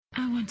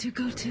I want to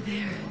go to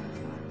there.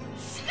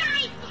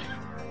 Snipe!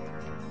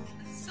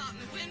 I saw it in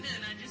the window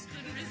and I just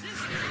couldn't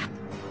resist it.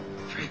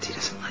 Francie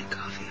doesn't like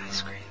coffee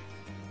ice cream.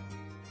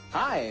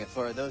 Hi,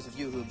 for those of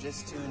you who've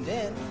just tuned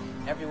in,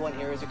 everyone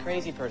here is a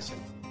crazy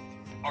person.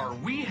 Are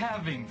we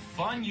having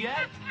fun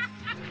yet?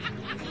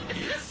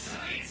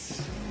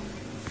 Yes.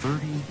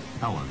 30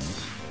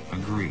 Helens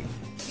agree.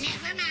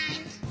 Never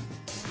mind.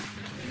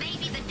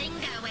 Maybe the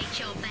dingo ate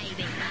your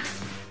baby.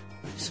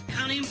 I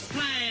can't even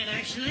play it,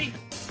 actually.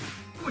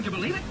 Would you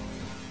believe it?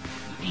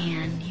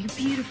 Man, you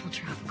beautiful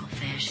tropical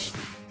fish.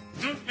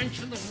 Don't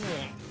mention the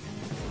war.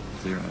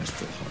 Clear eyes,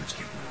 full hearts,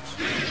 get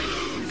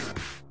lost.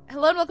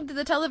 Hello and welcome to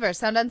the Televerse,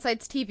 Sound On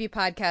Sight's TV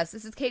podcast.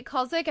 This is Kate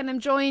Kulzick, and I'm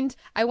joined,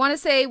 I want to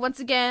say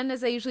once again,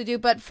 as I usually do,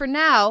 but for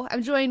now,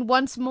 I'm joined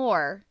once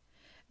more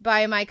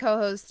by my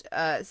co-host,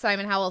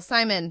 Simon Howell.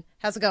 Simon,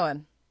 how's it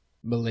going?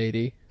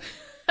 Milady.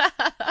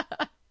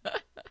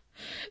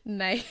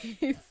 Nice.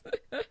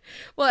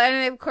 Well,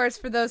 and of course,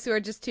 for those who are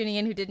just tuning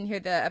in who didn't hear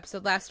the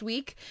episode last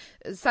week,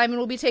 Simon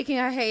will be taking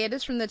a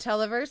hiatus from the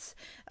Televerse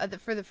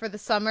for the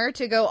summer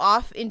to go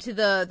off into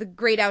the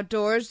great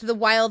outdoors, to the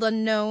wild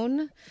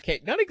unknown. Okay,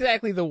 not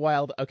exactly the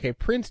wild. Okay,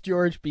 Prince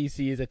George,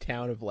 BC is a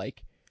town of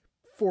like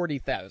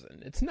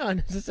 40,000. It's not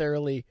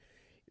necessarily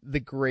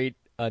the great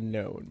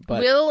unknown.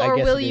 But will or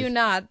will it you is...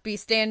 not be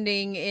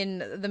standing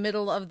in the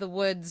middle of the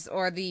woods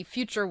or the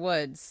future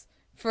woods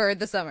for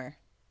the summer?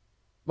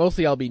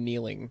 Mostly I'll be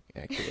kneeling,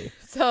 actually.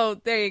 So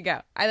there you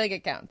go. I think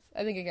it counts.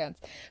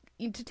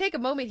 To take a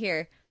moment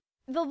here,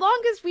 the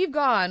longest we've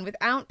gone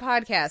without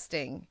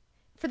podcasting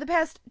for the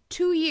past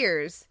 2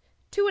 years,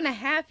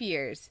 2.5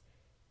 years,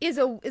 is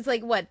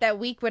like what, that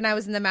week when I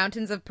was in the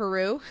mountains of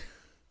Peru?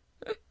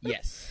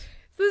 Yes.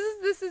 So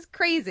this is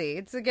crazy.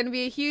 It's going to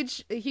be a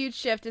huge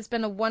shift. It's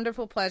been a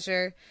wonderful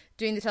pleasure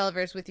doing the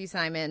Televerse with you,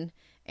 Simon.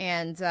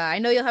 And I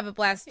know you'll have a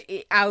blast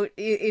out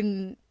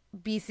in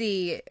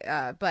BC,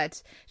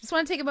 but just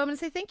want to take a moment and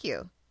say thank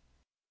you.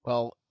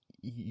 Well,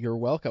 you're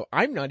welcome.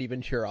 I'm not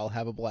even sure I'll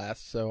have a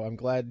blast, so I'm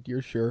glad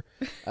you're sure.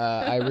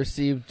 I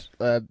received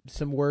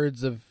some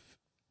words of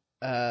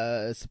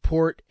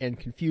support and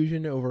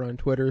confusion over on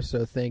Twitter,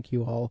 so thank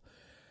you all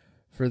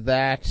for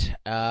that.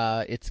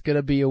 It's going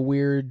to be a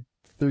weird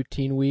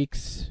 13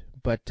 weeks,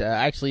 but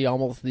actually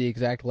almost the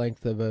exact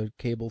length of a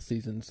cable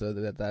season, so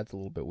that's a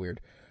little bit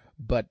weird.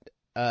 But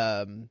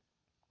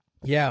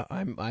yeah,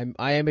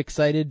 I am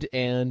excited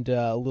and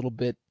a little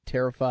bit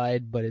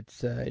terrified, but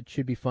it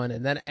should be fun.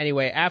 And then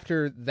anyway,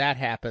 after that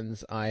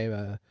happens,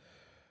 I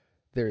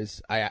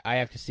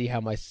have to see how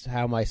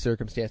my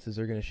circumstances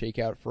are going to shake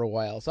out for a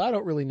while. So I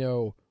don't really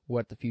know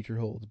what the future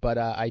holds, but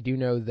I do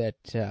know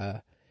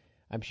that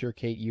I'm sure,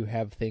 Kate, you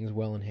have things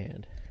well in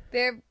hand.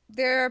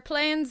 There are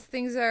plans.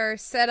 Things are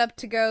set up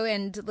to go,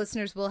 and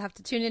listeners will have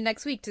to tune in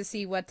next week to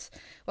see what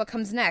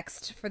comes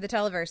next for the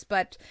Televerse.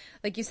 But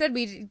like you said,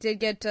 we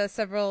did get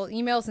several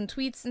emails and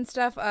tweets and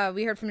stuff.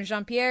 We heard from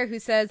Jean-Pierre, who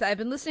says, "I've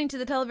been listening to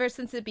the Televerse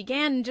since it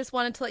began and just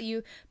wanted to let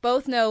you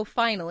both know,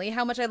 finally,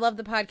 how much I love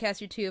the podcast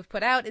you two have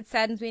put out. It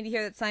saddens me to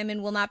hear that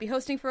Simon will not be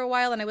hosting for a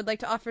while, and I would like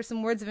to offer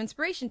some words of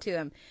inspiration to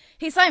him.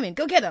 Hey, Simon,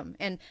 go get him,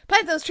 and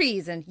plant those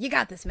trees, and you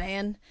got this,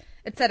 man,"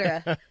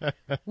 etc.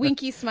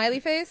 Winky smiley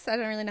face. I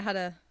don't really know how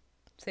to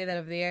say that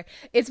over the air.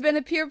 "It's been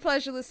a pure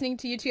pleasure listening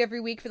to you two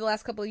every week for the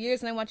last couple of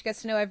years, and I want you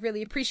guys to know I've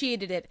really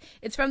appreciated it.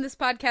 It's from this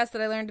podcast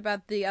that I learned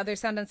about the other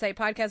Sound On Sight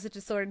podcast, which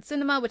is Sword and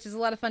Cinema, which is a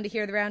lot of fun to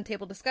hear the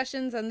roundtable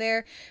discussions on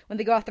there when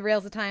they go off the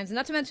rails at times, and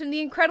not to mention the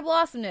incredible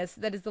awesomeness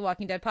that is the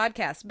Walking Dead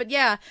podcast. But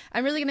yeah,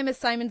 I'm really going to miss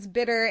Simon's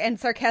bitter and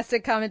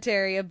sarcastic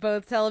commentary of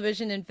both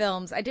television and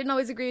films. I didn't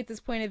always agree with this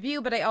point of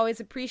view, but I always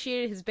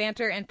appreciated his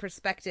banter and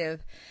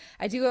perspective.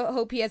 I do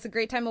hope he has a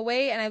great time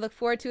away, and I look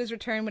forward to his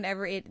return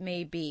whenever it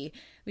may be."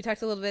 We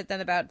talked a little bit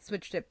then about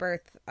Switched at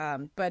Birth,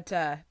 but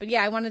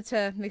yeah, I wanted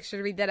to make sure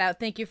to read that out.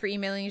 Thank you for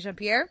emailing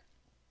Jean-Pierre.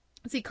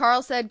 Let's see,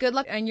 Carl said, "Good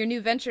luck on your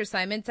new venture,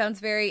 Simon. Sounds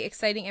very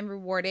exciting and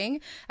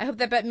rewarding. I hope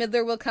that Bette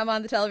Midler will come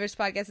on the Televerse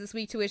podcast this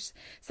week to wish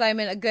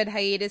Simon a good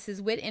hiatus.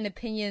 His wit and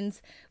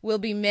opinions will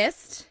be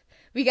missed."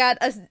 We got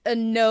a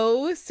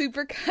no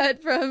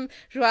supercut from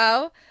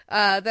Joao.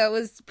 That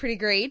was pretty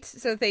great,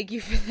 so thank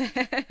you for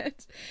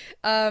that.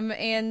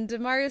 And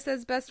Mario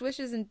says, "Best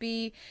wishes and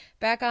be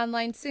back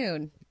online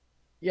soon."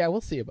 Yeah,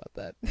 we'll see about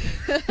that.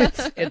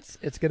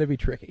 It's going to be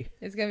tricky.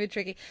 It's going to be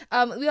tricky.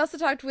 We also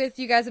talked with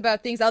you guys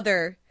about things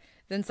other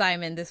than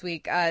Simon this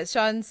week.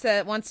 Sean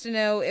wants to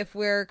know if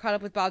we're caught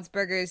up with Bob's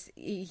Burgers.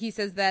 He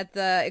says that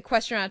the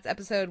Equestronauts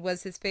episode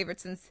was his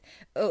favorite since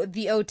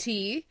the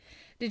OT.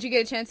 Did you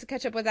get a chance to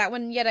catch up with that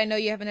one yet? I know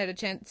you haven't had a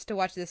chance to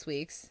watch this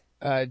week's.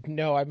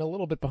 No, I'm a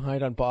little bit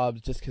behind on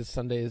Bob's just because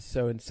Sunday is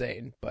so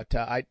insane. But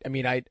I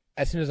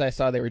as soon as I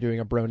saw they were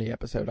doing a Brony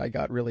episode, I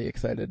got really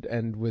excited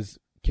and was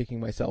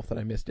kicking myself that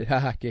I missed it.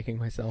 Haha, kicking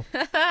myself.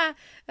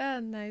 Oh,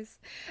 nice.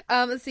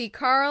 Let's see,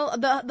 Carl.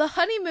 The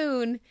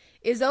honeymoon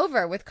is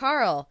over with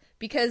Carl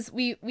because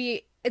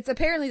it's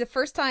apparently the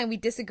first time we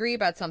disagree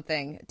about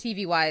something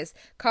TV-wise.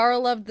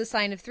 Carl loved The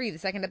Sign of 3, the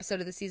second episode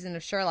of the season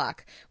of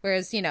Sherlock,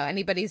 whereas,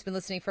 anybody who's been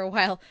listening for a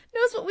while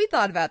knows what we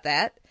thought about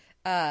that.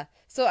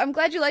 So I'm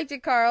glad you liked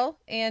it, Carl,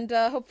 and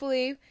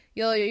hopefully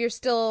you're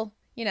still,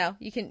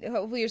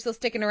 hopefully you're still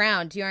sticking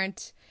around. You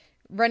aren't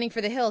running for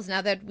the hills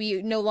now that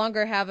we no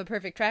longer have a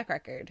perfect track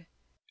record.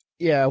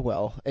 Yeah,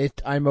 well,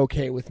 I'm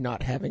okay with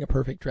not having a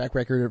perfect track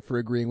record for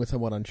agreeing with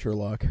someone on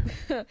Sherlock.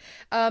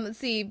 Let's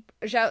see.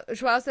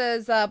 Joao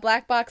says,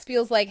 Black Box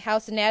feels like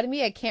House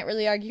Anatomy. I can't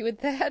really argue with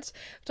that.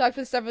 Talked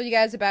with several of you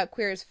guys about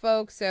Queer as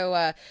Folk.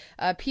 So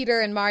Peter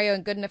and Mario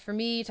and Good Enough for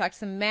Me. Talked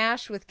some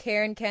MASH with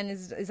Karen, Ken,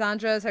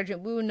 Isandra,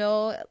 Sergeant Wu,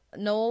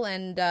 Noel,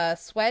 and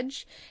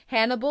Swedge.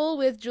 Hannibal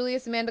with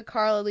Julius, Amanda,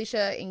 Carl,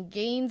 Alicia, and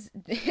Gaines.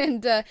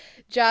 And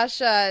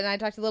Josh and I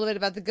talked a little bit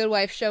about the Good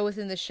Wife show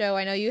within the show.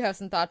 I know you have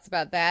some thoughts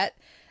about that.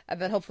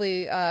 But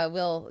hopefully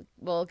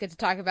we'll get to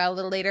talk about a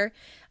little later.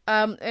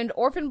 And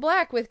Orphan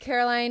Black with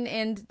Caroline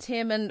and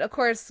Tim, and of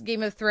course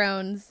Game of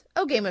Thrones.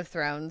 Oh, Game of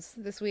Thrones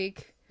this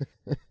week.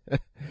 Game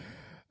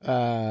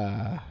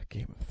of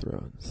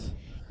Thrones.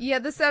 Yeah,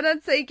 the Sound On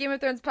Say Game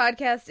of Thrones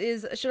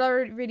podcast should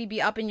already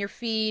be up in your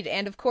feed,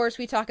 and of course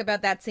we talk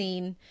about that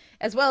scene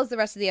as well as the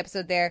rest of the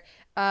episode there.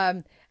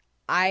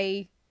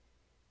 I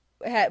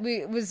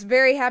was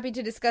very happy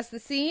to discuss the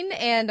scene,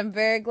 and I'm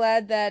very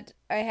glad that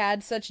I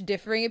had such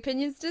differing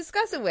opinions to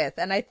discuss it with,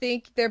 and I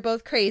think they're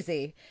both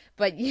crazy.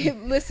 But you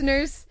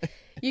listeners,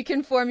 you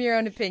can form your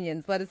own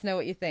opinions. Let us know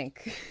what you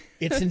think.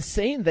 It's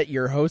insane that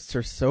your hosts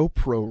are so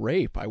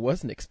pro-rape. I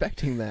wasn't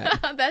expecting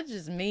that. That's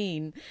just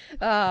mean.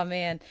 Oh,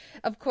 man.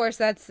 Of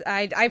course, I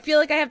feel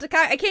like I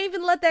can't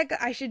even let that go.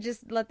 I should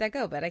just let that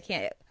go, but I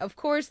can't. Of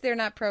course, they're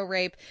not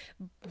pro-rape,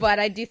 but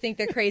I do think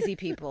they're crazy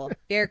people.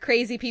 They're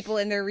crazy people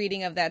in their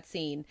reading of that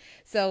scene.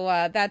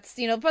 So that's,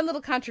 fun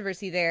little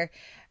controversy there.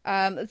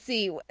 Let's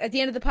see. At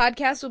the end of the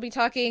podcast, we'll be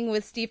talking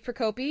with Steve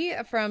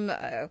Procopi from,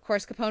 of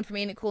course, Capone from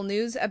Ain't It Cool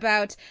News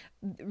about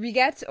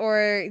Riget,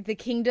 or The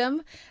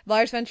Kingdom,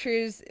 Lars von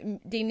Trier's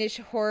Danish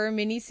horror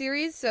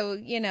miniseries. So,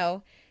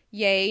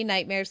 yay,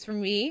 nightmares for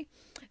me.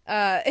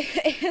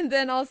 And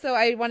then also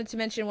I wanted to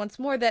mention once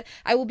more that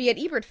I will be at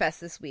Ebertfest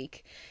this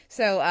week.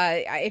 So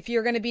if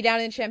you're going to be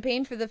down in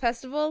Champaign for the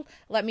festival,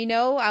 let me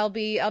know. I'll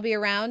be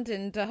around,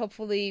 and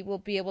hopefully we'll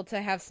be able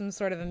to have some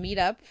sort of a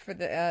meetup for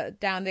the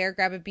down there.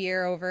 Grab a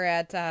beer over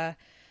at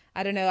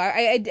I don't know.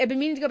 I've been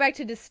meaning to go back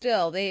to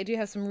Distill. They do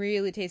have some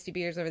really tasty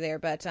beers over there,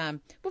 but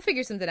we'll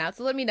figure something out.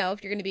 So let me know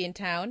if you're going to be in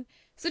town.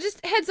 So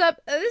just heads up,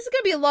 this is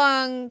going to be a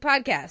long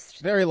podcast.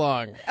 Very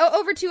long. Oh,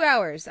 over 2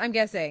 hours, I'm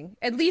guessing.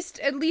 At least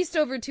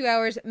over 2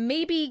 hours,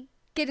 maybe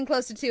getting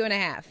close to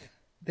 2.5.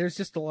 There's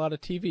just a lot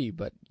of TV,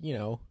 but,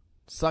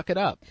 suck it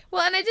up.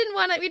 Well, and we didn't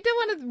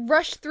want to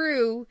rush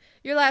through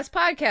your last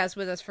podcast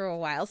with us for a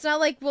while. It's not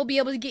like we'll be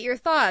able to get your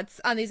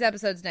thoughts on these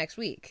episodes next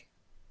week.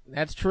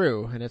 That's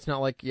true, and it's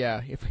not like,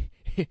 if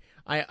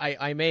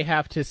I may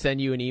have to send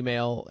you an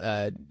email,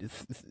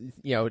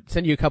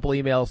 send you a couple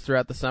emails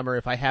throughout the summer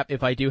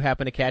if I do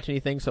happen to catch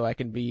anything, so I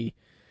can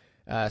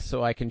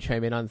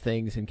chime in on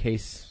things in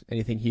case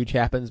anything huge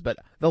happens. But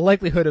the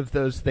likelihood of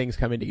those things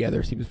coming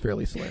together seems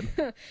fairly slim.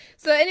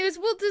 So, anyways,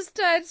 we'll just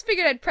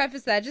figured I'd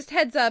preface that. Just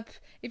heads up,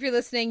 if you're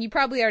listening, you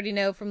probably already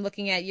know from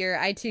looking at your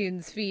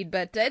iTunes feed,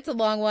 but it's a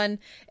long one.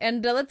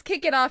 And let's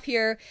kick it off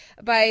here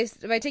by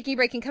taking a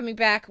break and coming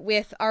back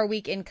with our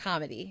week in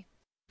comedy.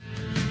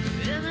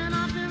 Revving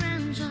up your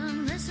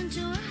engine, listen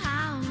to a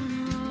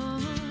howling roar.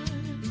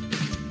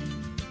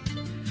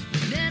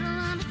 Little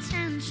under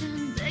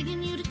tension,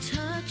 begging you to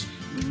touch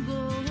and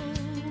go.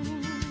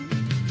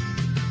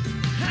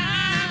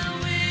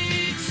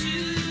 Highway to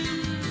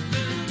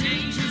the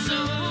danger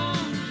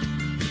zone.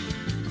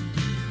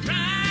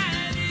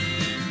 Right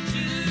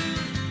into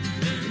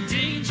the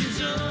danger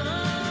zone.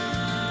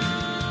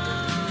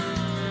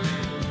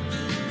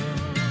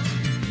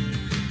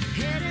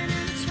 Headed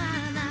in the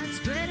twilight,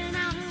 spreading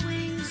out her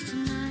wings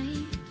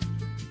tonight.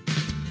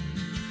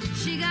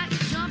 She got you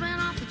jumping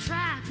off the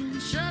track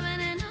and shoving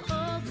into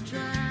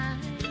overdrive.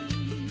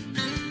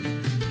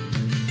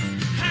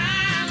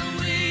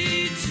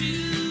 Highway to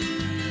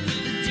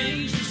the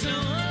danger zone.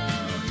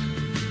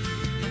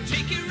 I'll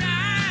take you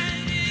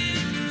right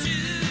into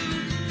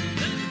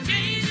the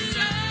danger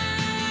zone.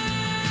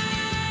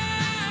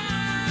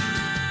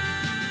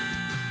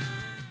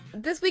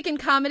 This week in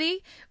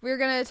comedy, we're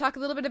going to talk a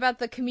little bit about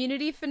the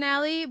Community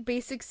finale,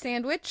 Basic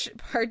Sandwich,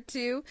 Part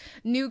 2,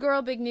 New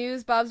Girl, Big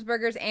News, Bob's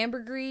Burgers,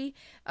 Ambergris,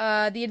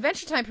 the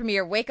Adventure Time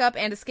premiere, Wake Up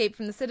and Escape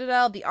from the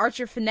Citadel, the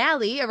Archer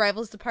finale,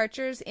 Arrivals,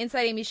 Departures,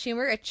 Inside Amy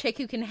Schumer, A Chick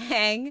Who Can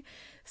Hang,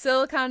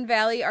 Silicon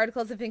Valley,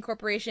 Articles of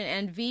Incorporation,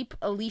 and Veep,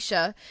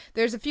 Alicia.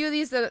 There's a few of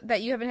these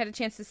that you haven't had a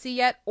chance to see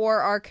yet,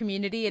 or are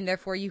Community, and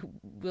therefore you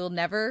will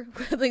never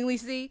willingly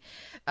see.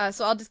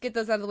 So I'll just get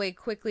those out of the way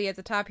quickly at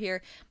the top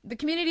here. The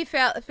Community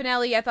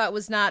finale I thought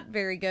was not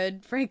very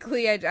good.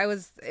 Frankly, it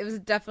was a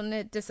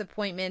definite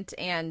disappointment,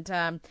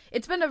 and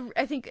it's been,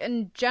 I think,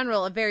 in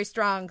general, a very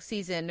strong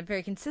season, a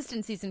very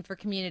consistent season for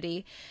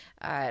Community.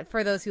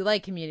 For those who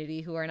like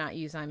Community, who are not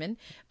you, Simon.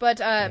 But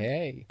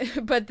Hey.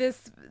 but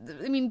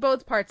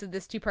both parts of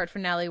this 2-part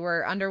finale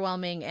were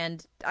underwhelming,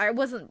 and I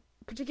wasn't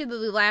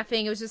particularly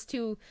laughing. It was just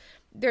too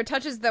there are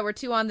touches that were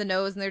too on the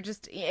nose, and they're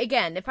just,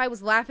 again, if I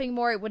was laughing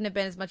more, it wouldn't have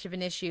been as much of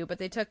an issue, but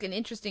they took an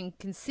interesting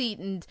conceit,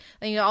 and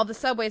all the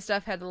subway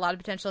stuff had a lot of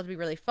potential to be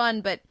really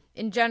fun, but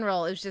in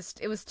general,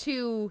 it was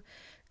too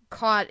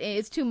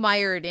it's too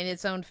mired in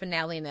its own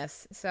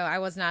finale-ness, so I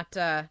was not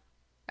a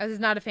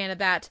fan of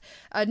that.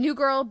 New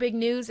Girl, big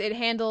news. It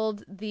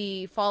handled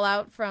the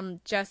fallout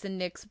from Jess and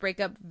Nick's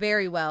breakup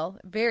very well,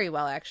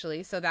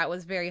 actually. So that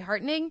was very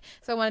heartening.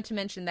 So I wanted to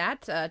mention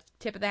that.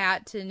 Tip of the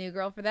hat to New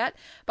Girl for that.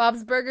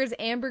 Bob's Burgers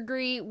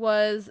Ambergris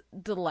was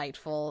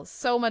delightful.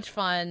 So much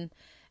fun.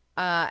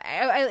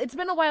 It's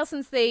been a while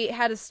since they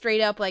had a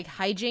straight up like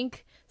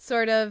hijink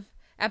sort of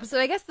episode.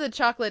 I guess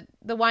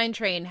the wine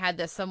train had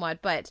this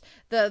somewhat, but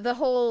the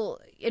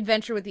whole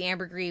adventure with the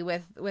ambergris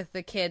with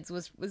the kids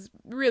was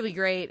really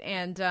great,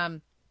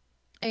 and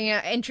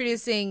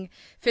introducing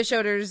Fish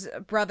Odor's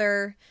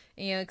brother,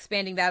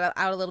 expanding that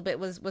out a little bit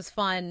was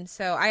fun.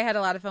 So I had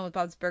a lot of fun with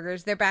Bob's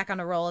Burgers. They're back on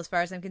a roll as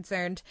far as I'm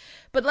concerned.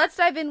 But let's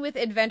dive in with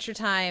Adventure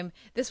Time.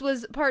 This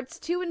was parts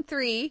 2 and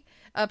 3.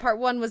 Part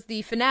 1 was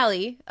the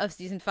finale of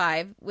season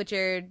 5, which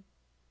aired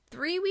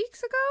 3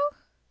 weeks ago.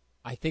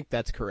 I think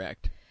that's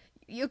correct.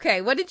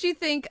 Okay, what did you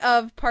think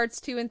of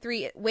parts 2 and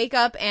 3, Wake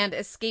Up and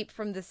Escape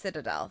from the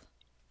Citadel?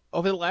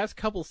 Over the last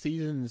couple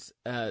seasons,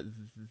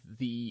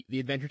 the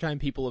Adventure Time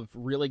people have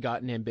really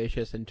gotten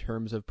ambitious in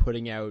terms of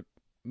putting out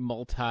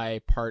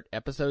multi-part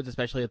episodes,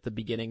 especially at the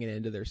beginning and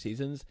end of their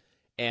seasons.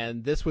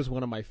 And this was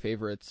one of my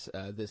favorites,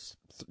 this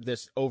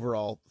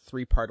overall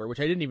 3-parter, which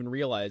I didn't even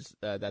realize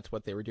that's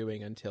what they were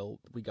doing until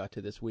we got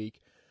to this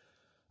week.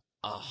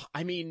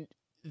 I mean,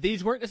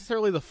 these weren't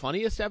necessarily the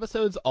funniest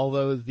episodes,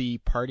 although the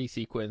party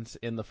sequence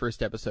in the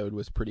first episode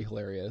was pretty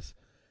hilarious.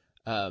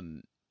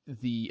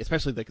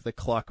 Especially the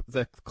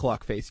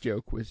clock face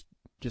joke was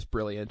just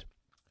brilliant.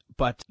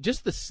 But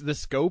just the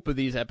scope of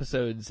these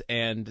episodes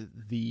and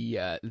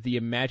the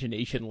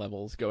imagination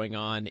levels going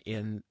on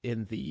in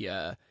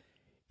the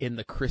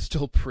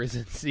crystal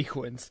prison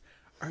sequence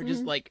are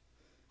just like,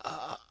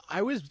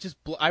 I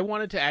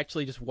wanted to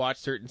actually just watch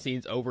certain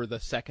scenes over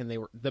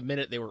the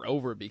minute they were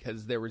over,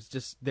 because there was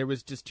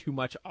just too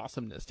much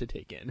awesomeness to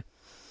take in.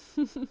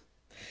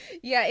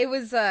 Yeah, it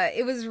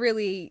was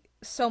really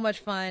so much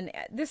fun.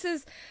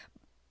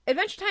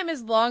 Adventure Time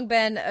has long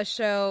been a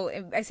show.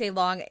 I say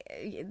long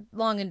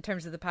in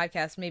terms of the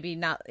podcast, maybe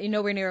not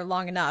nowhere near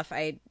long enough.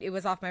 It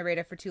was off my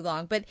radar for too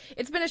long, but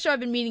it's been a show I've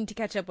been meaning to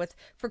catch up with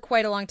for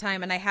quite a long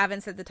time, and I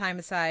haven't set the time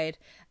aside.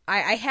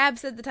 I have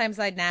set the time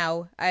aside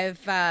now.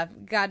 I've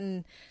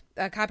gotten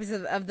copies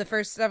of the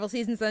first several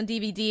seasons on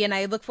DVD, and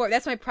I look forward.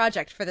 That's my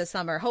project for the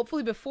summer.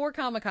 Hopefully before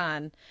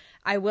Comic-Con,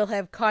 I will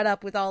have caught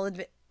up with all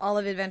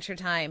of Adventure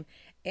Time,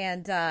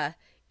 and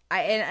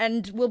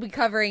and we'll be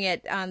covering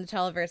it on the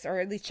Televerse, or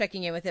at least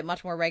checking in with it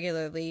much more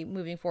regularly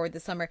moving forward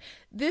this summer.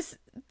 This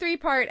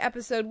 3-part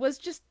episode was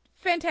just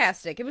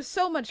fantastic. It was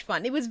so much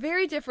fun. It was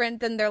very different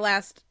than their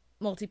last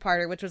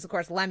multi-parter, which was, of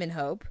course, Lemon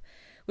Hope,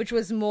 which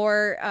was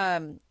more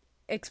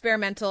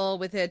experimental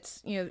with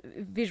its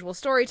visual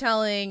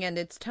storytelling and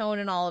its tone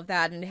and all of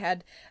that, and it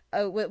had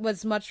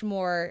was much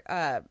more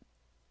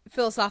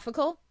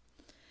philosophical.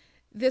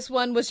 This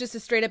one was just a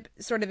straight up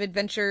sort of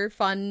adventure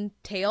fun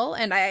tale,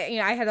 and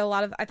I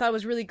thought it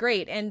was really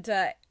great. And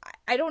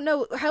I don't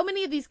know how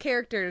many of these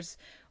characters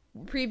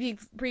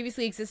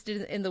previously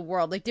existed in the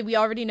world. Like, did we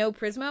already know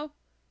Prismo?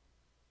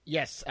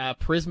 Yes,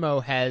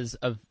 Prismo has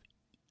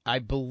I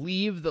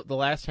believe that the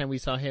last time we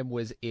saw him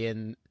was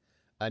in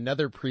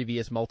another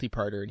previous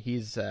multi-parter, and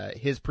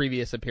his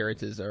previous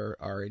appearances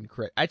are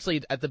incredible.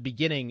 Actually, at the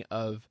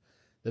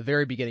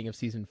very beginning of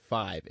season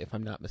 5, if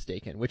I'm not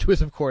mistaken, which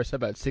was, of course,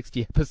 about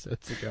 60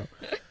 episodes ago.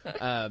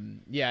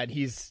 Yeah, and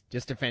he's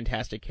just a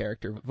fantastic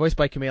character. Voiced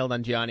by Kumail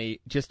Nanjiani,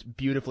 just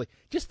beautifully.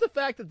 Just the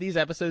fact that these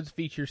episodes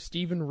feature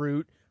Stephen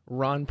Root,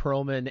 Ron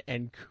Perlman,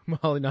 and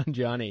Kumail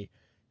Nanjiani.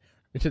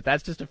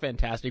 That's just a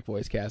fantastic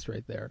voice cast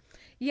right there.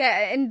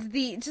 Yeah, and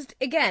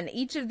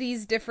each of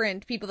these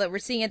different people that we're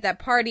seeing at that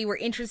party were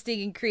interesting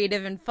and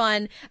creative and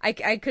fun. I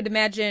could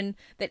imagine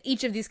that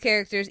each of these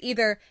characters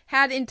either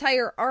had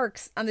entire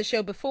arcs on the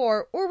show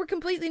before or were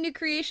completely new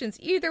creations.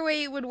 Either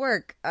way, it would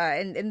work.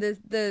 And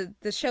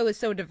the show is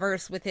so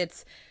diverse with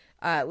its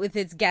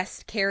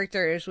guest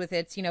characters, with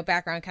its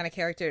background kind of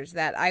characters,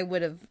 that I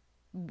would have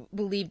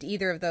believed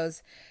either of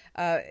those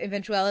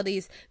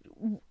eventualities.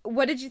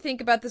 What did you think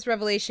about this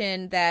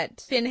revelation that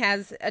Finn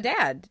has a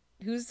dad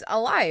who's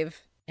alive?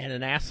 And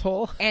an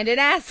asshole.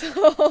 This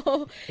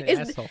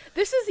is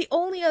the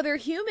only other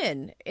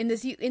human in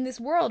this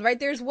world, right?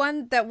 There's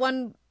one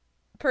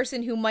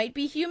person who might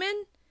be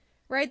human,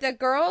 right? That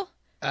girl?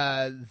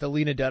 The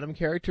Lena Dunham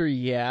character,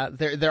 yeah.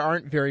 There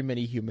aren't very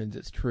many humans,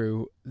 it's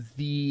true.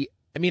 I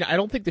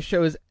don't think the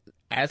show is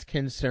as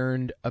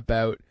concerned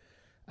about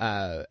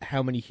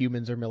how many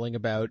humans are milling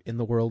about in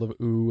the world of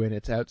Ooh and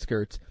its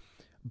outskirts,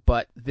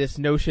 but this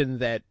notion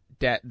that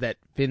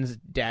Finn's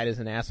dad is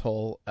an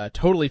asshole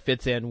totally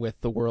fits in with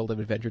the world of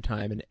Adventure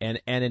Time, and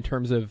in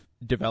terms of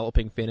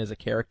developing Finn as a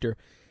character.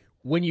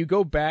 When you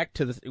go back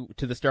to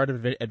the start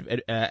of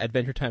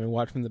Adventure Time and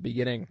watch from the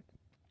beginning,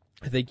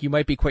 I think you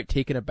might be quite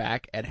taken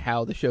aback at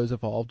how the show's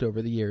evolved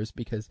over the years,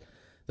 because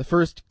the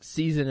first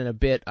season and a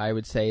bit, I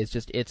would say,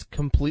 it's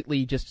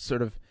completely just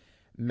sort of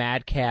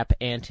madcap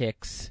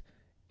antics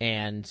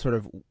and sort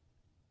of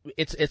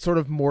it's sort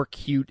of more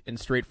cute and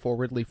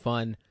straightforwardly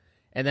fun.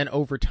 And then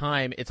over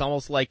time, it's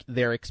almost like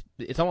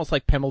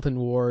Pemberton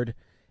Ward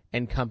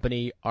and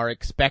company are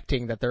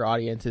expecting that their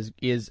audience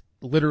is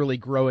literally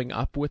growing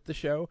up with the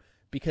show,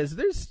 because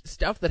there's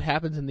stuff that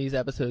happens in these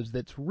episodes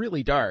that's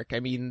really dark. I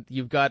mean,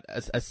 you've got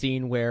a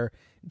scene where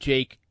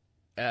Jake,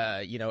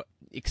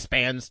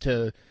 expands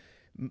to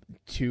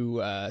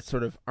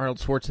sort of Arnold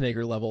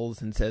Schwarzenegger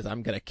levels and says,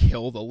 "I'm gonna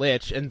kill the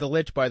Lich." And the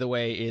Lich, by the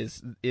way,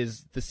 is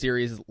the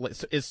series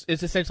is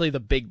essentially the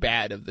big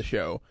bad of the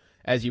show,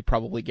 as you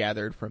probably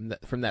gathered from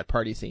that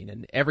party scene.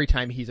 And every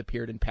time he's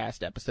appeared in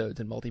past episodes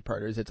and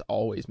multi-parters, it's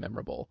always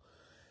memorable.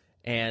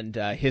 And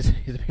his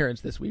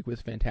appearance this week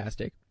was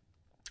fantastic.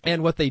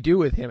 And what they do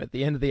with him at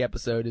the end of the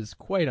episode is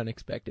quite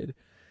unexpected.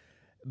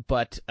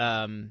 But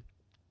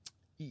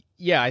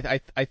yeah,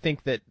 I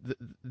think that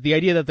the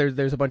idea that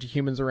there's a bunch of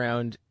humans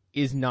around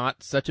is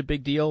not such a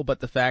big deal, but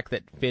the fact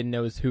that Finn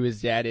knows who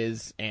his dad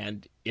is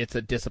and it's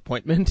a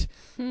disappointment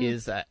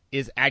is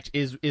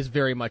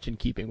very much in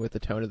keeping with the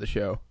tone of the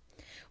show.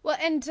 Well,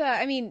 and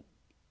I mean,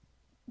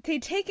 they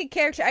take a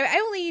character. I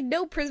only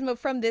know Prisma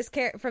from this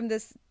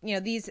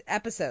these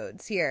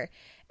episodes here,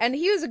 and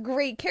he was a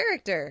great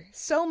character,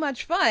 so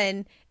much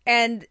fun,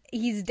 and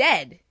he's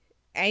dead,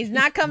 and he's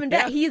not coming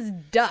back. He is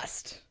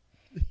dust.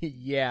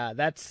 Yeah,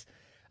 that's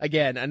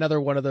again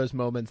another one of those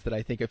moments that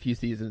I think a few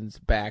seasons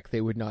back they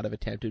would not have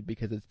attempted,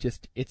 because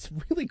it's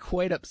really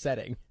quite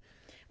upsetting.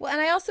 Well, and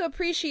I also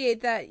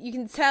appreciate that you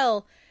can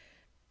tell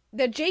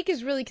that Jake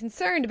is really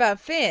concerned about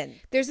Finn.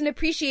 There's an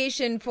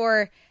appreciation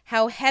for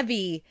how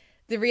heavy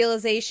the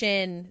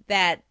realization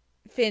that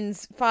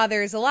Finn's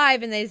father is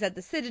alive and that he's at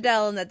the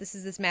Citadel and that this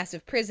is this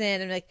massive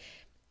prison. And like,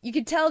 you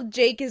could tell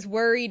Jake is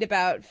worried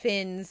about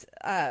Finn's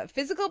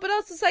physical but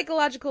also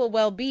psychological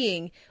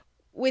well-being,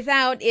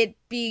 without it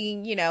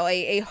being,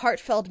 a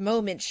heartfelt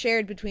moment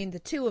shared between the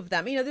two of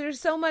them. There's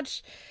so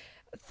much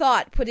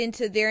thought put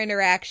into their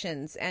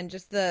interactions and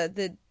just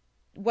the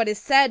what is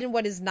said and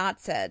what is not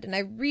said, and I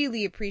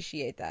really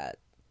appreciate that.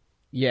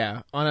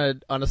 Yeah, on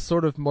a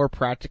sort of more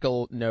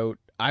practical note,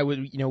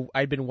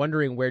 I'd been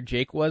wondering where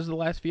Jake was the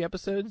last few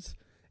episodes,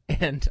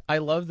 and I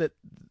love that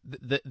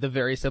the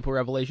very simple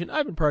revelation: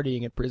 I've been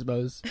partying at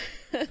Prismos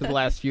for the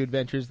last few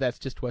adventures. That's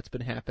just what's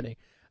been happening.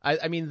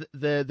 I mean,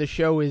 the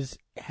show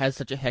has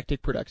such a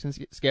hectic production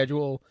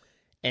schedule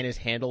and is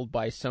handled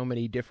by so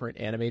many different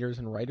animators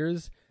and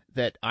writers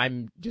that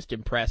I'm just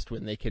impressed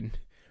when they can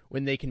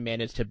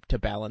manage to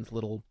balance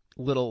little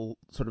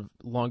sort of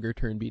longer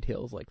term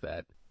details like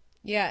that.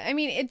 Yeah, I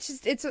mean,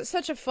 it's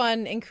such a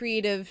fun and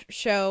creative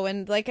show,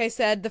 and like I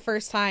said, the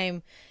first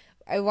time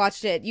I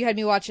watched it, you had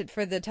me watch it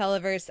for the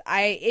Televerse.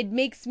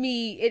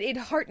 It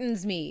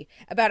heartens me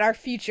about our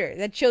future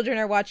that children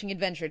are watching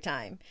Adventure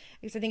Time,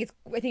 because I think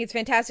it's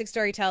fantastic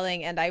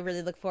storytelling, and I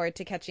really look forward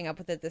to catching up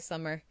with it this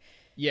summer.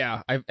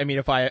 Yeah, I mean,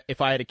 if I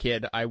had a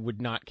kid, I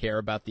would not care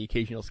about the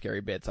occasional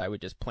scary bits. I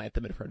would just plant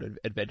them in front of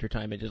Adventure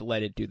Time and just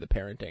let it do the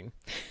parenting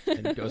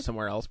and go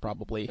somewhere else.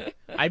 Probably,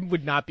 I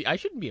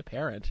shouldn't be a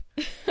parent.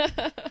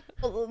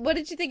 What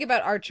did you think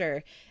about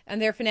Archer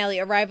and their finale,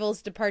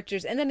 arrivals,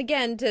 departures, and then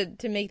again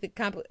to make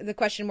the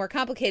question more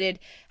complicated?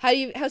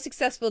 How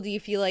successful do you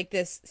feel like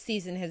this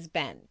season has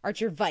been?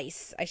 Archer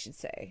Vice, I should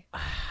say.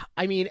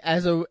 I mean,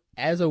 as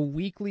a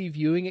weekly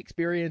viewing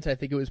experience, I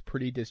think it was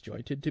pretty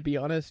disjointed, to be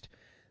honest.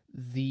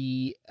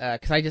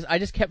 Because I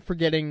just kept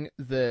forgetting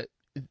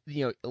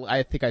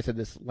I think I said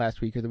this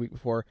last week or the week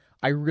before,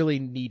 I really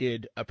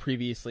needed a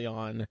previously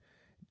on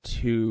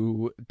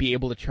to be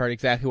able to chart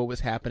exactly what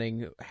was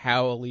happening,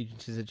 how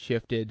allegiances had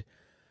shifted,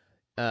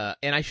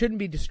 and I shouldn't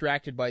be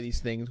distracted by these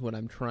things when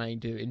I'm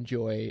trying to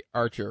enjoy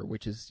Archer,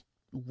 which is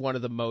one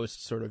of the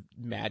most sort of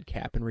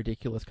madcap and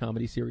ridiculous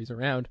comedy series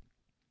around.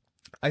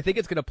 I think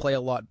it's going to play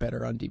a lot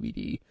better on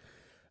DVD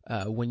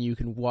when you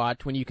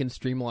can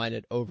streamline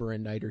it over a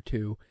night or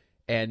two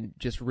and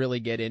just really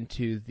get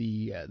into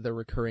the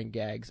recurring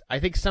gags. I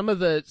think some of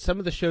the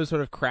show's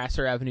sort of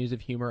crasser avenues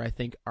of humor, I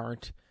think,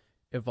 aren't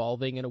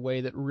evolving in a way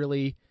that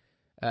really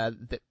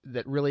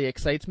that really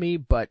excites me.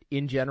 But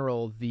in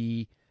general,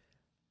 the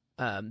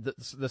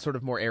sort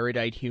of more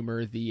erudite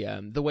humor,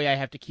 the way I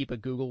have to keep a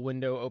Google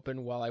window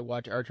open while I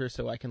watch Archer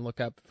so I can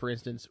look up, for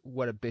instance,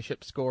 what a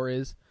bishop score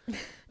is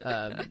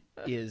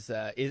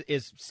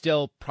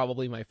still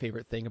probably my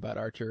favorite thing about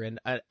Archer. And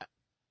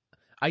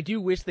I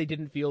do wish they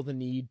didn't feel the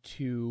need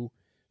to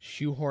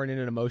shoehorn in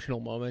an emotional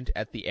moment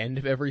at the end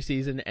of every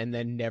season and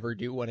then never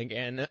do one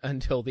again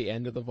until the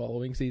end of the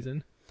following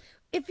season.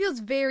 It feels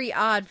very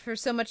odd for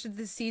so much of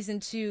this season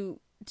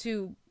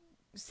to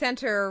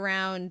center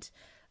around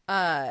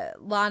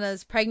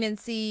Lana's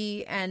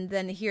pregnancy, and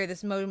then hear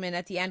this moment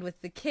at the end with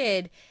the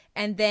kid,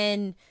 and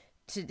then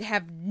to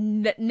have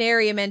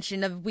nary a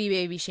mention of wee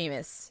baby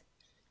Seamus.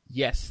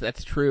 Yes,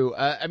 that's true.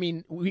 I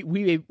mean, wee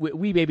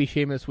baby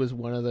Seamus was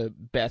one of the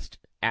best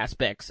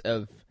aspects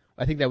of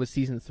I think that was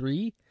season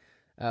 3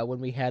 when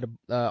we had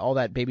all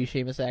that Baby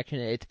Seamus action.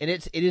 It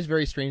is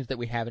very strange that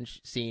we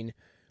haven't seen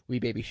Wee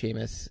Baby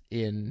Seamus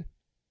in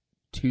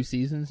 2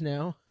 seasons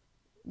now.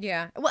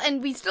 Yeah. Well,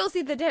 and we still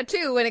see the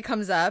tattoo when it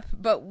comes up,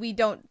 but we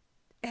don't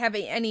have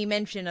any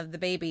mention of the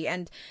baby.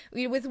 And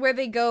with where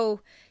they go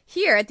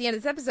here at the end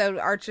of this episode,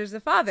 Archer's the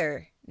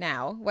father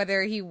now.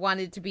 Whether he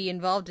wanted to be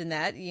involved in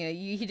that,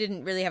 he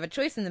didn't really have a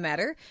choice in the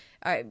matter.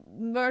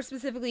 More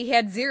specifically, he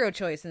had zero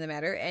choice in the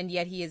matter, and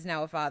yet he is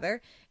now a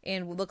father,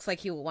 and looks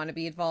like he will want to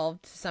be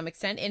involved to some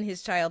extent in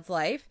his child's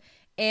life.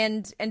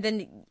 And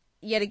then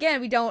yet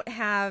again, we don't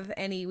have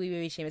any Wee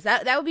Baby Seamus.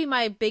 That would be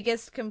my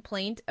biggest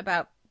complaint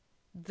about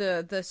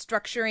the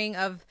structuring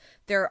of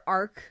their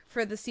arc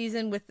for the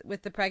season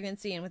with the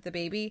pregnancy and with the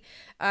baby.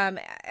 And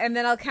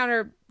then I'll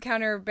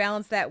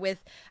counterbalance that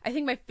with, I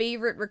think my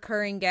favorite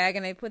recurring gag,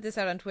 and I put this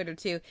out on Twitter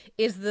too,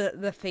 is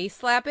the face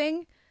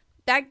slapping.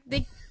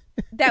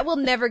 That will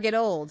never get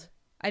old,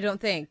 I don't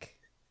think.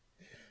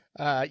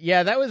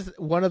 Yeah, that was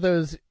one of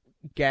those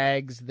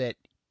gags that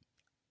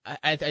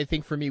I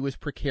think for me was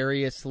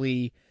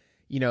precariously,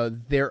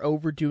 they're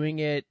overdoing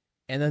it,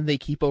 and then they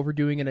keep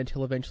overdoing it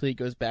until eventually it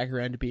goes back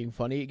around to being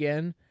funny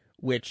again,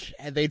 which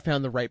they'd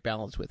found the right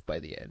balance with by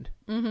the end.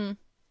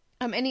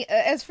 Mm-hmm.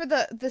 As for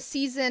the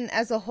season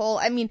as a whole,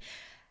 I mean,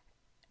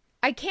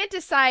 I can't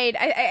decide.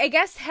 I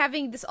guess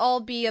having this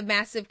all be a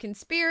massive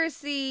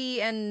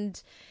conspiracy,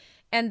 and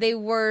they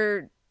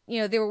were,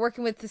 they were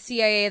working with the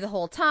CIA the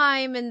whole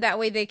time, and that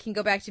way they can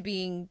go back to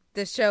being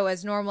the show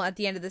as normal at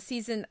the end of the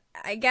season.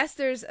 I guess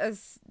there's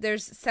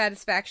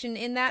satisfaction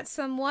in that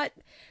somewhat,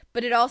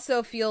 but it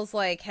also feels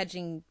like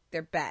hedging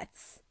their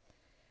bets.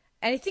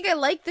 And I think I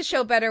like the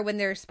show better when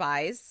they're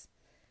spies,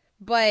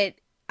 but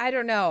I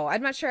don't know.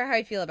 I'm not sure how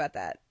I feel about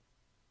that.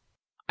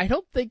 I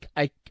don't think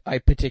I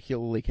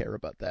particularly care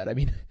about that. I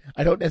mean,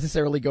 I don't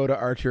necessarily go to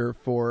Archer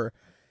for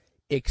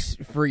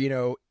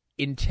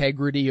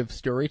integrity of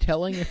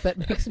storytelling, if that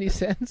makes any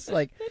sense.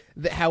 Like,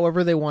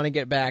 however they want to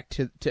get back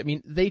to, I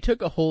mean, they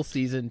took a whole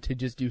season to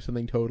just do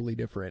something totally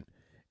different.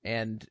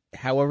 And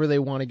however they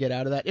want to get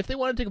out of that, if they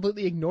wanted to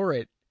completely ignore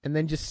it and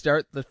then just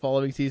start the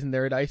following season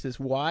there at ISIS,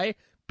 why?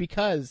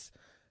 Because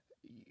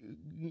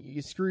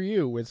screw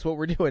you, it's what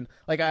we're doing.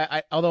 Like,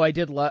 although I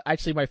did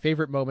actually my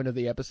favorite moment of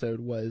the episode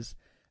was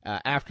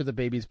after the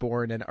baby's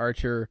born and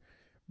Archer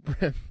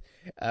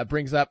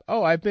brings up,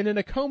 oh, I've been in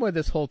a coma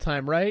this whole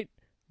time, right?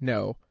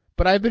 No.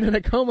 But I've been in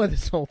a coma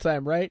this whole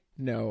time, right?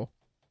 No.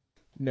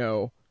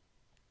 That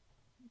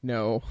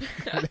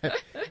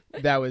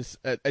was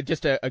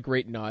just a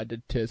great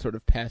nod to sort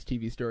of past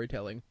TV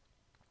storytelling.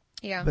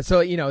 Yeah. But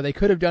so, they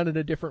could have done it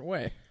a different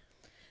way.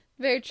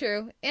 Very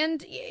true.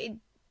 And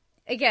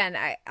again,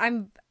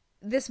 I'm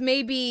this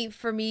may be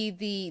for me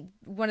the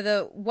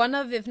one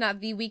of if not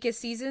the weakest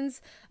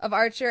seasons of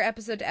Archer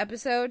episode to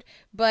episode,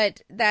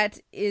 but that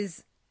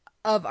is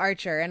of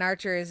Archer, and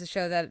Archer is a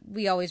show that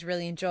we always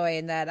really enjoy,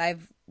 and that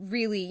I've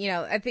really,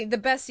 I think the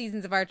best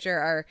seasons of Archer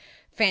are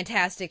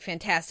fantastic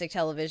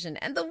television,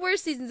 and the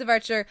worst seasons of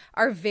Archer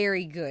are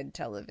very good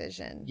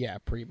television. Yeah,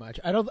 pretty much.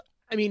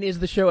 Is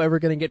the show ever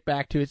going to get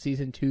back to its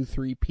season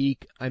 2-3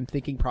 peak? I'm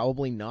thinking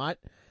probably not,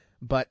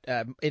 but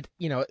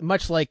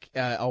much like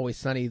Always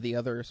Sunny, the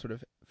other sort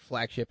of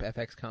flagship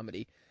FX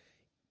comedy,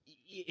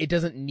 it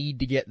doesn't need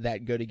to get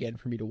that good again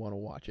for me to want to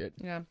watch it.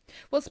 Yeah.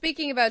 Well,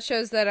 speaking about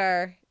shows that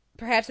are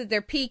perhaps at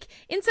their peak,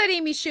 Inside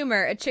Amy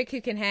Schumer, A Chick Who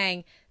Can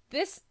Hang.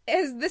 This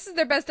is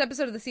their best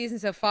episode of the season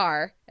so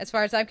far as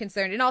I'm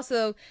concerned. And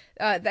also,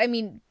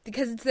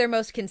 because it's their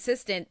most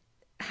consistent,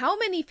 how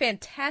many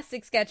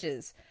fantastic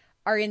sketches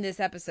are in this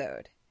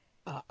episode?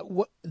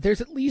 There's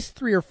at least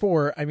 3 or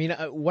 4. I mean,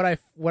 what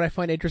I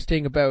find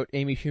interesting about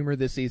Amy Schumer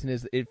this season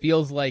is it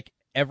feels like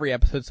every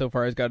episode so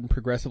far has gotten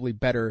progressively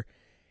better,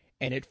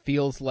 and it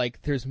feels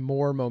like there's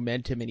more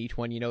momentum in each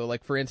one.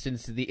 Like for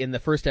instance, in the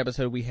first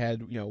episode we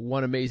had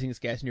one amazing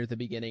sketch near the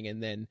beginning,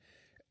 and then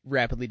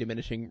rapidly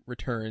diminishing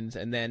returns,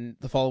 and then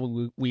the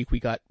following week we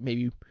got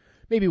maybe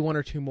 1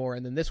 or 2 more,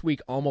 and then this week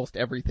almost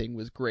everything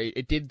was great.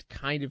 It did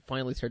kind of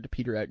finally start to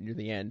peter out near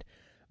the end,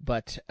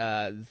 but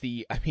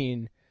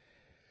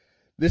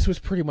this was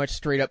pretty much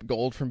straight up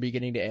gold from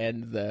beginning to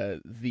end.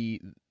 The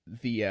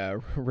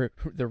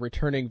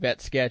returning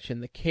vet sketch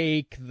and the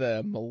cake,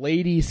 the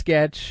Milady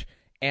sketch,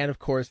 and of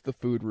course the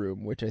food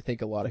room, which I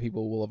think a lot of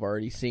people will have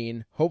already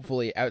seen,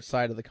 hopefully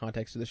outside of the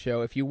context of the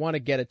show. If you want to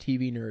get a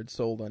TV nerd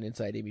sold on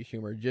Inside Amy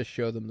Schumer, just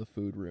show them the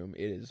food room.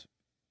 It is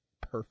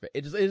perfect.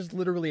 It is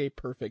literally a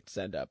perfect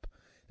send-up.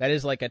 That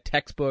is like a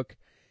textbook.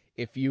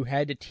 If you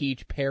had to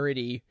teach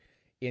parody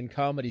in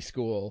comedy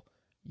school,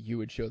 you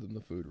would show them the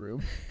food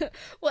room.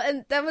 Well,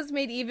 and that was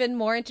made even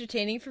more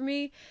entertaining for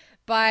me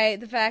by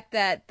the fact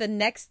that the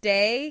next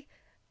day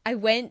I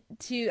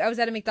was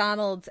at a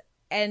McDonald's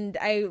and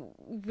I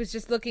was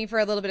just looking for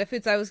a little bit of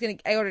food, so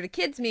I ordered a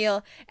kid's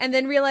meal, and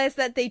then realized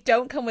that they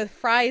don't come with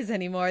fries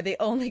anymore. They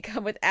only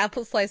come with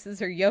apple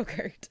slices or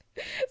yogurt.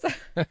 So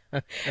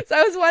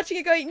I was watching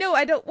it going, no,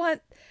 I don't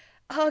want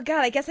oh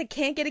god, I guess I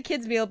can't get a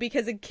kid's meal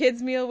because a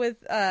kid's meal with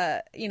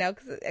a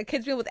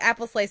kid's meal with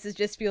apple slices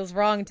just feels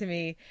wrong to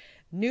me.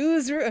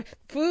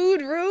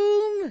 Food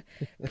room,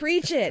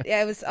 preach it.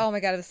 Yeah, it was, oh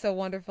my god, it was so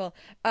wonderful.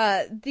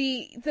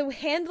 The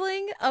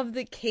handling of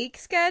the cake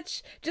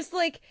sketch, just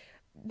like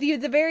the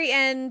very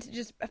end,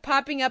 just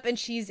popping up and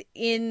she's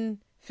in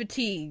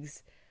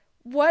fatigues.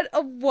 What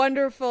a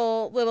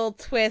wonderful little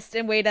twist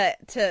and way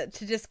to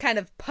just kind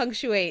of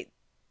punctuate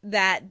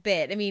that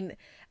bit. I mean,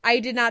 I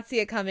did not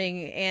see it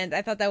coming, and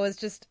I thought that was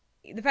just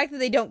the fact that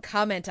they don't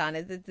comment on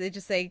it. That they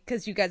just say,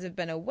 because you guys have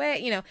been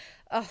away,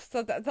 I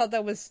thought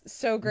that was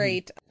so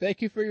great.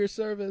 Thank you for your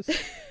service.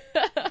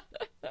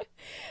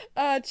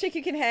 Chick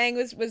You Can Hang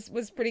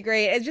was pretty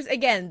great. It's just,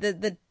 again,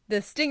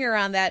 the stinger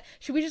on that.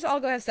 Should we just all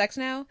go have sex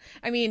now?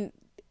 I mean,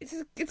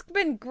 it's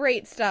been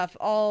great stuff.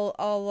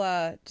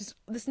 Just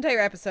this entire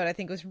episode, I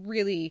think, was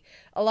really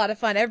a lot of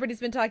fun. Everybody's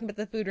been talking about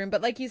the food room,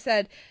 but like you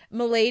said,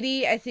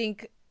 Milady, I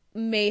think,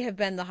 may have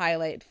been the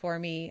highlight for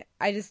me.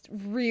 I just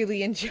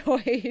really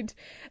enjoyed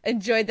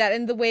that,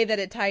 and the way that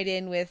it tied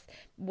in with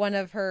one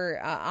of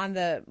her on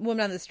the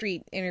Woman on the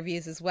Street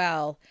interviews as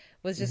well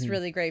was just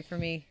really great for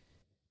me.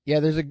 Yeah,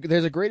 there's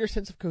a greater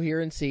sense of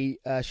coherency.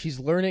 She's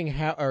learning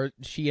or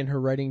she and her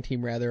writing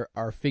team rather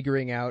are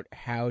figuring out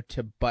how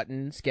to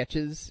button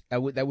sketches.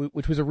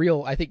 Which was a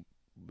real, I think,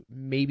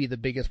 maybe the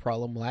biggest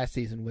problem last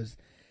season was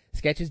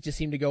sketches just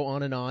seem to go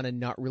on and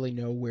not really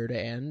know where to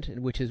end,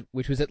 and which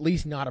was at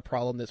least not a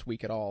problem this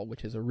week at all,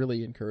 which is a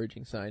really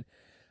encouraging sign.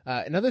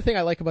 Another thing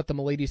I like about the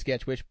Milady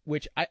sketch,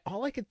 which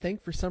all I could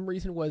think for some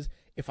reason was,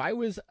 if I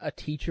was a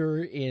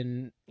teacher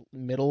in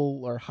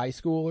middle or high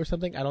school or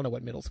something, I don't know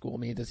what middle school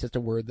means. It's just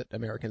a word that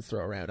Americans throw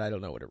around. I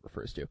don't know what it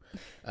refers to.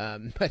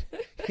 But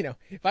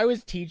if I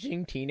was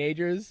teaching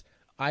teenagers,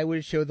 I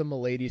would show the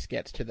Milady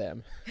sketch to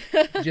them,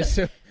 just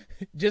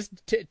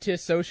to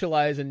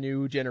socialize a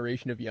new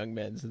generation of young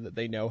men so that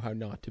they know how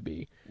not to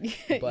be.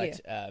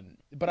 But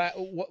but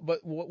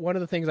one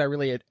of the things I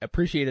really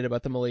appreciated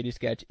about the Milady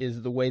sketch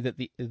is the way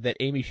that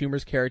Amy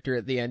Schumer's character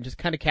at the end just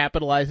kind of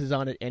capitalizes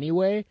on it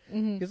anyway.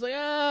 He's like,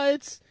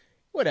 it's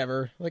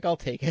whatever, like, I'll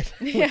take it.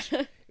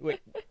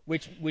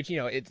 which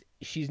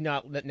she's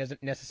not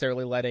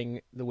necessarily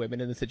letting the women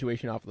in the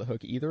situation off the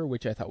hook either,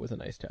 which I thought was a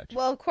nice touch.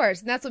 Well, of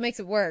course, and that's what makes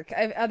it work.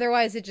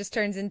 Otherwise, it just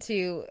turns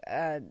into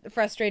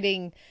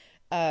frustrating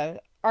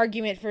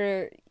argument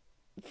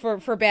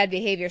for bad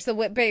behavior. So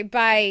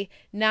by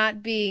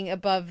not being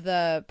above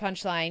the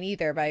punchline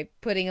either, by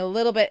putting a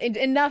little bit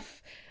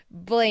enough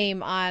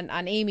blame on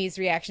Amy's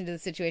reaction to the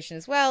situation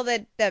as well,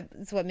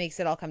 that's what makes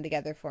it all come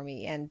together for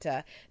me. And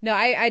no,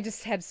 I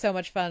just had so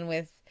much fun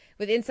with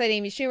Inside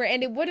Amy Schumer,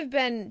 and it would have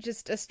been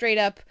just a straight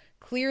up,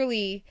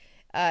 clearly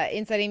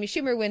Inside Amy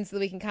Schumer wins the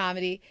week in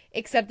comedy,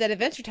 except that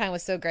Adventure Time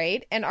was so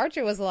great, and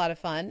Archer was a lot of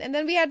fun, and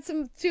then we had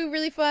two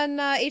really fun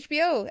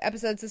HBO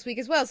episodes this week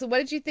as well. So what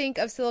did you think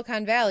of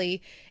Silicon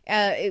Valley,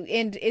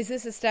 and is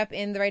this a step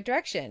in the right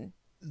direction?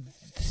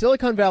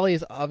 Silicon Valley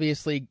has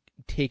obviously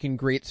taken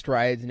great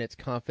strides in its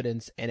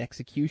confidence and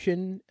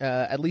execution,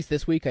 at least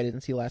this week. I didn't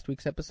see last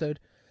week's episode.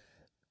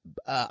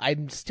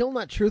 I'm still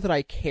not sure that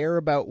I care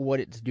about what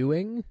it's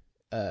doing,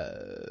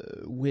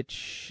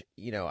 which,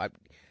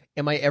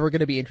 am I ever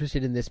going to be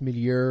interested in this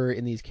milieu,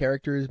 in these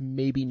characters?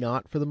 Maybe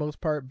not for the most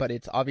part, but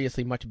it's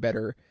obviously much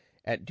better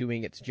at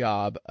doing its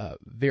job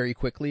very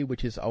quickly,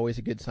 which is always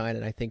a good sign.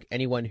 And I think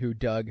anyone who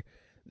dug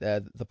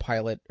the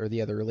pilot or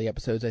the other early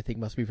episodes, I think,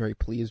 must be very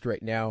pleased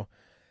right now.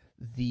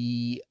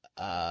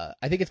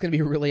 I think it's going to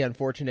be really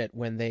unfortunate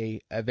when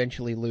they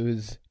eventually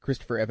lose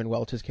Christopher Evan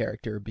Welch's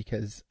character,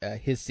 because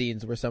his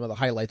scenes were some of the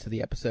highlights of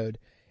the episode.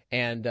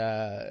 And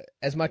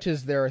as much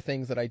as there are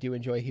things that I do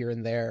enjoy here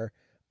and there,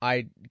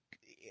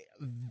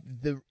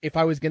 if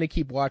I was going to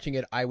keep watching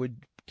it, I would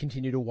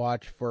continue to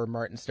watch for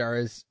Martin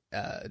Starr's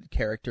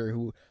character,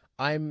 who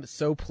I'm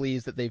so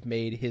pleased that they've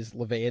made his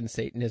LaVeyan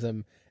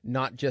Satanism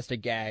not just a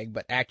gag,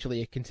 but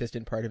actually a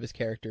consistent part of his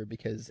character,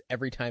 because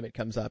every time it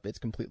comes up, it's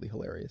completely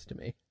hilarious to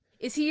me.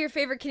 Is he your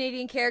favorite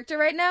Canadian character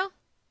right now?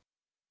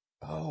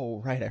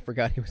 Oh, right. I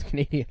forgot he was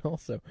Canadian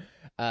also.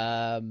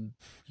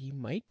 He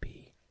might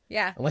be.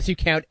 Yeah. Unless you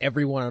count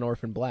everyone on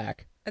Orphan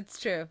Black. That's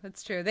true.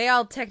 They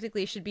all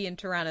technically should be in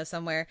Toronto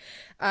somewhere.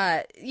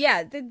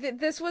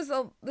 This was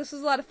a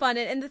lot of fun.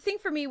 And the thing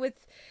for me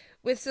with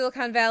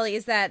Silicon Valley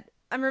is that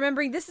I'm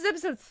remembering this is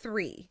episode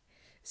 3.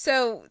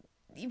 So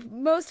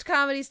most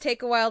comedies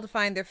take a while to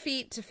find their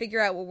feet, to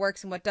figure out what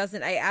works and what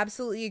doesn't. I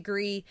absolutely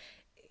agree.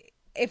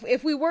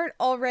 If we weren't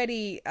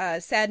already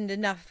saddened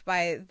enough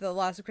by the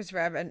loss of Christopher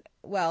Evan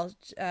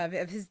Welch, of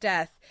his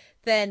death,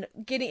 then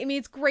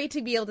it's great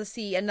to be able to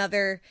see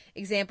another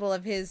example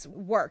of his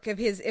work, of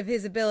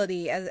his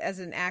ability as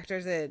an actor,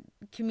 as a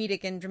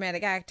comedic and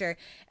dramatic actor.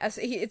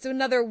 It's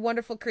another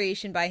wonderful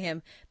creation by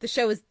him. The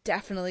show is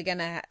definitely going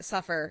to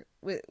suffer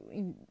with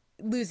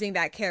losing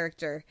that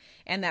character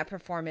and that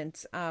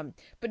performance.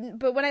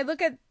 But when I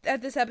look at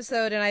this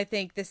episode, and I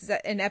think this is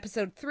in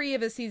episode 3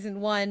 of a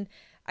season 1,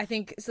 I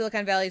think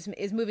Silicon Valley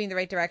is moving in the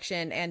right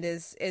direction and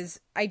is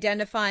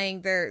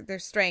identifying their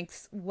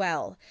strengths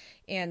well.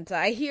 And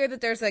I hear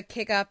that there's a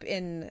kick up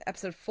in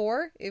episode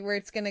 4 where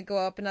it's going to go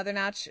up another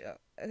notch,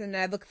 and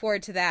I look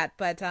forward to that.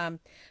 But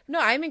no,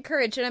 I'm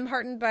encouraged and I'm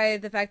heartened by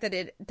the fact that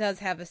it does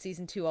have a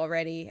season 2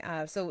 already.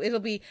 So it'll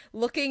be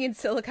Looking in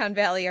Silicon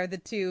Valley are the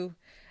two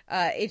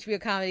HBO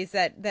comedies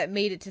that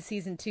made it to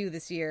season 2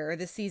 this year, or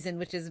this season,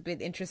 which is a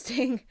bit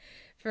interesting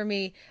for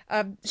me.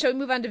 Shall we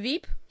move on to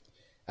Veep?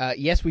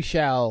 Yes, we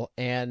shall.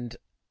 And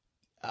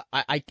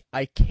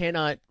I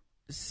cannot.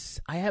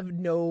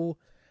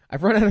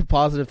 I've run out of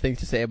positive things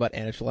to say about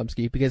Anna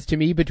Chlumsky, because to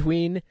me,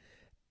 between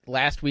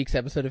last week's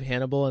episode of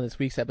Hannibal and this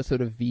week's episode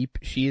of Veep,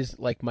 she is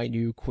like my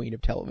new queen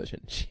of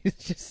television. She's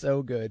just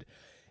so good.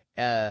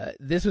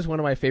 This was one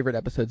of my favorite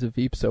episodes of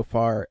Veep so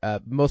far,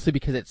 mostly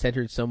because it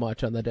centered so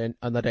much on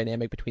the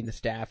dynamic between the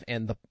staff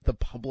and the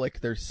public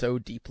they're so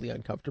deeply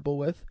uncomfortable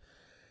with.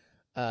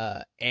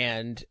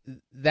 And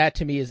that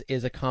to me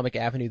is a comic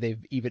avenue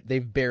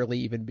they've barely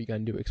even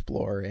begun to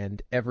explore.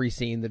 And every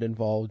scene that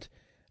involved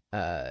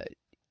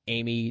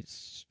Amy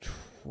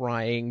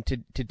trying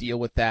to deal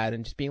with that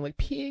and just being like,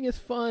 peeing is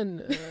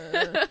fun,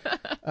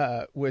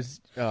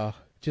 was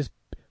just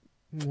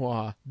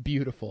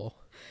beautiful.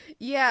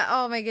 Yeah.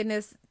 Oh my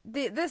goodness.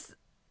 This,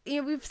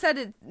 we've said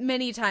it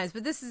many times,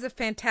 but this is a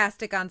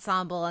fantastic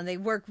ensemble, and they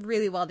work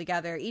really well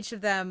together. Each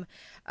of them,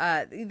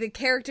 the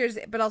characters,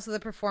 but also the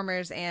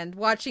performers, and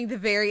watching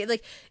if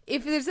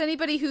there's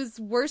anybody who's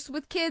worse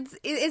with kids,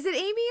 is it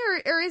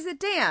Amy or is it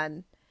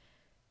Dan?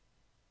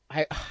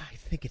 I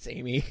think it's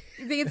Amy.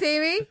 You think it's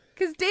Amy?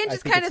 Because Dan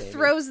just kind of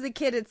throws the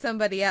kid at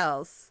somebody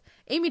else.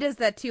 Amy does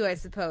that too, I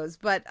suppose.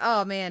 But,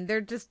 oh man,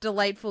 they're just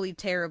delightfully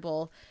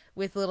terrible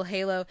with Little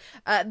Halo.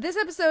 This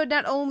episode,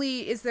 not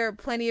only is there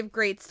plenty of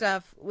great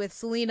stuff with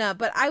Selena,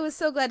 but I was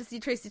so glad to see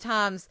Tracy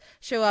Toms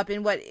show up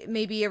in what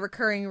may be a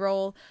recurring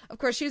role. Of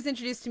course, she was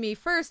introduced to me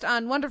first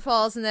on Wonder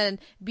Falls, and then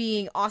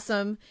being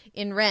awesome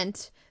in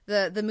Rent,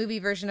 the movie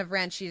version of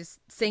Rent. She just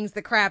sings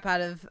the crap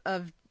out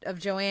of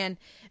Joanne.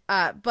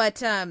 But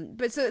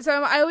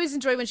so I always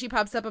enjoy when she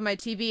pops up on my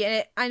TV,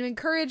 and I'm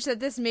encouraged that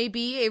this may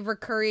be a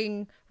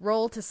recurring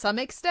role to some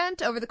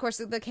extent over the course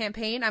of the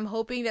campaign. I'm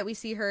hoping that we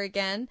see her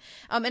again.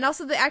 And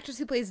also the actress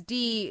who plays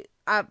Dee,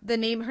 her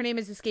name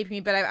is escaping me,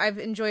 but I've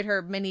enjoyed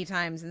her many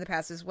times in the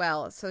past as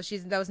well. So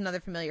that was another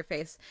familiar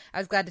face I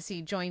was glad to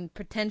see join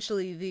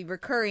potentially the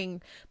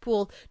recurring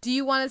pool. Do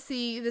you want to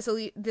see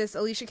this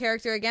Alicia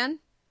character again?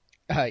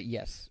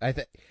 Yes, I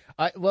think.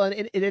 Well,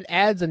 it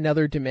adds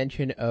another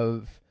dimension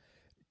of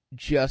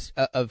just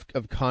of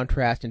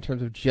contrast in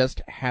terms of just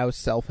how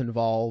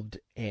self-involved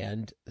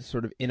and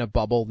sort of in a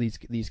bubble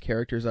these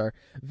characters are.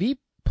 Veep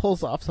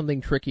pulls off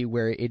something tricky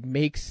where it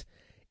makes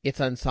its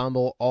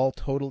ensemble all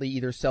totally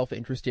either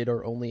self-interested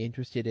or only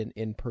interested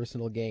in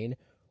personal gain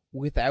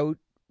without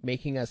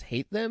making us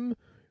hate them,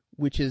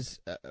 which is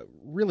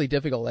really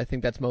difficult. I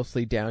think that's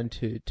mostly down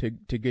to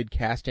good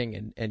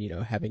casting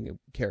and having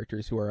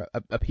characters who are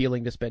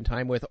appealing to spend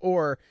time with,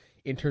 or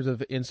in terms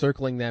of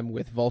encircling them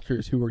with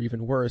vultures who are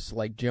even worse,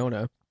 like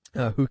Jonah,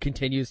 who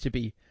continues to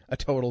be a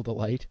total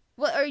delight.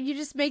 Well, or you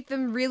just make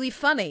them really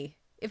funny.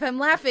 If I'm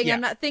laughing, yeah.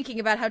 I'm not thinking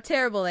about how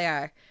terrible they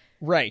are.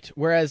 Right.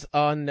 Whereas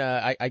on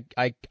I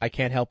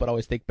can't help but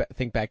always think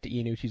back to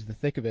Iannucci's The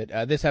Thick of It.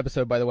 This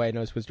episode, by the way, I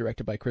noticed was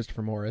directed by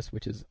Christopher Morris,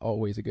 which is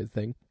always a good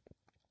thing.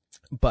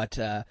 But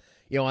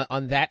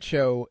on that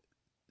show,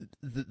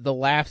 the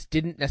laughs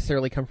didn't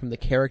necessarily come from the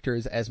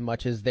characters as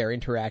much as their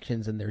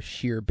interactions and their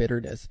sheer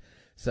bitterness.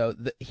 So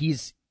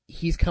he's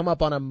come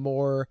up on a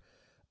more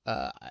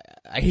I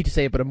hate to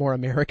say it, but a more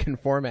American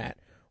format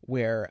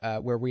where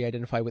we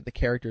identify with the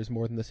characters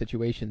more than the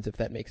situations, if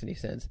that makes any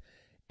sense.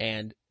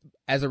 And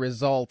as a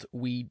result,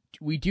 we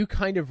do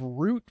kind of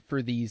root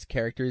for these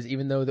characters,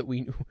 even though that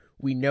we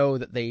know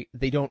that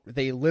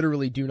they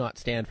literally do not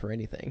stand for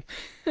anything.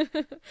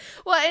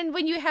 Well, and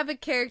when you have a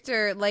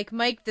character like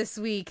Mike this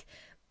week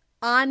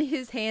on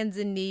his hands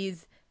and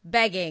knees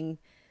begging,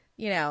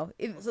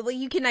 so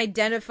you can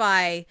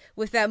identify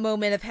with that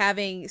moment of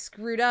having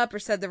screwed up or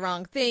said the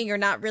wrong thing or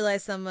not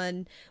realize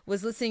someone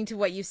was listening to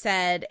what you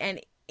said and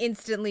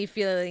instantly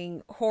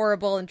feeling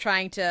horrible and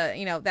trying to,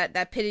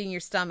 that pit in your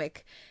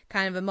stomach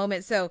kind of a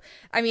moment. So,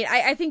 I mean,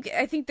 I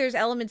think there's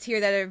elements here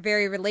that are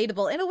very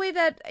relatable in a way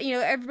that,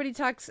 everybody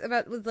talks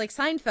about with like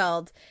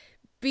Seinfeld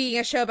being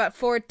a show about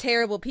 4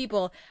 terrible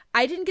people.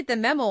 I didn't get the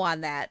memo on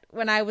that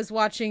when I was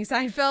watching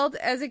Seinfeld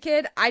as a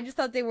kid. I just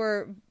thought they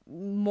were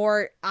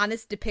more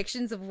honest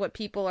depictions of what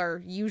people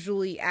are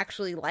usually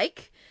actually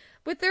like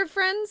with their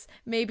friends.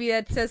 Maybe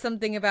that says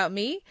something about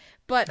me,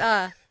 but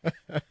so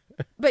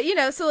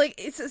like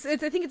it's I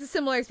think it's a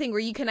similar thing where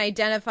you can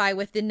identify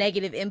with the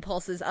negative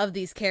impulses of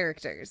these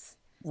characters.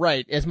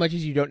 Right. As much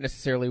as you don't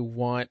necessarily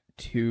want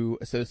to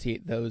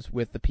associate those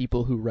with the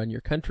people who run your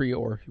country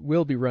or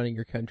will be running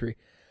your country,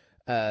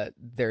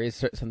 there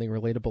is something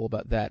relatable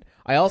about that.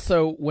 I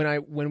also,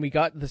 when we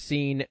got the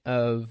scene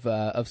of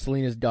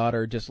Selena's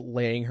daughter just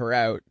laying her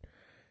out,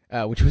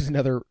 which was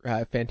another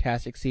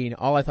fantastic scene.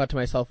 All I thought to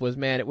myself was,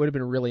 man, it would have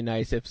been really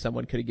nice if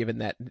someone could have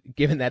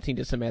given that scene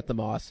to Samantha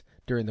Moss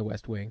during The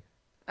West Wing.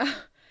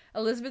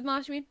 Elizabeth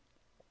Moss, you mean?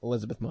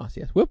 Elizabeth Moss,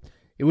 yes. Whoop.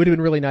 It would have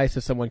been really nice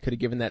if someone could have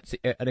given that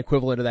an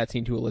equivalent of that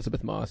scene to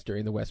Elizabeth Moss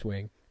during The West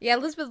Wing. Yeah,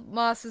 Elizabeth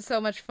Moss is so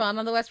much fun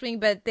on The West Wing,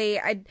 but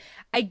I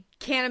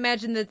can't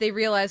imagine that they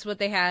realized what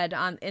they had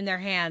in their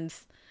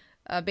hands,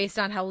 based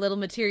on how little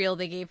material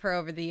they gave her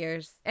over the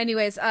years.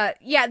 Anyways,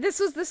 yeah, this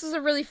was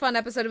a really fun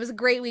episode. It was a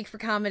great week for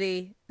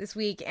comedy this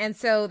week, and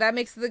so that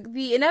makes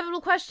the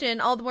inevitable question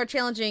all the more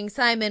challenging.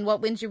 Simon,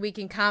 what wins your week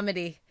in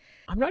comedy?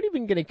 I'm not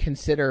even going to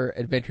consider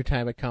Adventure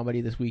Time a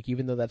comedy this week,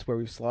 even though that's where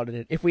we've slotted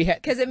it. If we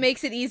had, because it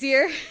makes it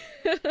easier.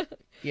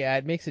 Yeah,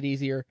 it makes it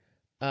easier.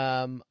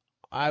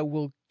 I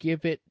will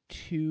give it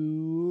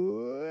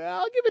to.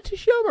 I'll give it to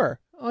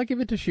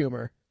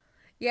Schumer.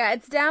 Yeah,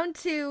 it's down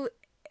to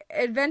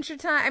Adventure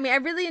Time. I mean, I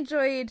really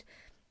enjoyed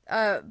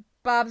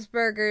Bob's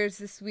Burgers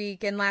this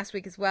week and last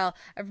week as well.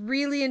 I've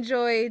really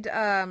enjoyed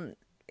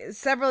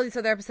several of these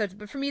other episodes,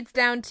 but for me, it's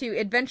down to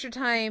Adventure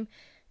Time,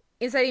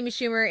 Inside Amy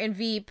Schumer, and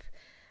Veep.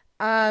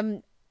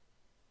 Oh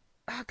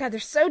God, they're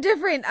so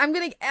different.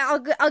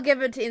 I'll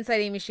give it to Inside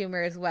Amy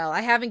Schumer as well.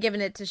 I haven't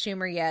given it to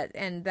Schumer yet,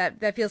 and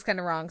that feels kind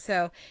of wrong.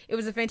 So it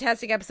was a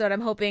fantastic episode.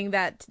 I'm hoping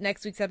that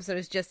next week's episode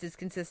is just as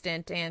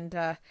consistent. And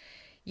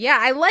yeah,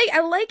 I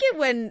like it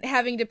when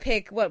having to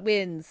pick what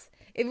wins.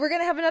 If we're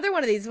gonna have another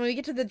one of these when we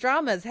get to the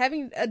dramas,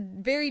 having a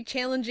very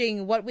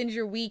challenging "what wins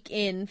your week"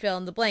 in fill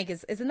in the blank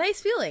is a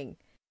nice feeling.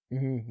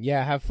 Mm-hmm.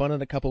 Yeah, have fun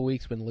in a couple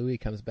weeks when Louis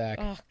comes back.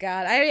 Oh,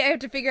 God. I have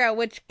to figure out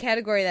which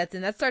category that's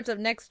in. That starts up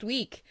next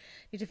week.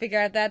 You have to figure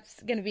out if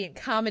that's going to be in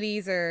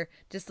comedies or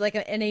just like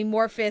an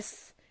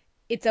amorphous,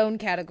 its own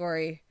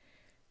category.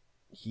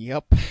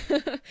 Yep.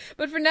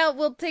 But for now,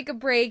 we'll take a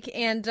break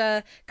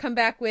and come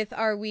back with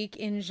our week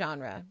in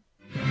genre.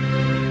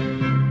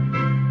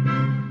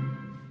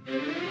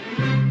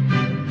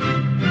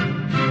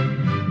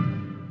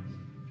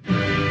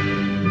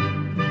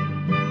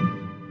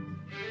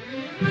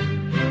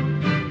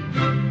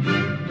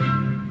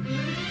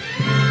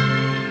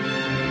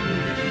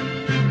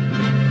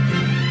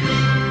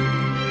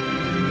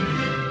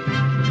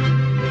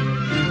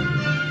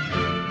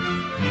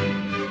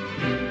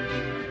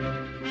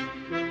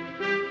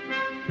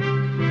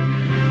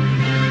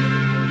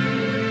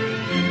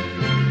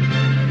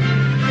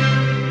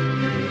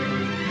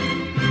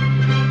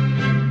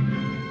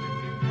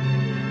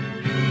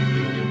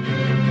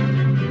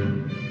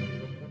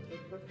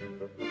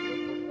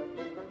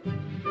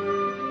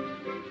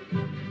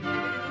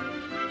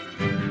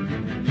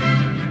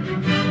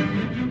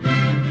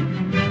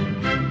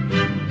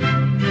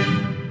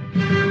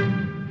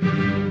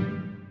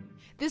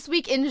 This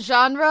week in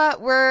genre,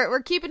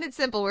 we're keeping it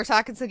simple. We're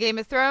talking some Game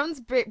of Thrones,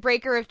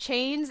 Breaker of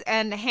Chains,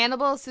 and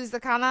Hannibal,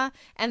 Susakana,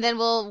 and then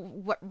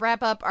we'll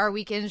wrap up our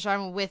week in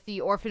genre with the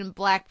Orphan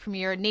Black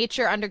premiere,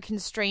 Nature Under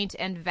Constraint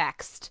and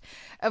Vexed.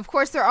 Of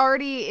course, there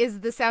already is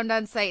the Sound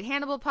On Sight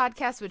Hannibal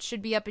podcast, which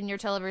should be up in your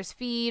Televerse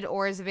feed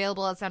or is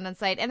available at Sound On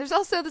Sight. And there's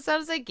also the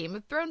Sound On Sight Game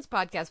of Thrones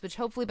podcast, which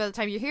hopefully by the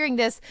time you're hearing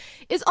this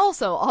is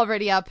also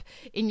already up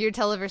in your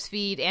Televerse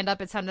feed and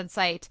up at Sound On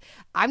Sight.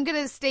 I'm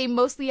going to stay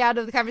mostly out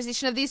of the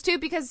conversation of these two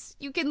because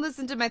you can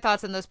listen to my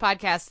thoughts on those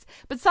podcasts.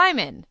 But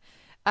Simon,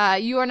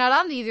 you are not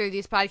on either of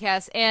these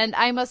podcasts, and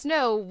I must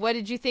know, what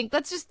did you think?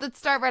 Let's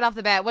start right off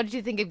the bat. What did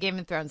you think of Game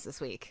of Thrones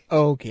this week?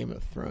 Oh, Game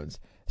of Thrones.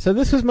 So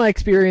this was my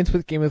experience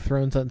with Game of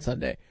Thrones on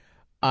Sunday.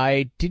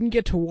 I didn't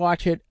get to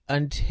watch it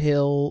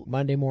until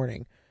Monday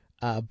morning,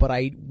 but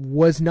I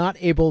was not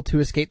able to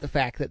escape the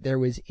fact that there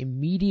was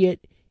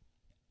immediate,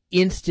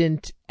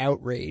 instant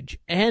outrage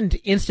and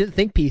instant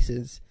think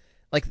pieces.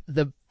 Like,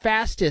 the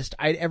fastest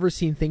I'd ever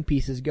seen think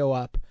pieces go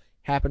up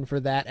happened for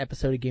that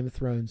episode of Game of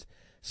Thrones.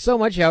 So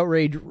much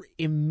outrage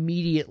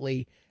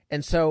immediately.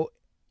 And so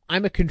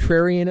I'm a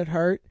contrarian at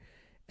heart.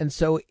 And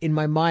so in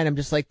my mind, I'm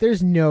just like,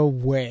 there's no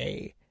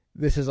way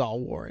this is all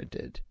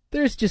warranted.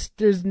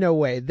 There's no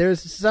way.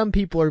 Some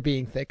people are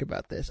being thick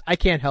about this. I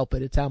can't help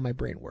it. It's how my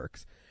brain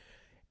works.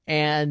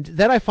 And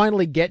then I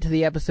finally get to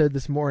the episode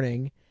this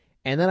morning,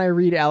 and then I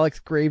read Alex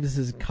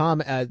Graves'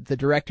 the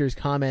director's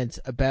comments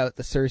about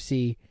the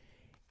Cersei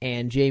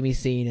and Jaime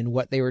scene and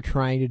what they were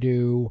trying to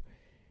do.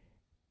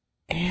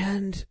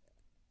 And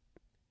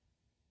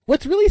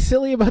what's really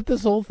silly about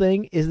this whole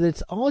thing is that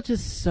it's all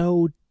just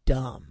so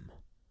dumb.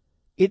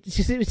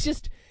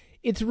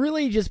 It's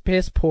really just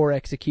piss poor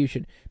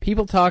execution.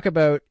 People talk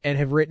about and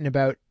have written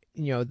about,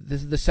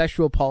 the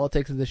sexual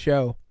politics of the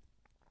show.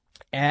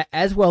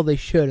 As well they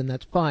should, and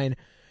that's fine.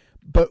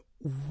 But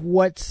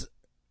what's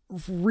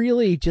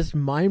really just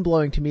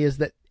mind-blowing to me is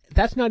that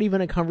that's not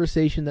even a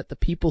conversation that the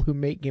people who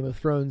make Game of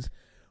Thrones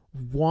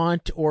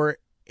want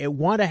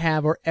to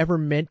have or ever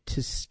meant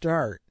to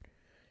start.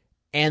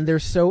 And they're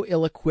so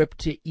ill-equipped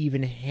to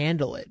even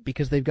handle it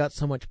because they've got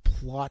so much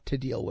plot to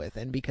deal with,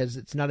 and because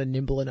it's not a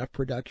nimble enough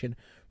production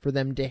for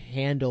them to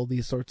handle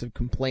these sorts of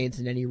complaints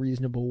in any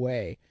reasonable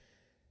way.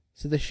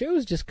 So the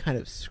show's just kind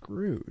of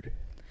screwed.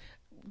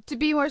 to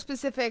be more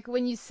specific,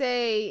 when you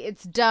say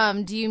it's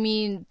dumb, do you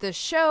mean the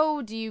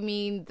show? Do you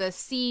mean the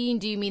scene?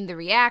 Do you mean the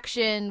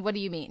reaction? What do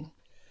you mean?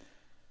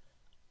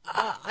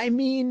 I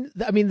mean,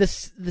 the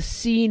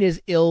scene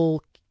is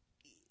ill.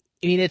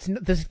 I mean, it's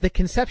the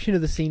conception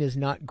of the scene is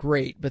not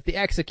great, but the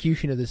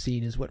execution of the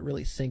scene is what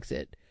really sinks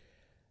it.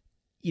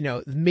 You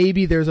know,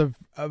 maybe there's a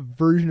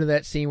version of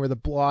that scene where the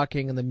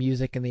blocking and the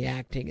music and the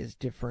acting is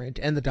different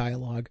and the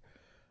dialogue,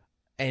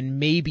 and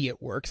maybe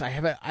it works. I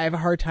have a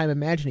hard time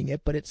imagining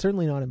it, but it's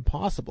certainly not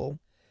impossible.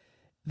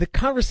 The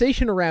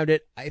conversation around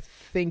it, I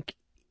think,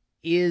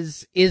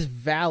 is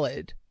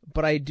valid,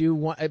 but I do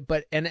want,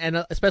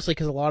 and especially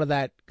because a lot of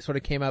that sort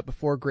of came out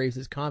before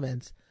Graves'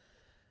 comments.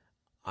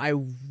 Now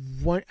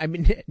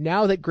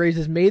that Graves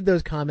has made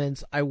those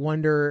comments, I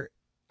wonder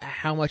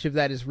how much of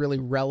that is really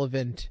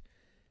relevant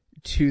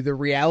to the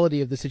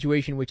reality of the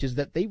situation, which is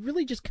that they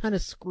really just kind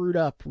of screwed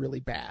up really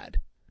bad.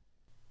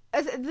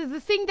 The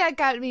thing that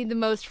got me the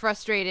most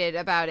frustrated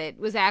about it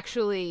was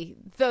actually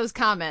those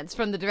comments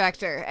from the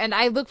director, and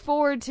I look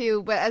forward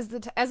to. But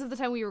as of the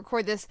time we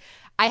record this,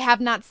 I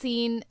have not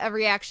seen a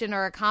reaction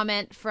or a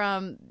comment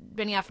from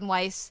Benioff and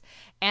Weiss,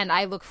 and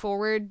I look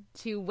forward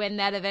to when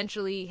that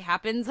eventually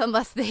happens,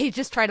 unless they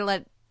just try to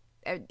let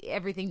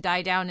everything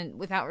die down and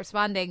without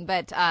responding.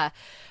 But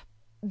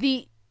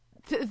the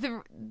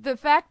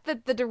fact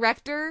that the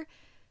director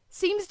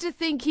seems to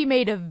think he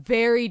made a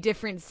very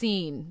different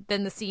scene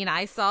than the scene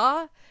I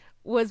saw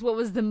was what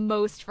was the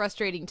most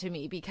frustrating to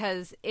me,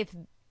 because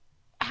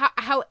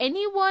how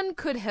anyone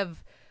could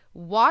have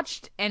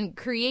watched and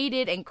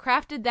created and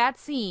crafted that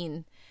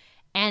scene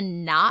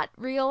and not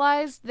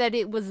realized that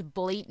it was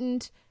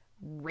blatant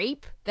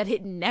rape, that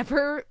it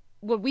never,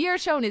 what we are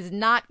shown is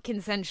not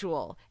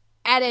consensual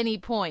at any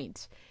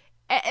point.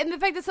 And the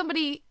fact that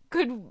somebody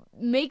could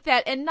make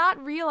that and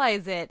not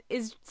realize it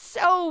is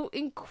so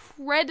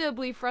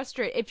incredibly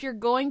frustrating. If you're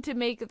going to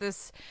make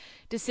this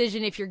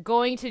decision, if you're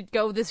going to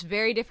go this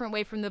very different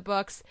way from the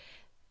books,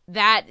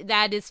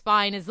 that is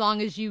fine, as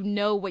long as you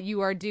know what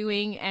you are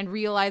doing and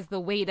realize the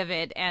weight of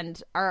it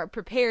and are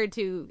prepared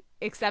to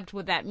accept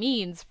what that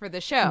means for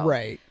the show.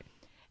 Right.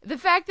 The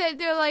fact that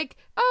they're like,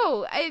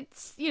 oh,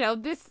 it's,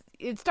 this,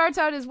 it starts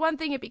out as one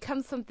thing, it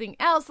becomes something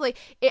else. Like,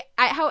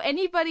 how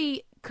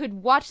anybody could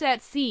watch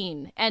that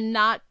scene and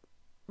not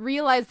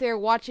realize they're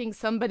watching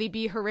somebody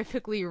be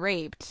horrifically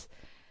raped,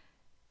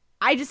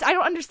 I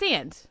don't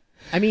understand.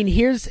 I mean,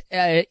 here's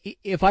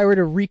if I were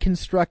to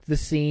reconstruct the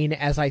scene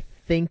as I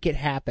think it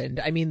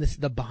happened, I mean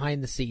the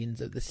behind the scenes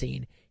of the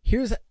scene,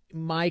 here's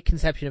my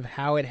conception of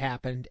how it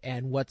happened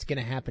and what's going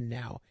to happen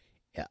now.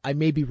 I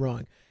may be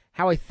wrong.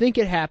 How I think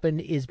it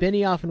happened is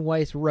Benioff and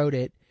Weiss wrote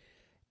it,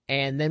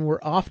 and then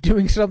we're off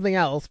doing something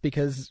else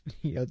because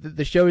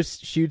the show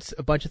shoots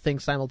a bunch of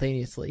things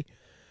simultaneously.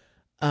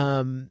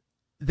 Then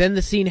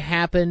the scene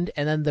happened,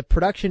 and then the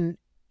production,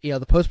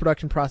 the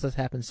post-production process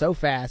happened so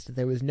fast that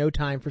there was no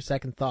time for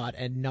second thought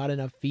and not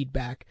enough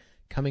feedback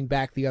coming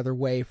back the other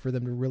way for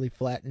them to really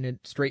flatten it,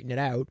 straighten it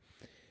out.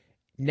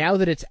 Now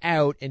that it's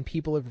out and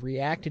people have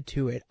reacted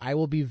to it, I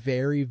will be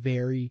very,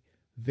 very,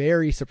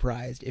 very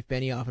surprised if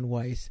Benioff and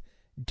Weiss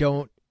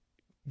don't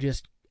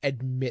just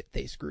admit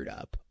they screwed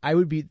up.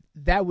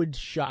 That would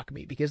shock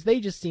me, because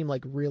they just seem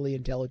like really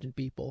intelligent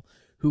people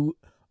who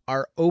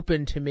are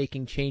open to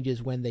making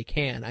changes when they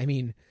can. I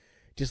mean,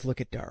 just look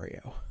at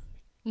Dario.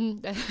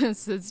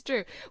 That's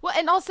true. Well,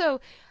 and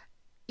also,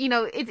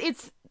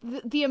 it's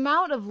the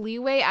amount of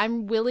leeway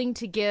I'm willing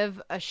to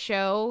give a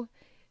show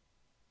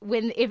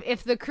when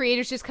if the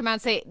creators just come out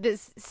and say,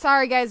 "This,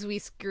 sorry guys, we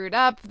screwed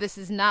up. This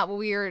is not what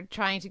we were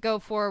trying to go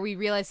for. We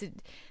realized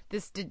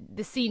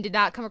the scene did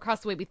not come across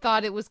the way we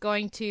thought it was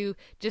going to.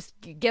 Just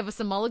give us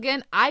a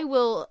mulligan." I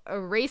will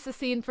erase the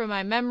scene from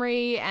my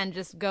memory and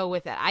just go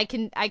with it. I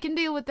can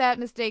deal with that.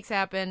 Mistakes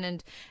happen,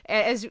 and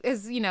as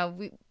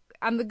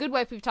on The Good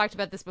Wife, we've talked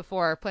about this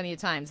before plenty of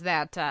times,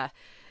 that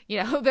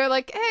they're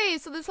like, hey,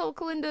 so this whole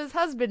Kalinda's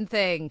husband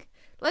thing,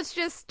 let's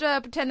just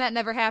pretend that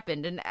never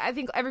happened. And I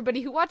think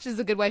everybody who watches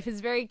The Good Wife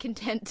is very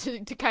content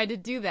to kind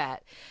of do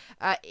that.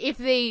 If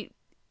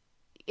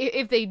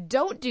they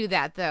don't do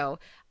that, though,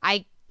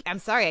 I'm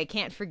sorry, I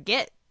can't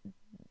forget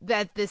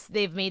that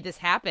they've made this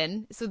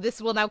happen. So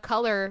this will now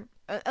color.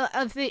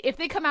 If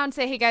they come out and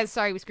say, "Hey guys,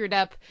 sorry, we screwed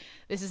up.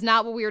 This is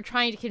not what we were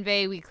trying to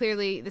convey. We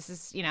clearly, this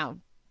is,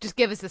 just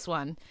give us this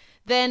one,"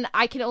 then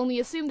I can only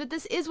assume that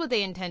this is what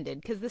they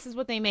intended, because this is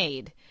what they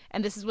made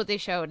and this is what they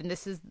showed, and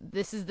this is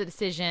the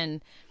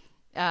decision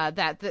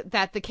that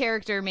the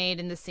character made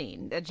in the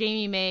scene, that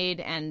Jamie made,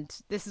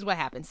 and this is what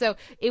happened. So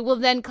it will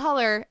then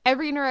color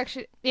every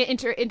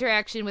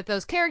interaction with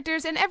those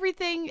characters and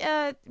everything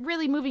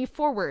really moving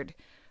forward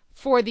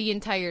for the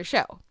entire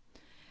show.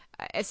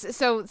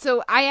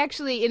 So I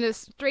actually, in a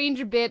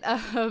strange bit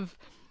of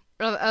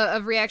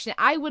reaction,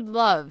 I would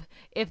love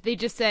if they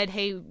just said,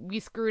 "Hey, we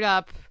screwed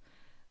up.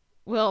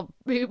 Well,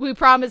 we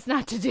promise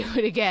not to do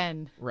it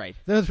again." Right.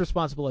 Those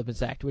responsible have been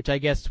sacked, which I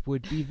guess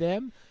would be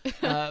them.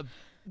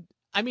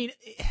 I mean,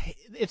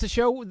 it's a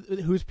show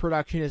whose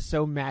production is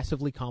so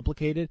massively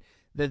complicated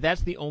that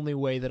that's the only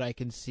way that I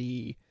can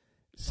see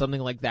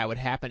something like that would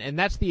happen. And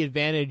that's the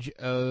advantage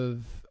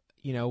of,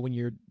 when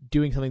you're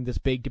doing something this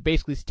big, to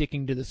basically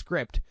sticking to the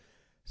script.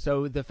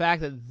 So the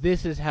fact that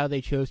this is how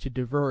they chose to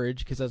diverge,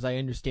 because as I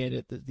understand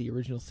it, the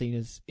original scene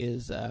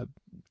is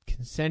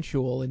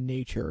consensual in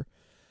nature.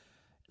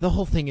 The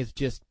whole thing is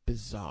just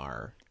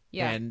bizarre.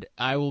 Yeah. And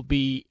I will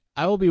be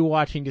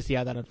watching to see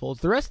how that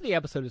unfolds. The rest of the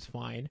episode is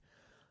fine.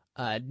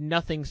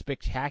 Nothing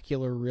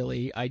spectacular,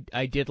 really.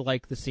 I did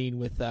like the scene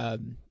with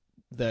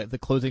the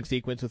closing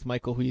sequence with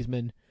Michael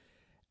Huisman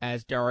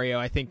as Dario.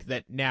 I think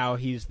that now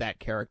he's that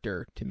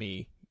character to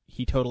me.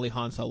 He totally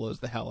Han Solos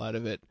the hell out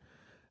of it,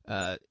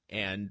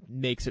 and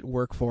makes it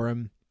work for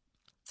him.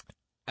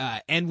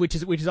 And which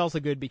is also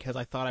good, because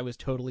I thought I was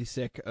totally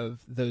sick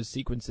of those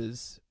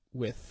sequences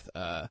with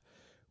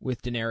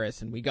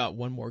Daenerys, and we got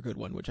one more good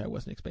one, which I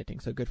wasn't expecting,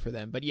 so good for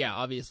them. But yeah,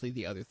 obviously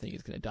the other thing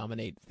is going to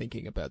dominate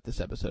thinking about this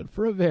episode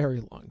for a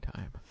very long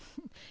time.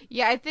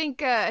 Yeah, I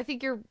think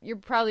you're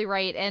probably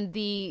right, and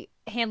the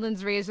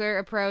Hanlon's razor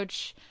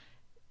approach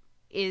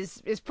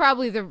is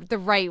probably the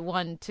right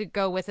one to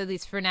go with, at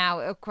least for now.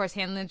 Of course,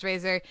 Hanlon's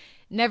razor,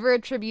 never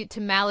attribute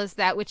to malice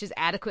that which is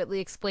adequately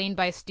explained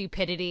by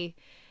stupidity.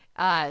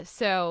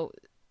 So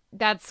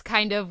that's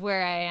kind of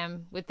where I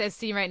am with this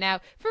scene right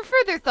now. For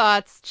further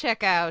thoughts,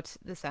 check out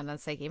the Sound on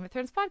Sight Game of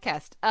Thrones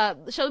podcast.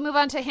 Shall we move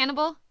on to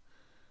Hannibal?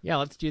 Yeah,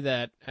 let's do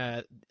that.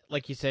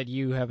 Like you said,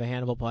 you have a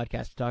Hannibal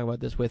podcast to talk about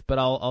this with, but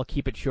I'll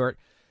keep it short.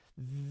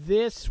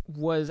 This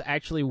was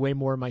actually way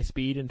more my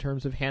speed in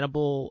terms of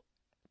Hannibal.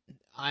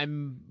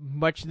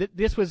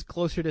 This was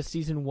closer to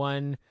season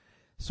 1,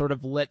 sort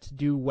of let's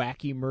do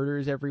wacky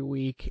murders every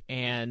week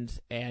and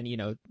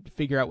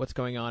figure out what's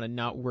going on and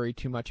not worry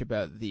too much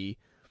about the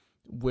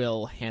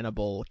Will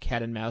Hannibal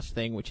cat and mouse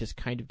thing, which is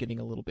kind of getting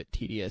a little bit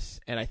tedious.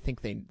 And I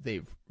think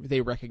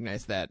they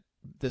recognize that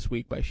this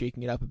week by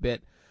shaking it up a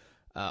bit.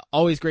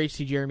 Always great to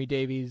see Jeremy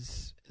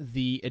Davies.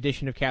 The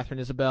addition of Catherine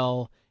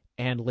Isabel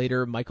and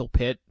later Michael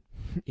Pitt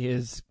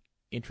is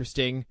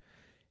interesting.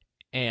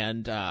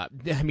 And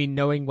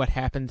knowing what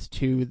happens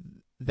to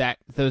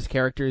those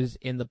characters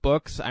in the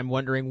books, I'm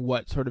wondering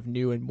what sort of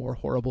new and more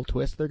horrible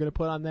twist they're going to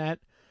put on that.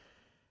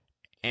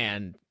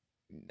 And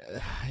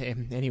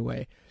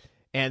anyway,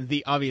 and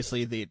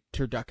obviously the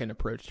turducken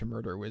approach to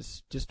murder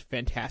was just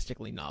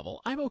fantastically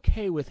novel. I'm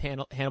okay with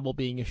Hannibal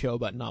being a show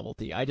about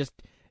novelty. I just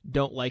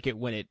don't like it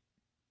when it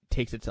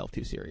takes itself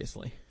too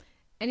seriously.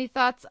 Any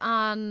thoughts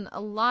on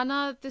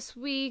Alana this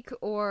week,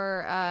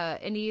 or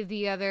any of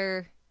the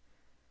other?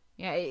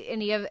 Yeah,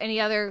 any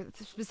other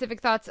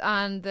specific thoughts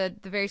on the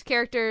various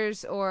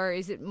characters, or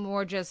is it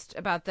more just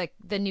about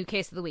the new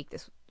case of the week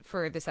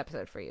for this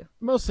episode for you?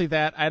 Mostly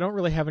that. I don't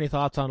really have any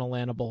thoughts on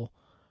Alanable,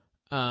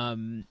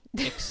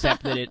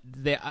 except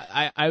that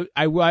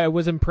I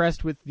was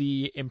impressed with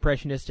the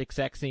impressionistic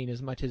sex scene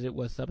as much as it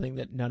was something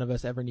that none of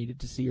us ever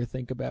needed to see or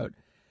think about.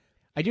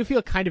 I do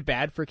feel kind of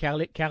bad for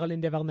Caroline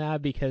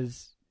Devernat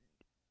because,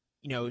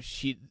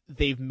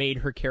 they've made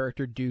her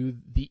character do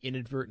the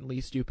inadvertently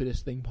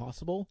stupidest thing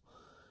possible.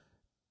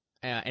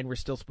 And we're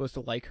still supposed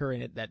to like her,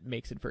 and that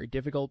makes it very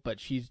difficult, but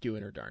she's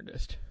doing her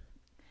darndest.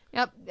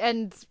 Yep,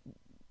 and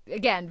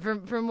again,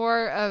 for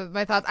more of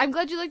my thoughts, I'm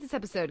glad you liked this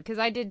episode, because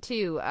I did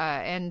too,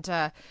 and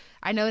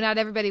I know not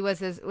everybody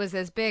was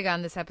as big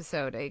on this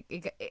episode.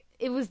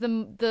 It was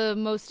the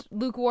most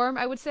lukewarm,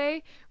 I would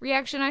say,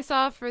 reaction I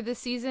saw for this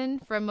season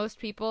from most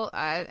people,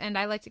 and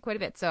I liked it quite a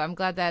bit, so I'm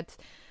glad that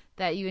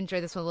you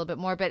enjoyed this one a little bit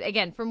more. But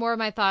again, for more of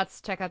my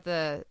thoughts, check out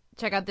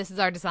This Is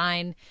Our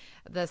Design,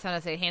 the Sound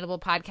on Sight Hannibal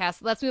podcast.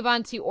 Let's move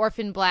on to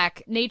Orphan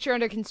Black, Nature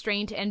Under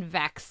Constraint and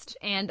Vexed.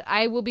 And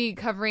I will be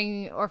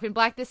covering Orphan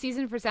Black this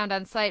season for Sound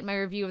on Sight. My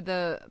review of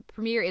the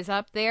premiere is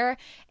up there.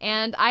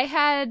 And I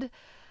had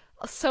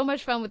so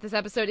much fun with this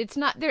episode. It's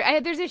not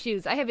there. There's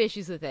issues. I have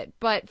issues with it.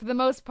 But for the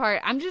most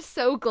part, I'm just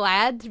so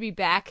glad to be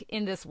back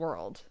in this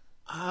world.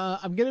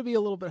 I'm going to be a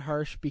little bit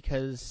harsh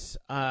because,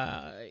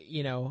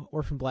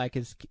 Orphan Black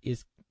is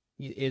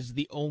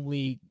the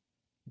only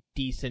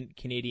decent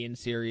Canadian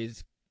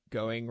series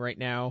going right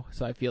now,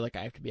 so I feel like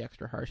I have to be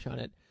extra harsh on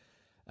it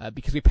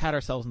because we pat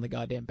ourselves on the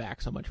goddamn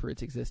back so much for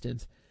its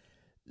existence.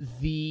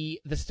 The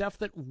stuff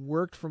that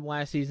worked from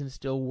last season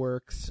still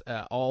works.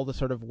 All the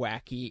sort of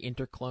wacky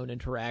interclone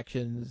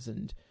interactions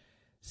and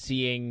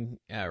seeing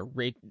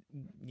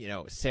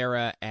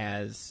Sarah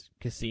as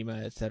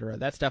Cosima, etc.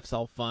 That stuff's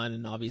all fun,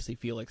 and obviously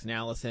Felix and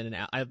Allison,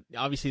 and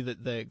obviously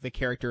the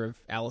character of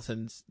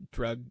Allison's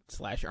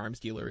drug/arms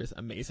dealer is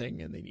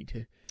amazing, and they need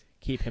to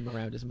keep him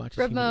around as much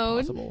as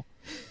humanly possible.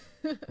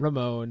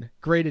 Ramon,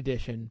 great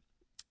addition.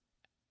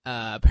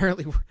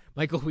 Apparently,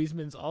 Michael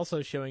Huisman's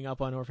also showing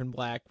up on Orphan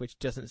Black, which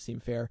doesn't seem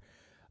fair.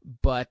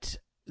 But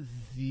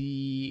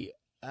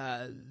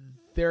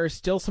there are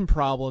still some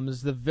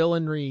problems. The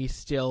villainry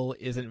still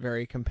isn't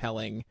very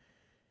compelling.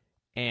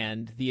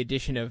 And the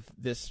addition of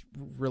this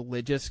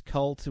religious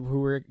cult who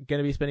we're going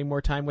to be spending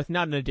more time with,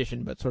 not an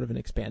addition, but sort of an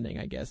expanding,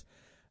 I guess,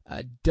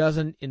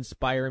 doesn't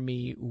inspire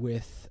me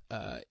with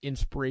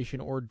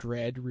inspiration or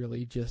dread,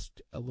 really,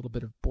 just a little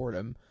bit of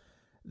boredom.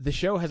 The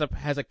show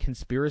has a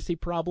conspiracy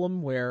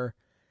problem where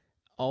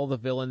all the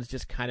villains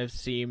just kind of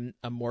seem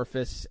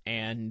amorphous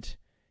and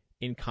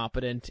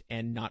incompetent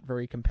and not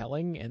very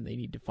compelling, and they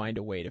need to find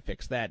a way to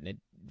fix that. And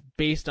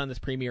based on this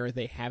premiere,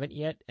 they haven't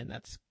yet, and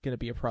that's going to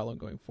be a problem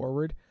going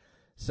forward.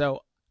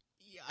 So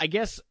I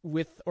guess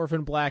with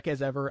Orphan Black,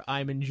 as ever,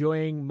 I'm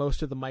enjoying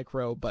most of the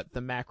micro, but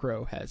the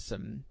macro has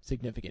some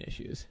significant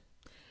issues.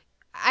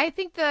 I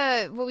think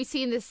what we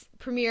see in this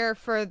premiere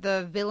for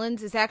the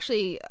villains is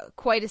actually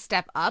quite a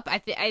step up.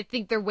 I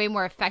think they're way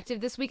more effective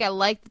this week. I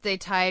like that they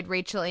tied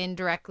Rachel in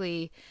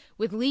directly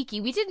with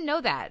Leaky. We didn't know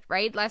that,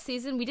 right? Last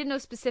season, we didn't know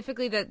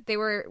specifically that they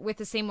were with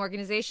the same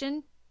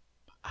organization.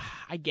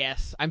 I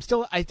guess I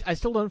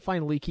still don't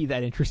find Leaky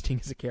that interesting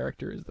as a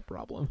character is the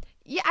problem.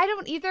 Yeah, I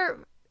don't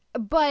either.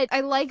 But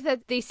I like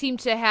that they seem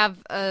to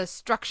have a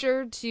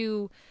structure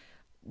to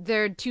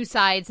their two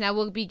sides. Now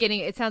we'll be getting.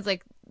 It sounds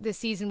like this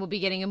season we'll be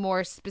getting a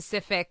more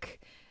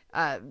specific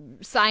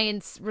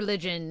science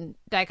religion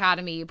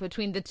dichotomy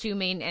between the two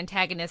main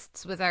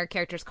antagonists, with our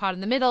characters caught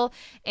in the middle.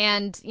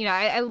 And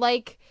I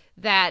like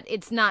that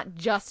it's not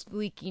just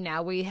Leaky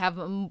now. We have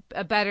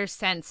a better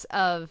sense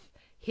of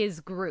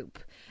his group,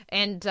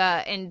 and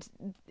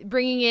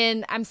bringing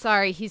in, I'm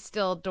sorry, he's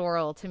still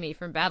Doral to me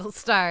from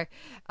Battlestar,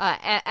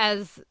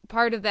 as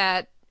part of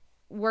that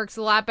works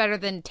a lot better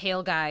than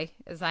Tail Guy,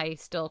 as I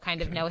still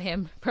kind of know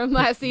him from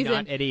last season.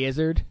 Not Eddie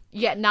Izzard.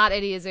 Yeah, not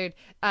Eddie Izzard.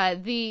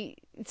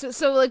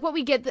 So like what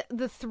we get,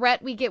 the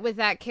threat we get with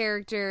that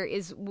character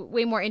is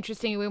way more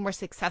interesting and way more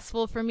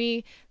successful for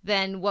me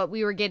than what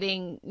we were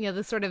getting,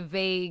 the sort of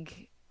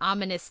vague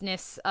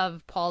ominousness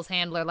of Paul's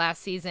handler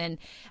last season.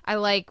 I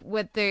like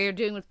what they're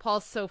doing with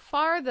Paul so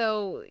far,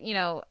 though,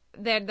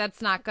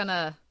 that's not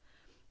gonna,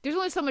 there's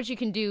only so much you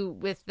can do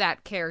with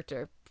that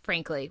character,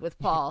 frankly, with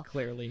Paul.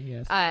 Clearly,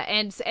 yes.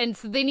 And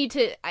so they need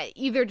to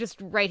either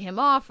just write him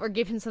off or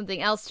give him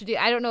something else to do.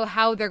 I don't know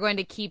how they're going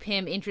to keep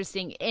him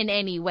interesting in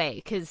any way,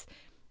 because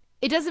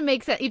it doesn't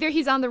make sense. Either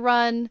he's on the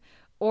run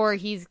or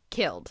he's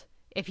killed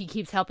if he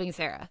keeps helping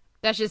Sarah.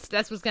 That's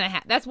what's gonna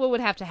happen. That's what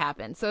would have to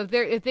happen. So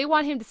if they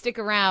want him to stick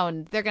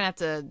around, they're gonna have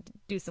to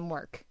do some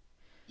work.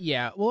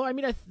 Yeah, well, I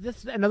mean,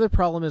 this another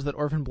problem is that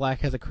Orphan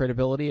Black has a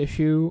credibility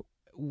issue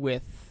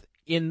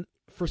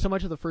for so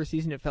much of the first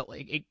season. It felt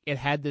like it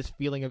had this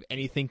feeling of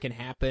anything can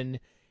happen.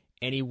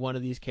 Any one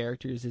of these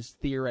characters is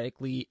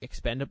theoretically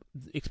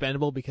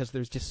expendable because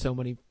there's just so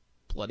many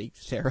bloody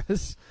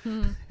Sarahs,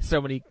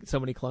 so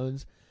many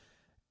clones.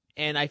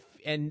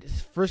 And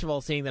first of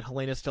all, seeing that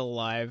Helena's still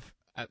alive.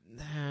 I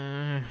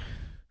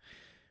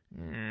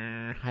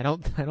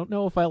don't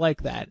know if I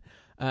like that.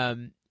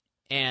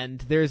 And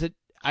there's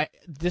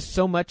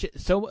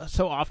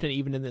so often,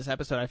 even in this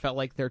episode, I felt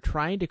like they're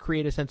trying to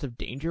create a sense of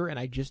danger, and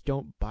I just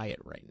don't buy it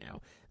right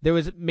now.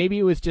 Maybe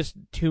it was just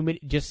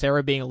just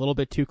Sarah being a little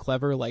bit too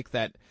clever, like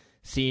that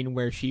scene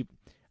where she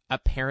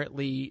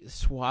apparently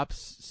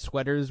swaps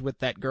sweaters with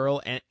that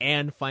girl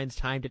and finds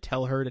time to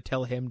tell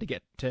him to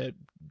get to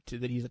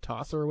that he's a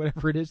tosser or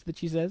whatever it is that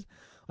she says.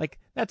 Like,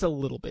 that's a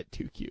little bit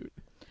too cute.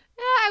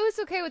 Yeah, I was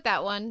okay with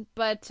that one,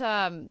 but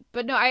no,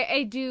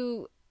 I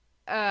do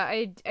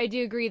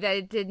agree that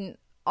it didn't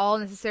all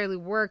necessarily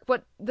work.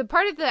 What the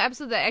part of the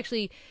episode that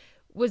actually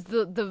was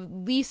the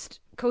least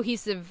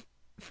cohesive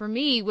for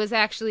me was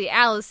actually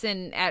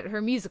Allison at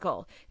her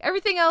musical.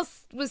 Everything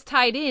else was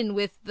tied in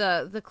with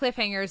the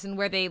cliffhangers and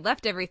where they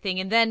left everything,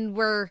 and then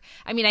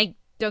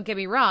don't get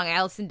me wrong,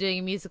 Allison doing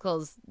a musical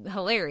is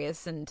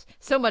hilarious and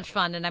so much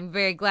fun, and I'm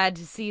very glad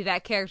to see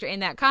that character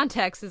in that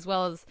context, as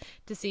well as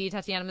to see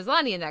Tatiana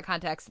Maslany in that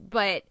context.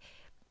 But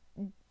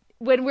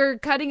when we're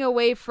cutting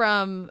away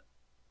from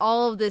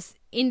all of this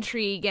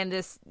intrigue and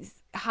this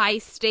high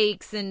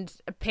stakes and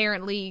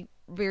apparently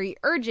very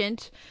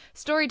urgent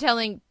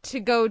storytelling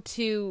to go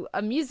to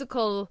a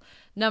musical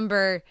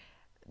number,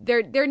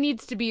 there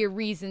needs to be a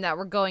reason that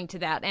we're going to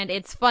that, and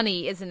It's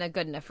Funny isn't a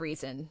good enough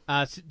reason.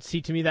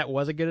 See, to me, that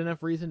was a good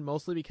enough reason,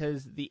 mostly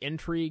because the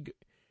intrigue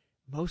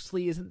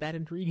mostly isn't that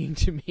intriguing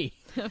to me.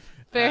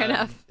 Fair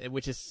enough.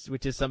 Which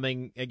is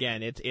something,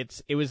 again,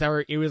 it was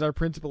our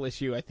principal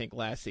issue, I think,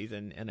 last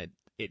season, and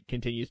it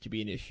continues to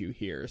be an issue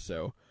here.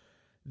 So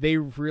I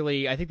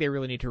think they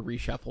really need to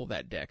reshuffle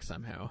that deck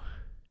somehow.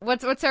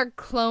 What's our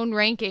clone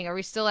ranking? Are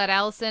we still at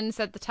Allison's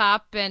at the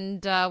top,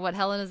 and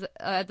Helen is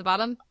at the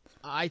bottom?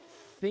 I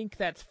think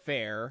that's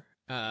fair.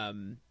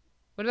 What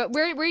about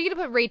where are you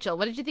gonna put Rachel?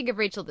 What did you think of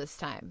Rachel this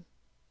time?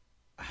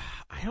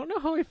 I don't know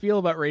how I feel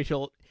about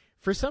Rachel.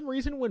 For some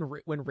reason,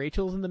 when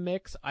Rachel's in the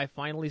mix, I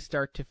finally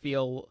start to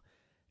feel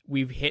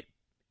we've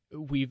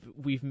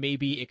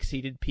maybe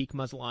exceeded peak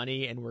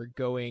Maslany, and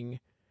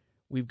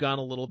we've gone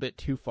a little bit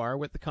too far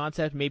with the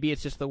concept. Maybe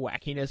it's just the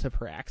wackiness of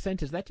her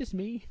accent. Is that just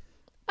me?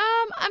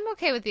 I'm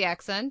okay with the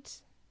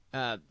accent.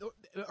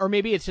 Or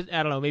maybe it's just,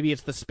 I don't know, maybe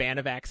it's the span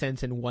of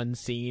accents in one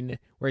scene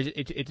where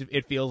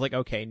it feels like,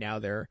 okay, now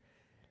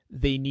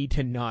they need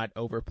to not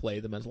overplay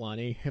the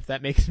Maslany, if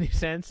that makes any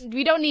sense.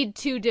 We don't need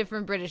two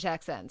different British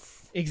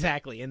accents.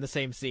 Exactly, in the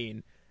same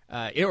scene.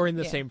 Or in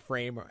the same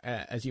frame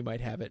as you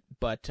might have it.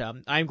 But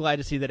I'm glad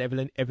to see that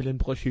Evelyn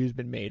Brochu has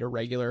been made a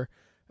regular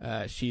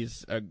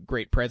She's a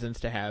great presence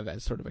to have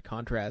as sort of a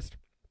contrast.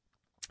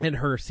 And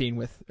her scene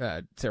with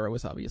Sarah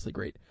was obviously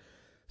great.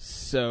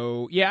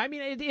 So, yeah, I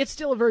mean, it's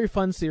still a very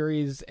fun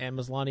series, and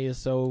Maslany is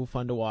so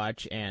fun to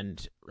watch, and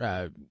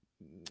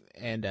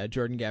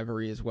Jordan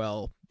Gaviry as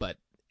well, but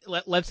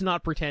let's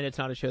not pretend it's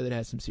not a show that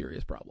has some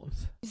serious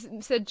problems.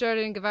 You said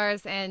Jordan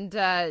Gavaris, and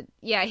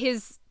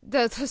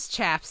those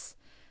chaps.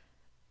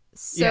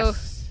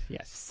 Yes.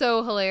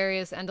 So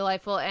hilarious and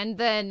delightful. And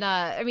then,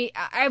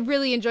 I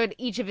really enjoyed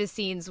each of his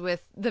scenes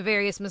with the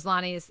various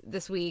Maslanis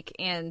this week.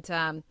 And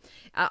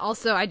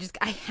also, I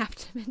have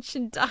to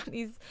mention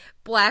Donnie's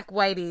black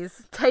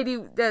whiteys, tidy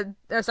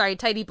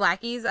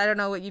blackies. I don't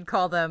know what you'd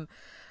call them,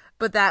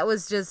 but that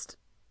was just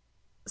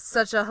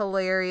such a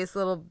hilarious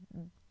little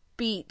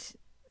beat.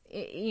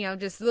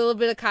 Just a little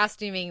bit of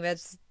costuming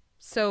that's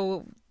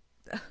so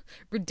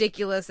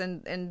ridiculous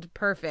and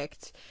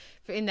perfect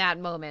in that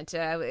moment.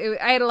 I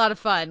had a lot of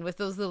fun with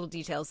those little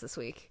details this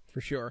week.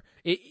 For sure.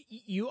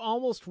 You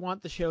almost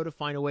want the show to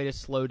find a way to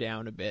slow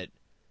down a bit.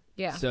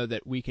 Yeah. So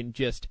that we can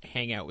just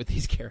hang out with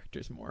these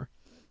characters more.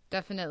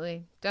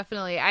 Definitely.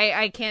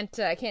 I can't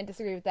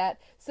disagree with that.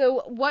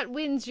 So what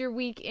wins your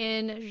week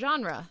in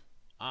genre?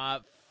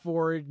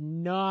 For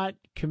not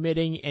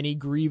committing any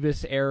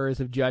grievous errors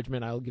of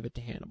judgment, I'll give it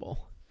to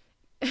Hannibal.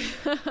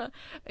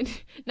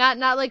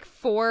 not like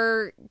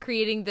for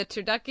creating the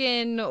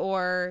turducken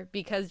or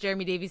because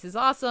Jeremy Davies is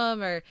awesome,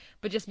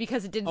 but just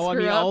because it didn't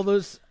screw up.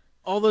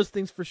 all those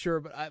things for sure.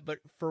 But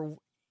for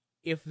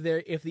if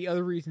the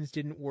other reasons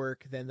didn't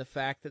work, then the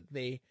fact that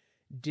they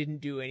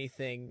didn't do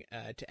anything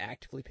to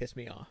actively piss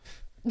me off,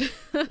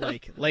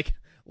 like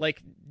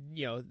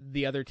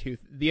the other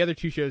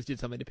two shows did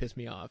something to piss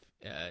me off,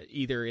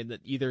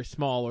 either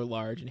small or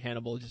large, and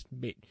Hannibal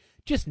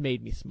just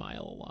made me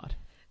smile a lot.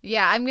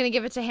 Yeah, I'm going to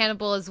give it to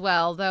Hannibal as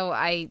well, though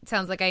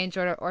sounds like I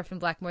enjoyed Orphan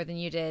Black more than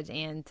you did,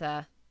 and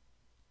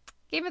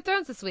Game of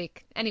Thrones this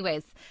week.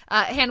 Anyways,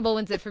 Hannibal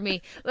wins it for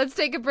me. Let's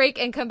take a break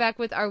and come back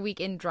with our week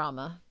in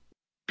drama.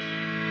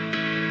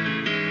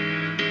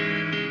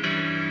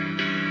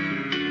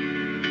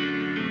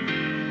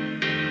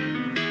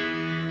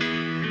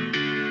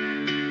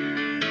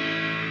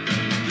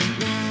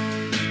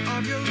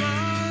 Of your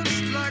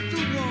love's like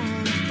the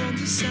warmth from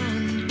the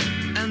sun,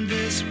 and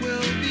this will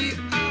be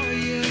our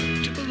year.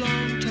 Took a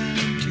long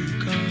time to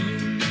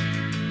come.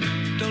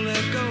 Don't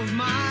let go of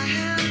my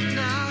hand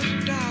now.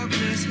 The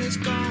darkness has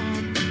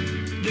gone.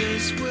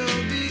 This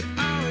will be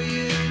our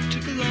year.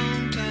 Took a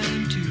long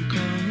time to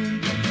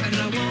come, and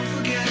I won't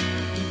forget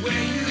the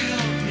way you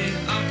held me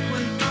up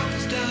when I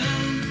was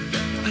down,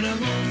 and I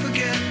won't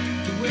forget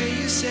the way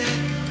you said,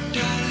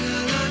 "Darling,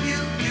 I love you."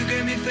 You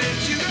gave me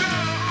faith to go.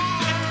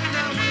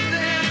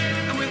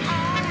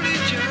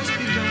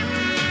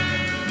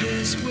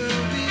 This will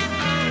be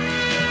our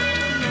year,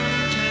 took a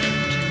long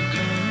time to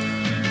come.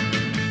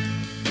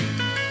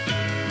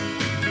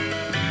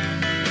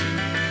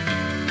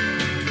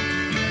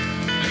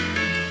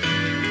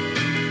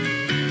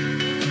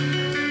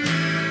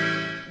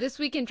 This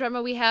week in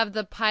drama, we have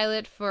the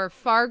pilot for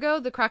Fargo,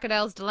 The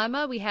Crocodile's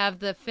Dilemma. We have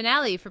the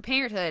finale for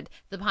Parenthood,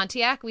 The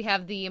Pontiac. We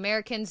have The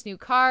American's New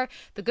Car,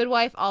 The Good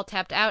Wife, All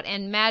Tapped Out,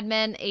 and Mad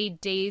Men, A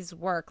Day's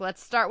Work.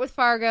 Let's start with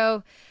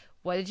Fargo.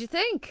 What did you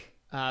think?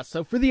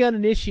 So for the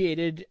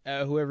uninitiated,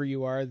 whoever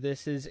you are,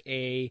 this is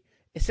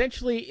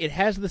essentially it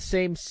has the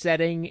same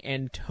setting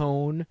and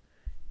tone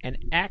and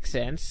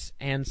accents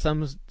and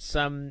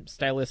some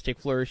stylistic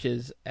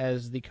flourishes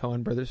as the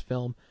Coen Brothers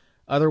film.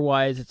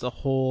 Otherwise, it's a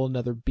whole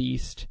nother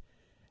beast.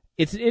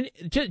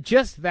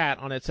 Just that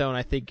on its own,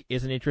 I think,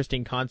 is an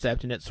interesting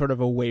concept, and it's sort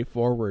of a way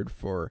forward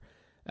for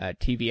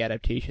TV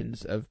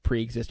adaptations of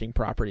pre-existing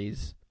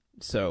properties.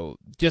 So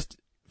just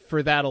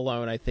for that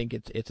alone, I think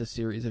it's a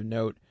series of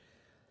note.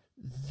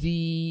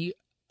 The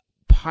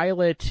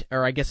pilot,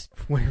 or I guess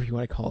whatever you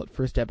want to call it,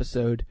 first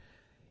episode,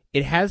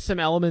 it has some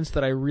elements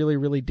that I really,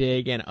 really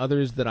dig and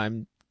others that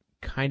I'm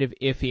kind of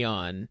iffy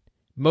on.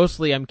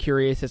 Mostly I'm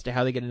curious as to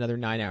how they get another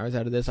 9 hours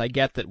out of this. I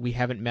get that we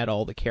haven't met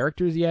all the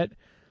characters yet,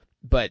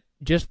 but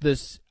just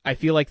this, I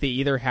feel like they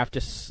either have to,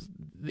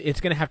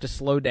 it's going to have to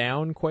slow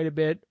down quite a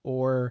bit,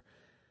 or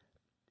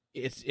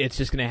it's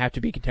just going to have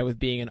to be content with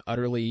being an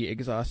utterly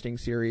exhausting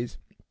series.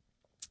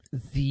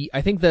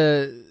 I think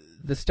the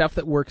stuff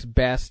that works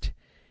best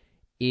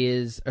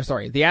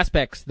the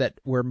aspects that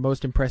were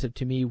most impressive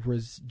to me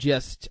was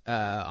just,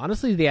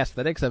 honestly, the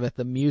aesthetics of it.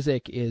 The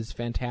music is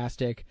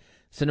fantastic.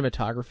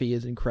 Cinematography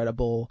is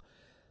incredible.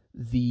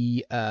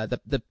 The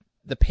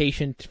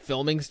patient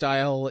filming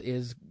style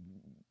is,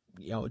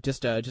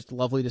 just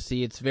lovely to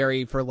see. It's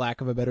very, for lack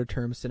of a better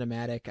term,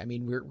 cinematic. I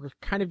mean, we're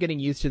kind of getting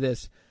used to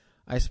this,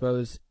 I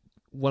suppose,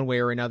 one way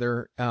or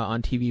another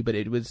on TV, but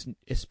it was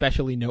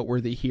especially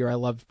noteworthy here. I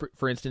loved,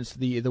 for instance,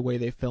 the way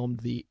they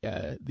filmed the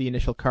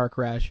initial car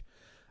crash.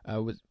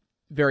 Was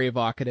very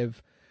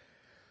evocative.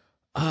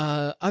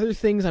 Other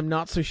things I'm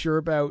not so sure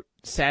about.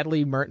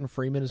 Sadly, Martin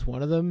Freeman is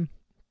one of them.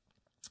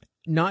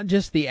 Not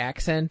just the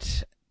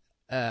accent,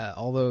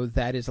 although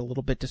that is a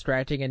little bit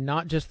distracting, and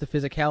not just the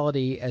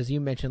physicality, as you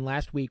mentioned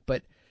last week,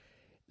 but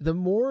the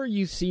more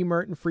you see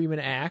Martin Freeman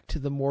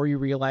act, the more you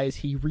realize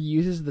he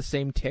reuses the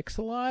same tics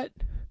a lot.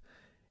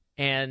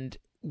 And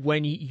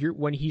when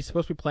he's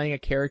supposed to be playing a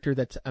character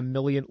that's a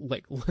million,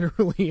 like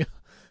literally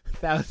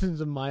thousands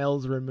of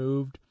miles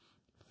removed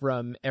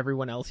from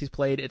everyone else he's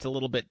played, it's a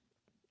little bit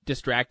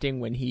distracting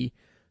when he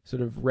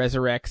sort of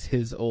resurrects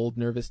his old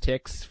nervous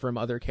tics from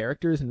other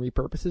characters and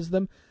repurposes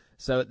them.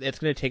 So it's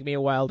going to take me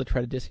a while to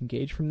try to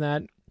disengage from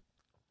that.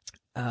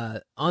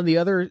 On the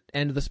other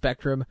end of the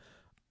spectrum,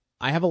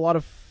 I have a lot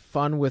of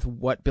fun with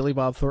what Billy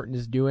Bob Thornton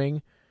is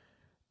doing.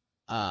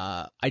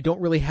 I don't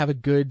really have a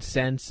good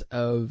sense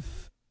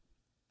of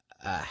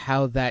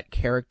how that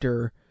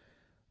character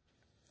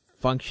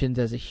functions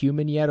as a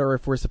human yet, or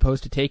if we're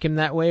supposed to take him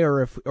that way,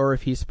 or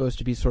if he's supposed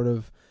to be sort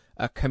of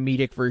a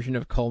comedic version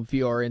of Colm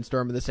Feore in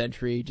Storm of the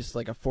Century, just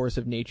like a force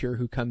of nature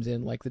who comes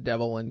in like the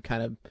devil and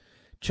kind of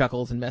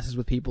chuckles and messes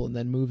with people and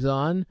then moves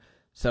on.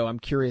 So I'm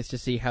curious to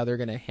see how they're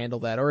going to handle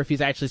that, or if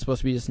he's actually supposed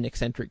to be just an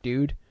eccentric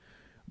dude.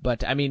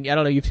 But, I mean, I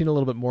don't know, you've seen a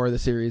little bit more of the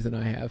series than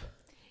I have.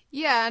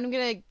 Yeah, I'm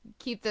going to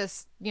keep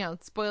this,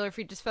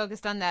 spoiler-free, just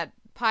focused on that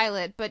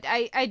pilot, but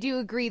I do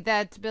agree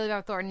that Billy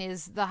Bob Thornton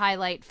is the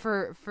highlight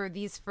for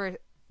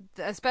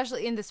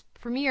especially in this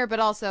premiere, but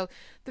also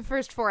the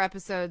first 4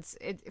 episodes.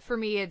 For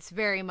me, it's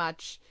very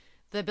much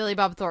the Billy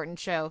Bob Thornton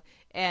show,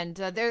 and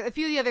there are a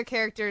few of the other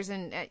characters,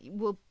 and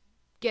we'll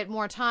get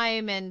more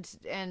time,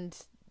 and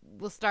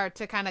we'll start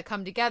to kind of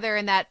come together,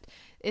 and that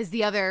is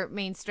the other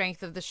main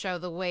strength of the show,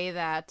 the way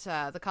that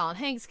the Colin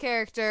Hanks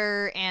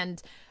character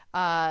and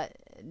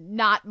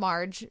not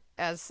Marge,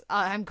 as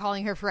I'm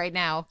calling her for right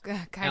now,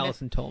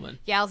 Alison Tolman.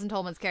 Yeah, Alison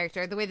Tolman's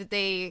character, the way that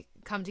they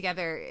come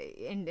together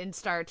and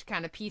start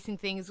kind of piecing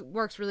things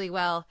works really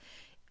well.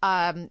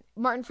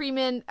 Martin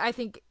Freeman, I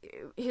think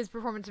his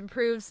performance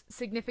improves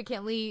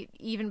significantly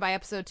even by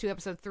episode 2,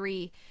 episode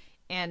 3,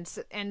 and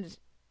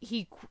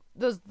he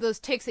those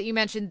tics that you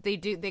mentioned,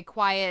 they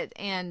quiet,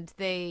 and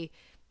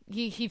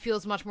he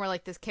feels much more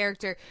like this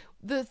character.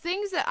 The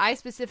things that I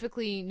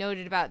specifically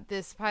noted about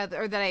this pilot,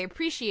 or that I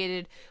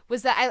appreciated,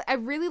 was that I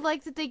really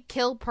like that they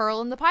kill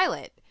Pearl in the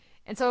pilot.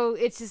 And so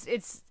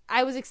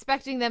I was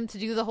expecting them to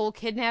do the whole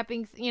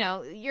kidnapping.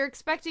 You're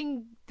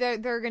expecting there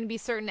are going to be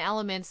certain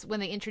elements when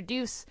they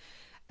introduce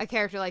a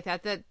character like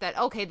that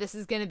okay, this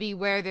is going to be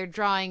where they're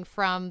drawing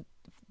from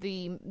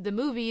the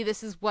movie.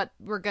 This is what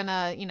we're going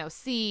to,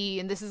 see,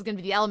 and this is going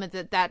to be the element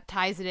that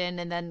ties it in,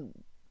 and then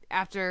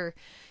after,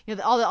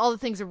 all the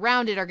things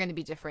around it are going to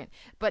be different.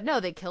 But no,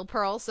 they kill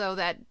Pearl, so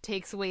that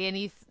takes away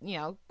any,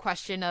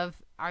 question of,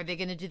 are they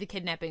going to do the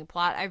kidnapping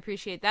plot? I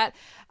appreciate that.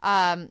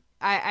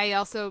 I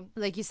also,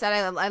 like you said,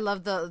 I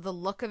love the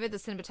look of it. The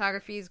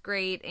cinematography is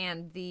great,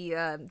 and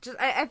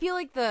I feel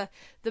like the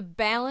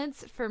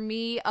balance for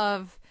me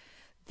of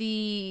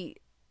the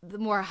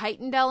more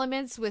heightened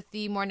elements with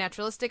the more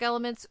naturalistic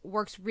elements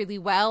works really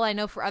well. I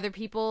know for other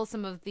people,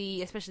 some of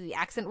especially the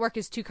accent work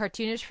is too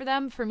cartoonish for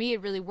them. For me,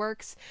 it really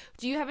works.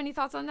 Do you have any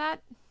thoughts on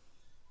that?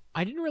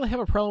 I didn't really have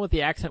a problem with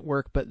the accent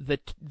work, but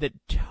the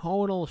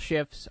tonal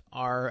shifts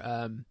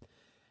are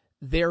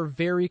they're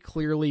very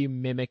clearly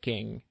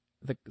mimicking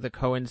the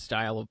Coen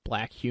style of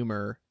black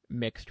humor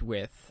mixed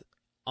with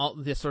all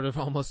this sort of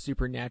almost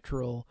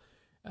supernatural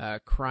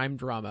crime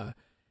drama.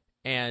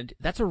 And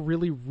that's a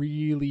really,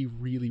 really,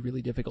 really,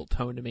 really difficult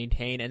tone to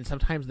maintain. And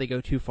sometimes they go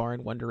too far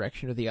in one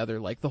direction or the other.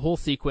 Like the whole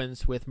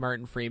sequence with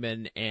Martin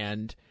Freeman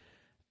and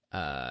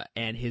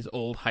his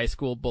old high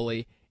school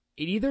bully.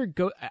 I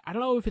don't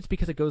know if it's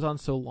because it goes on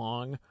so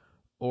long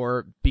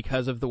or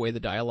because of the way the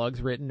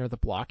dialogue's written or the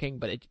blocking,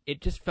 but it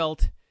just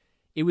felt,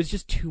 it was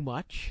just too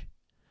much.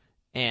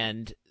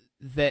 And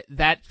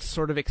that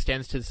sort of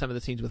extends to some of the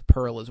scenes with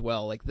Pearl as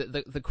well. Like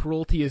the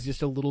cruelty is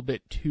just a little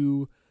bit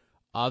too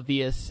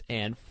obvious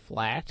and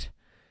flat,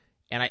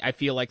 and I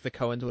feel like the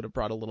Coens would have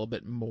brought a little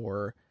bit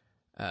more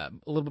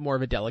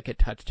of a delicate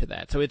touch to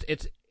that. So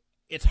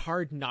it's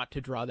hard not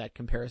to draw that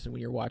comparison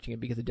when you're watching it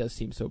because it does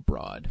seem so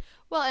broad.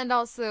 Well, and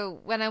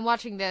also when I'm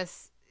watching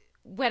this,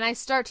 when I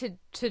start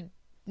to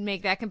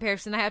make that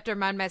comparison, I have to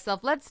remind myself,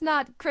 let's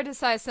not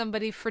criticize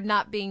somebody for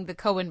not being the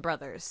Coen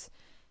brothers.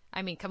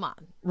 I mean, come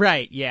on.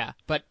 Right? Yeah,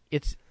 but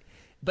it's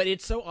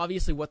so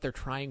obviously what they're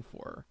trying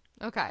for.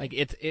 Okay.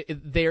 Like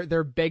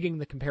they're begging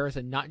the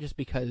comparison not just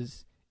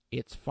because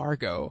it's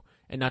Fargo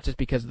and not just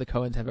because the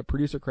Coens have a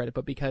producer credit,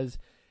 but because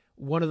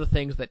one of the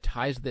things that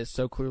ties this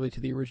so clearly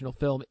to the original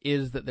film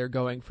is that they're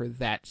going for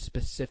that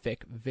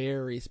specific,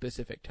 very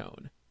specific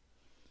tone.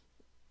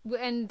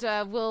 And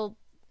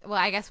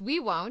I guess we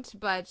won't,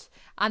 but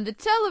on the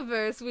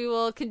Televerse, we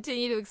will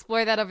continue to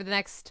explore that over the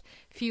next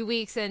few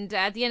weeks. And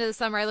at the end of the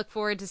summer, I look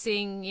forward to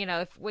seeing,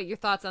 what your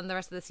thoughts on the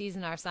rest of the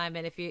season are,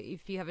 Simon, if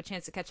you have a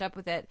chance to catch up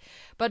with it.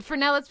 But for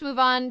now, let's move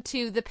on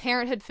to the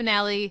Parenthood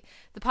finale,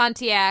 the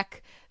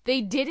Pontiac.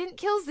 They didn't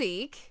kill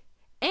Zeke,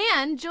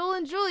 and Joel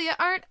and Julia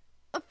aren't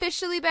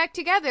officially back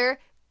together.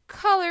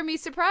 Color me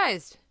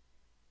surprised.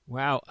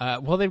 Wow.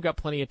 Well, they've got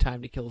plenty of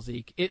time to kill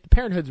Zeke.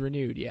 Parenthood's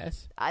renewed,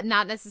 yes?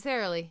 Not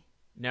necessarily.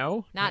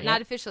 No?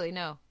 Not officially,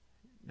 no.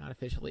 Not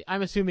officially.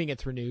 I'm assuming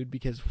it's renewed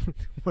because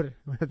what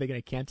are they going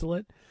to cancel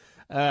it?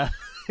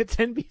 It's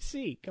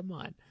NBC. Come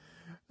on.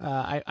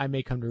 I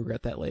may come to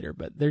regret that later,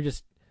 but they're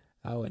just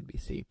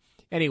NBC.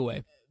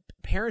 Anyway,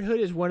 Parenthood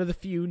is one of the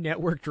few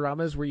network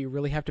dramas where you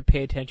really have to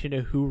pay attention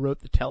to who wrote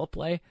the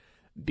teleplay,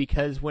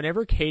 because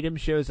whenever Kadam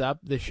shows up,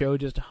 the show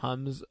just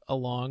hums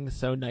along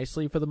so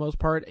nicely for the most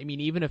part. I mean,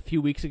 even a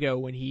few weeks ago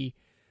when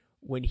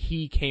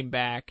he came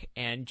back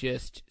and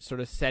just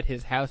sort of set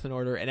his house in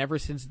order, and ever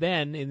since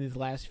then, in these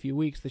last few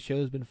weeks, the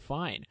show's been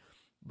fine.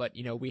 But,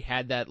 you know, we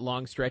had that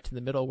long stretch in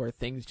the middle where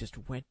things just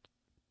went.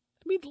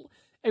 I mean,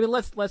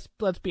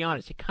 let's be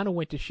honest. It kind of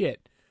went to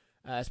shit,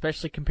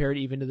 especially compared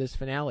even to this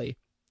finale.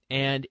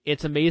 And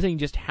it's amazing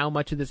just how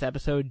much of this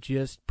episode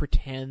just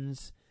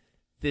pretends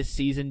this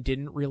season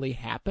didn't really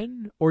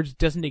happen, or just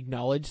doesn't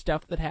acknowledge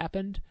stuff that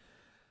happened.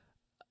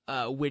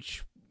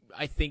 Which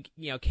I think,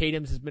 you know,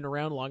 Kadams has been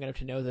around long enough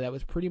to know that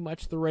was pretty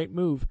much the right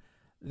move.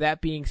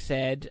 That being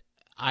said,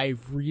 I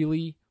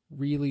really,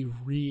 really,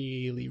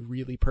 really,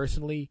 really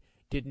personally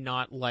did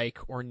not like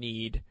or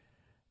need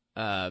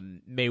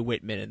Mae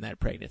Whitman in that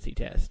pregnancy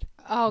test.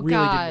 Oh, really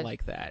God. didn't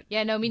like that.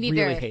 Yeah, no, me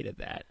neither. Really hated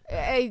that.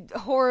 I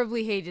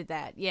horribly hated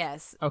that,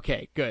 yes.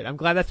 Okay, good. I'm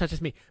glad that's not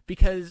just me.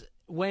 Because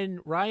when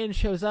Ryan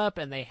shows up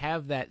and they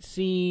have that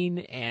scene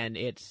and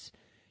it's,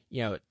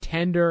 you know,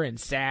 tender and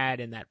sad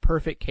in that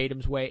perfect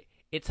Kadam's way,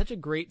 it's such a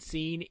great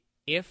scene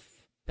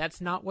if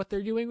that's not what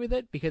they're doing with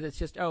it, because it's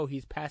just, oh,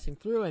 he's passing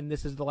through and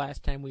this is the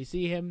last time we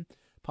see him,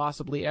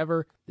 possibly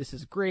ever. This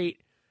is great.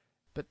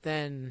 But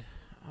then,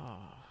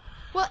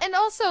 Well, and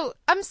also,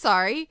 I'm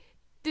sorry,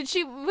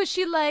 was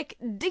she like,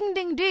 ding,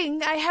 ding,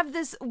 ding, I have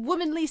this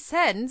womanly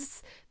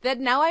sense that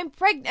now I'm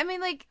pregnant? I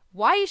mean, like,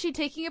 why is she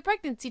taking a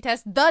pregnancy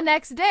test the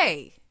next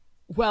day?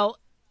 Well,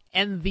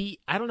 and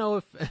I don't know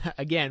if,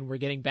 again, we're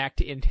getting back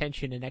to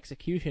intention and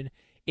execution.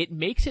 It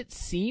makes it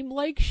seem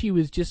like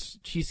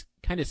she's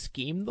kind of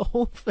schemed the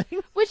whole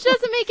thing. Which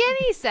doesn't make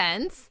any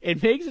sense.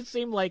 It makes it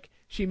seem like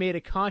she made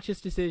a conscious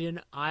decision,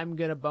 I'm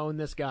going to bone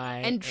this guy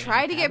and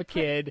try to have get a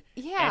kid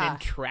yeah. and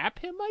entrap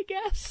him, I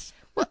guess.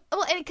 Well,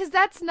 because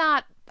that's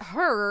not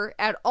her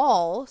at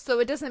all, so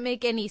it doesn't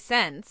make any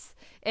sense.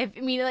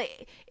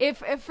 If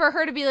for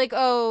her to be like,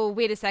 oh,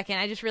 wait a second,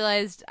 I just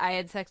realized I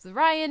had sex with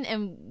Ryan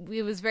and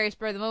it was very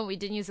spur of the moment, we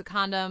didn't use a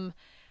condom,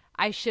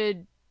 I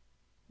should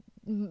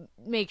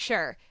make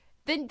sure.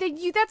 Then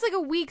that's like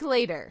a week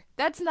later.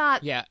 That's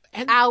not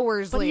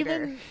hours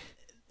later.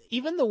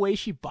 Even the way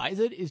she buys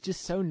it is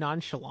just so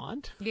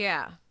nonchalant.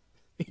 Yeah.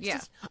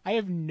 I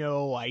have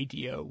no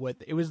idea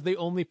it was the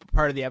only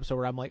part of the episode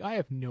where I'm like, I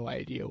have no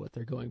idea what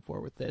they're going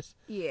for with this.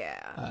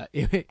 Yeah.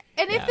 If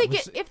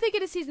they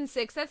get a season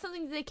 6, that's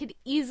something they could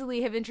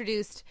easily have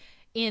introduced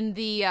in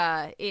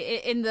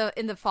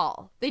the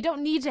fall. They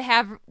don't need to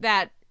have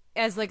that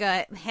as like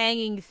a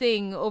hanging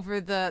thing over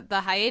the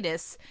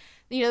hiatus.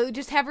 You know,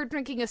 just have her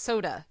drinking a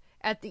soda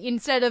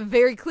instead of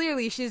very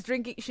clearly she's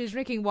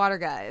drinking water,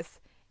 guys.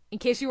 In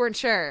case you weren't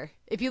sure,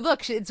 if you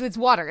look, it's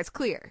water. It's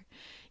clear.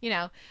 You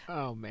know.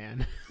 Oh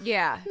man.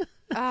 Yeah.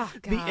 Oh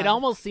God. It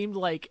almost seemed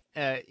like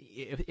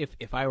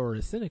if I were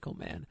a cynical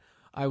man,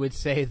 I would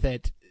say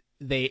that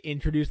they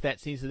introduced that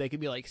scene so they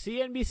could be like, see,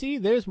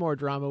 NBC, there's more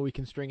drama we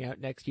can string out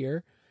next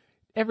year.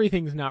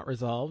 Everything's not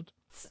resolved.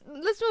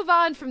 Let's move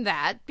on from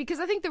that, because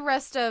I think the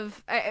rest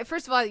of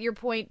first of all, your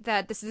point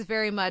that this is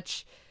very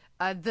much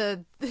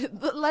the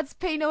let's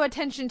pay no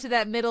attention to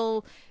that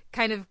middle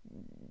kind of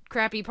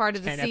crappy part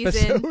of the 10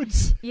 season.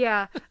 Episodes.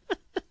 Yeah.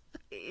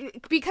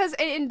 Because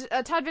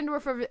Todd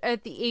Vanderwerf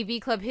at the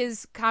AV Club,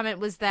 his comment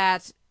was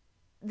that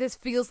this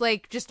feels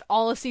like just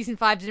all of season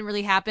 5 didn't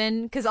really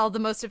happen, because all the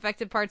most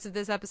effective parts of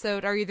this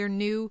episode are either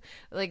new,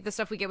 like the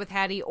stuff we get with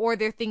Hattie, or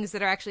they're things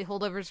that are actually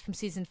holdovers from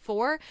season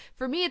 4.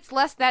 For me, it's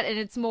less that, and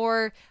it's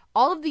more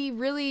all of the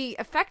really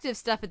effective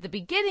stuff at the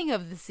beginning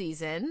of the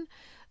season,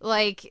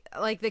 like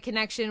the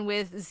connection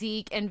with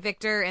Zeke and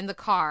Victor and the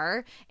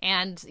car,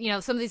 and you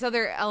know, some of these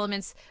other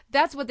elements.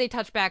 That's what they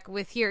touch back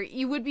with here.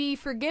 You would be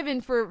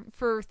forgiven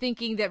for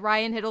thinking that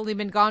Ryan had only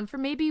been gone for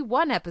maybe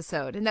one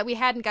episode, and that we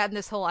hadn't gotten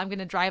this whole I'm going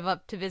to drive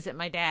up to visit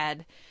my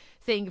dad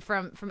thing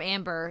from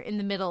Amber in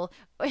the middle.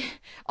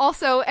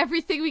 Also,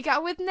 everything we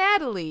got with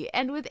Natalie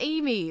and with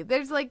Amy,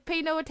 there's like,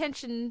 pay no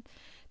attention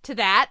to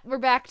that. We're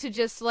back to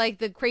just like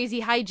the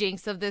crazy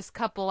hijinks of this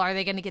couple. Are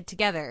they going to get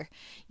together?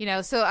 You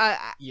know, so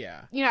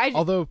yeah. You know,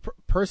 although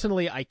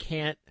personally, I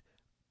can't.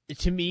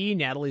 To me,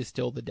 Natalie's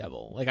still the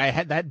devil.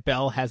 Like that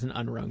bell hasn't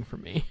unrung for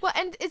me. Well,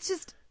 and it's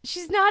just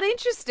she's not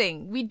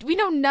interesting. We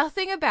know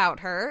nothing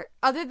about her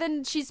other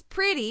than she's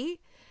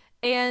pretty,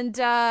 and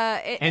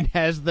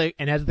has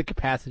the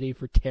capacity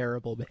for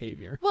terrible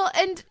behavior. Well,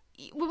 and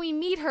when we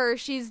meet her,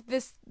 she's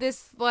this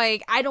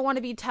like, I don't want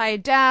to be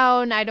tied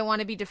down. I don't want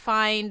to be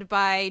defined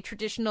by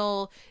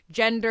traditional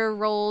gender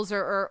roles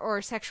or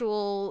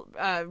sexual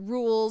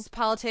rules,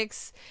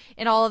 politics,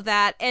 and all of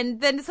that. And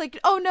then it's like,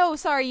 oh no,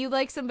 sorry, you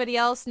like somebody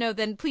else? No,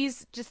 then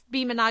please just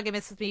be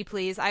monogamous with me,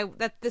 please.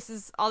 This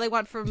is all I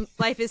want from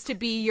life, is to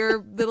be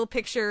your little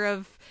picture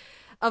of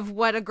of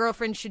what a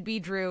girlfriend should be,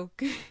 Drew.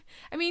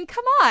 I mean,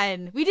 come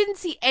on. We didn't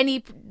see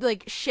any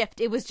like shift.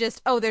 It was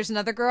just, oh, there's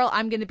another girl.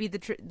 I'm going to be the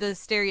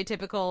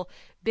stereotypical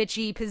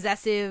bitchy,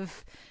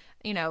 possessive,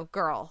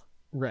 girl.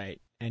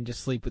 Right. And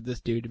just sleep with this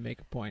dude to make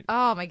a point.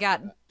 Oh my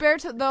God.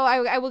 Berto, though,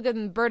 I will give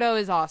him, Berto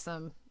is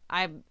awesome.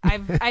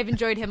 I've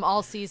enjoyed him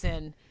all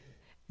season.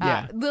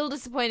 Yeah. Little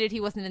disappointed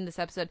he wasn't in this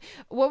episode.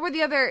 What were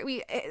the other?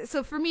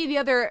 So for me, the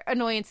other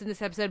annoyance in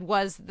this episode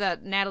was the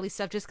Natalie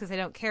stuff, just because I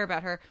don't care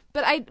about her.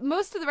 But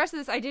most of the rest of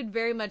this I did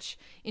very much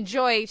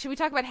enjoy. Should we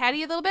talk about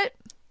Hattie a little bit?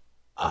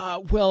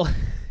 Well,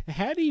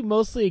 Hattie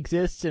mostly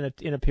exists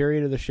in a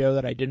period of the show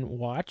that I didn't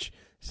watch,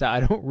 so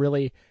I don't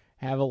really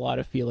have a lot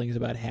of feelings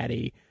about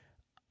Hattie.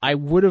 I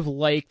would have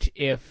liked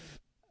if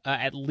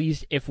at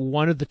least if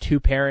one of the two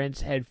parents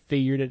had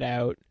figured it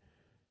out.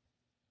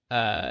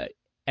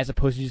 As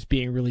opposed to just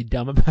being really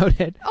dumb about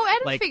it. Oh,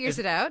 Adam figures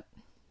it out.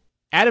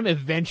 Adam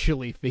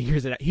eventually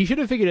figures it out. He should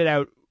have figured it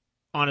out,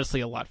 honestly,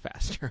 a lot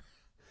faster.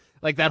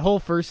 Like that whole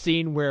first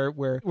scene where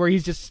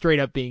he's just straight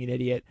up being an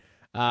idiot.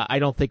 I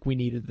don't think we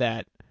needed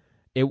that.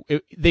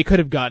 They could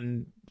have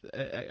gotten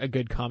a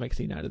good comic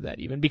scene out of that,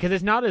 even because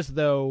it's not as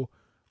though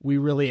we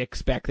really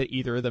expect that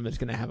either of them is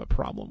going to have a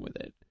problem with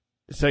it.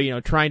 So,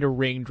 trying to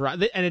wring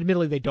drama, and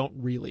admittedly they don't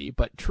really,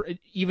 but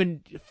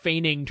even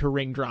feigning to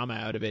wring drama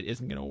out of it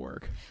isn't going to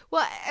work.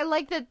 Well, I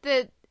like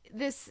that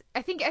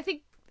I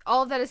think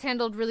all of that is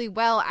handled really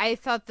well. I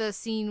thought the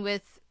scene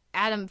with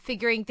Adam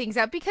figuring things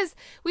out, because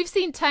we've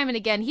seen time and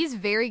again, he's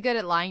very good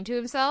at lying to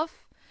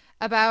himself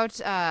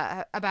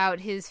about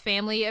his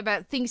family,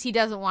 about things he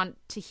doesn't want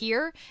to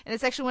hear. And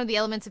it's actually one of the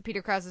elements of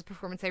Peter Krause's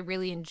performance I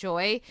really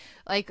enjoy.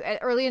 Like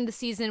early in the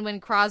season when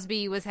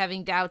Crosby was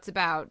having doubts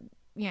about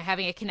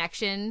having a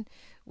connection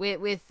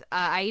with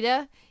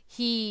Ida,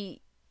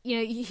 he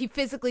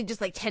physically just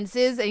like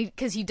tenses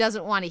because he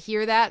doesn't want to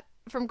hear that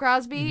from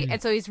Crosby. Mm-hmm.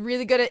 And so he's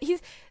really good at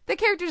the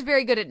character's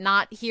very good at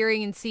not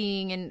hearing and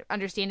seeing and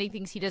understanding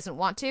things he doesn't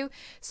want to.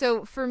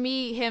 So for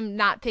me, him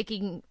not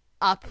picking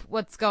up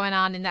what's going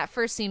on in that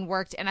first scene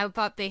worked, and I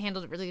thought they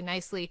handled it really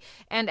nicely.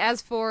 And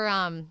as for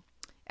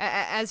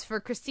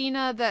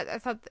Christina, that I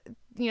thought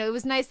it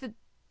was nice that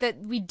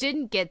we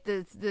didn't get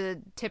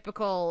the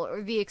typical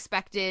or the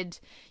expected,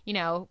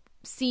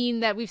 scene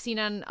that we've seen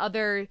on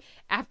other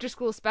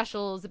after-school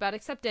specials about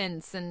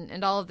acceptance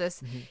and all of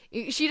this.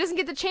 Mm-hmm. She doesn't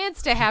get the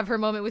chance to have her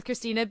moment with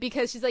Christina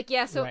because she's like,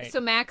 yeah, so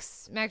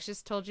Max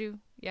just told you,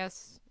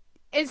 yes.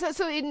 And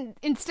so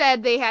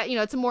instead they had,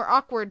 it's a more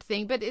awkward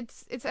thing, but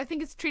it's I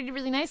think it's treated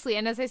really nicely.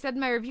 And as I said in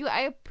my review,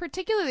 I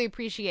particularly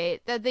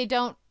appreciate that they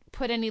don't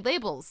put any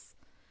labels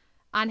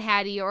on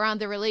Hattie or on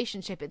the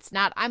relationship. It's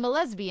not, I'm a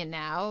lesbian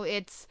now.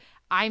 It's,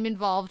 I'm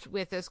involved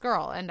with this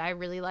girl and I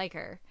really like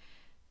her.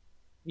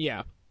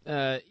 Yeah.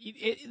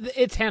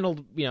 It's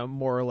handled,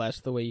 more or less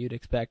the way you'd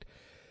expect.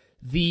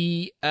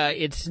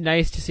 It's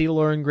nice to see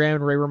Lauren Graham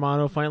and Ray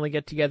Romano finally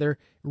get together.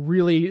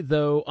 Really,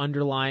 though,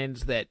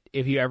 underlines that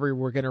if you ever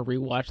were going to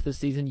rewatch this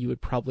season, you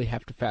would probably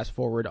have to fast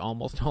forward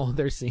almost all of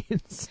their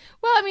scenes.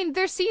 Well, I mean,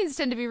 their scenes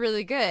tend to be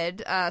really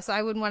good, so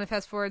I wouldn't want to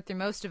fast forward through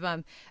most of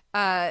them.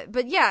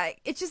 But yeah,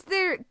 it's just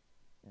I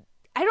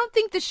don't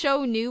think the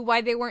show knew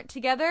why they weren't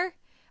together,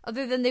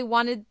 other than they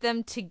wanted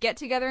them to get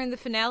together in the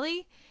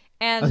finale.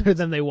 And other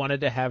than they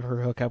wanted to have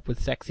her hook up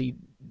with sexy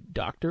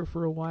doctor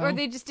for a while. Or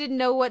they just didn't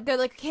know what, they're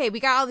like, okay,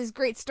 we got all these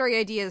great story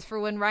ideas for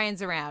when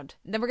Ryan's around.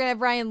 And then we're going to have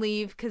Ryan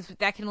leave because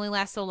that can only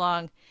last so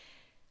long.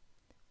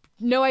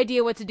 No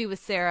idea what to do with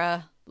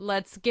Sarah.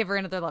 Let's give her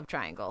another love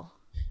triangle.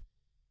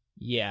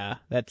 Yeah,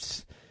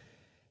 that's...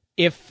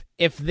 If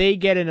they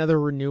get another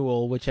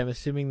renewal, which I'm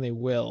assuming they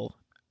will,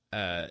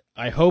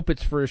 I hope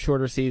it's for a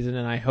shorter season,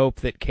 and I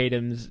hope that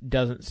Kadams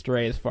doesn't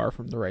stray as far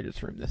from the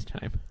writer's room this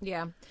time.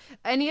 Yeah.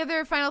 Any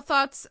other final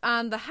thoughts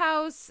on the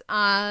house,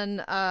 on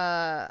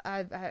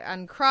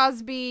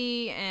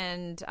Crosby,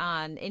 and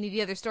on any of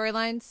the other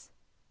storylines?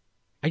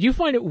 I do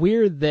find it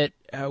weird that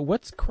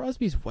what's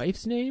Crosby's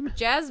wife's name?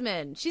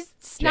 Jasmine. She's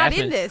not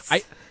in this.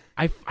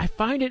 I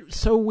find it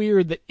so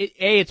weird that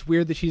it's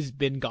weird that she's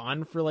been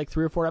gone for like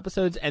 3 or 4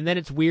 episodes, and then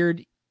it's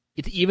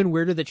even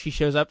weirder that she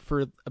shows up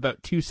for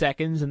about 2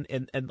 seconds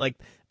and like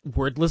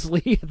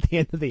wordlessly at the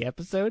end of the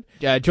episode.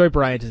 Joy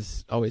Bryant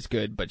is always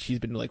good, but she's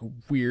been like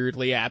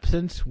weirdly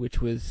absent,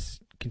 which was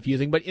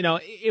confusing. But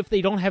if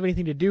they don't have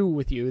anything to do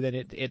with you, then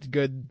it's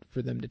good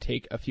for them to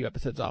take a few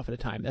episodes off at a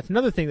time. That's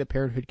another thing that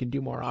Parenthood can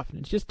do more often.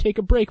 It's just take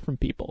a break from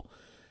people.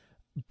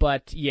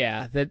 But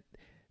yeah, that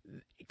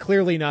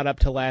clearly not up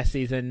to last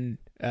season.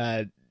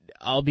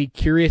 I'll be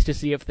curious to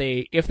see if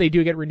they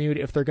do get renewed,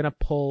 if they're gonna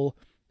pull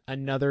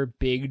another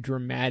big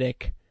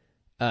dramatic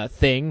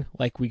thing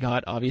like we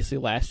got obviously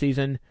last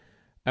season,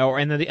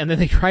 and then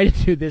they tried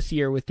to do this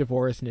year with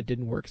divorce and it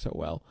didn't work so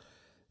well.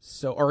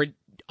 Or it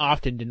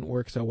often didn't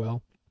work so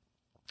well.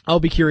 I'll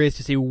be curious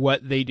to see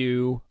what they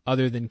do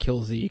other than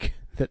kill Zeke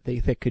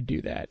that could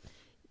do that.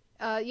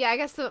 Yeah, I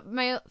guess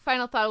my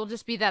final thought will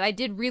just be that I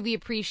did really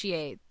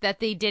appreciate that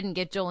they didn't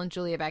get Joel and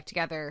Julia back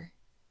together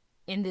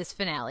in this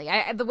finale.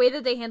 The way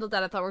that they handled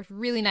that I thought worked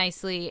really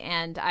nicely,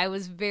 and I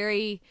was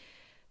very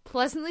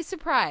pleasantly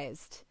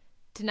surprised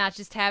to not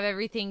just have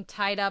everything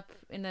tied up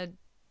in a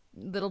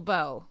little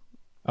bow.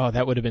 Oh,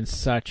 that would have been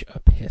such a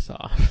piss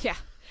off. Yeah.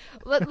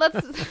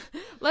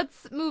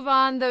 Let's move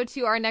on though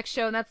to our next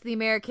show, and that's The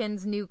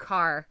Americans' New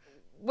Car.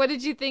 What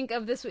did you think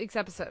of this week's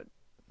episode?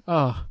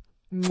 Oh,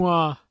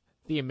 mwah.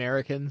 The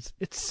Americans.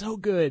 It's so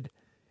good.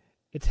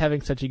 It's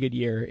having such a good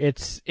year.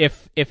 It's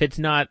if it's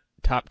not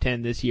top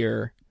 10 this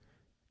year,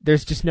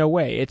 there's just no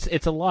way.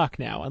 It's a lock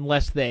now,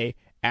 unless they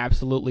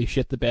absolutely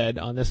shit the bed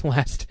on this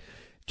last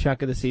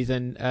chunk of the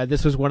season.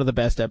 This was one of the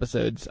best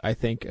episodes, I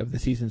think, of the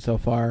season so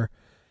far.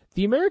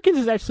 The Americans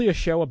is actually a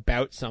show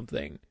about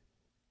something.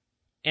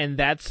 And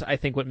that's, I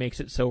think, what makes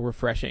it so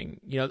refreshing.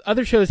 You know,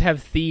 other shows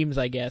have themes,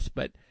 I guess,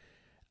 but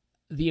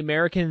The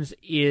Americans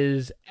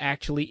is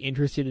actually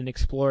interested in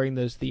exploring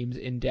those themes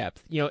in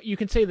depth. You know, you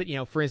can say that, you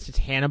know, for instance,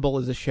 Hannibal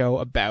is a show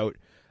about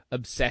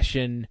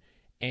obsession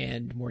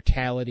and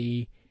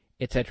mortality,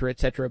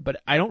 etc., but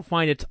I don't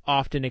find it's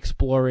often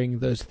exploring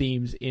those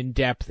themes in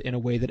depth in a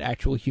way that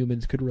actual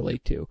humans could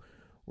relate to.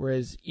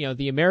 Whereas, you know,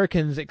 The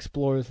Americans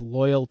explores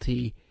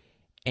loyalty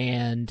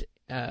and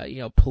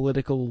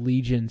political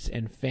allegiance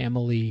and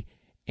family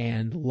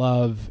and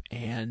love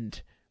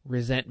and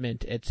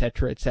resentment,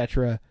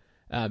 etc.,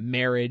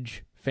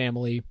 marriage,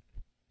 family,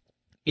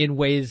 in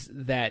ways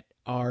that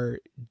are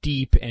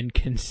deep and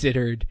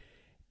considered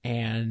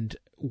and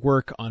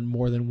work on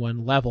more than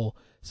one level,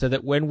 so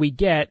that when we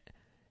get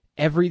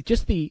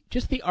just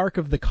the arc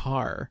of the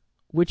car,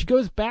 which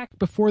goes back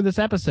before this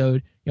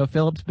episode, you know,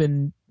 Philip's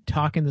been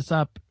talking this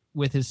up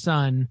with his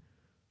son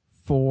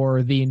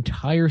for the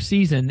entire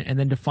season, and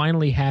then to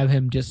finally have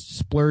him just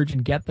splurge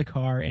and get the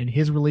car, and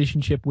his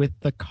relationship with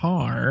the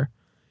car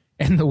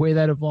and the way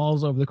that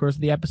evolves over the course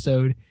of the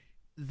episode,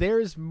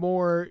 there's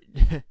more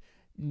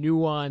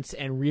nuance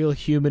and real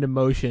human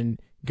emotion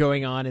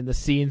going on in the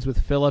scenes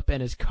with Philip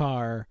and his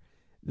car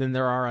than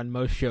there are on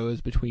most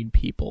shows between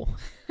people.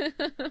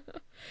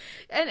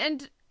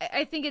 And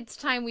I think it's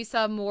time we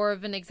saw more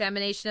of an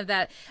examination of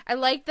that. I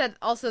like that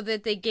also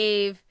that they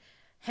gave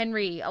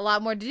Henry a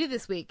lot more to do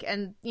this week,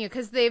 and you know,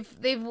 because they've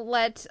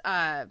let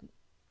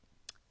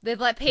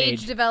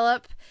Paige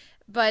develop,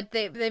 but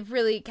they've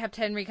really kept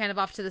Henry kind of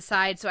off to the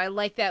side. So I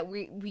like that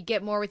we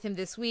get more with him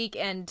this week.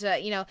 And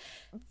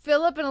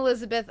Philip and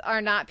Elizabeth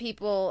are not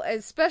people,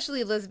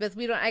 especially Elizabeth.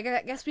 I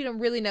guess we don't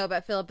really know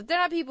about Philip, but they're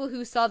not people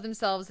who saw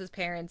themselves as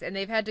parents, and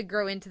they've had to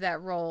grow into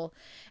that role.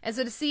 And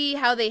so to see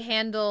how they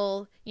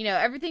handle,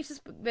 everything's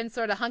just been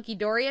sort of hunky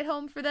dory at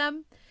home for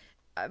them.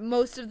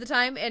 Most of the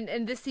time,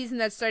 and this season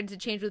that started to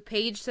change with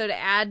Paige, so to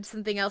add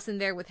something else in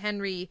there with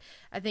Henry,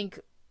 I think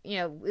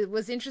it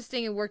was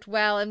interesting and worked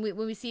well. And when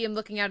we see him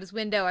looking out his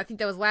window, I think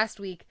that was last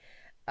week,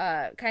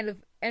 kind of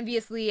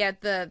enviously at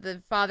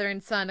the father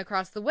and son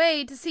across the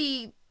way, to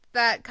see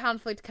that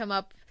conflict come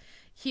up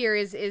here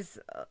is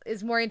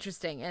more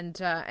interesting. And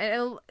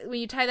when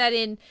you tie that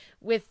in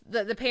with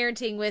the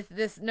parenting, with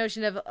this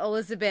notion of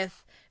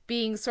Elizabeth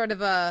being sort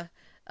of a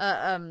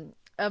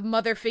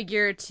mother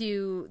figure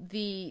to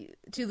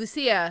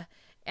Lucia,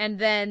 and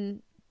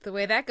then the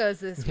way that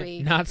goes this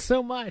week, not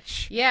so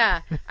much.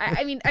 Yeah,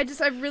 I mean, I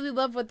really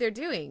love what they're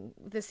doing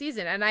this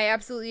season, and I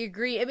absolutely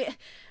agree. I mean,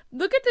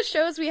 look at the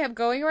shows we have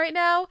going right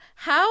now.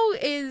 How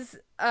is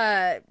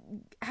The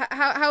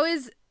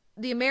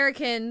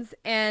Americans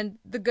and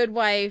The Good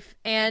Wife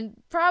and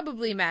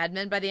probably Mad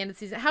Men by the end of the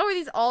season? How are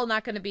these all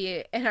not going to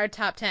be in our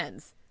top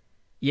 10s?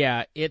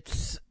 Yeah,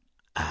 it's.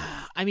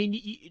 I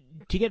mean,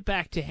 to get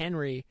back to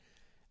Henry.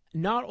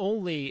 Not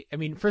only, I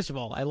mean, first of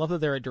all, I love that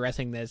they're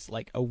addressing this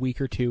like a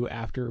week or two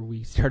after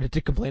we started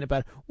to complain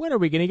about when are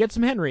we going to get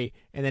some Henry,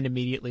 and then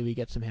immediately we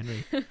get some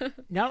Henry.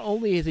 Not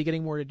only is he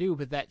getting more to do,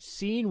 but that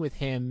scene with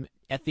him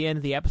at the end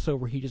of the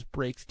episode where he just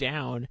breaks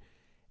down,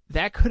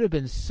 that could have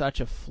been such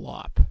a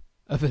flop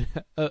of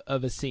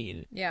a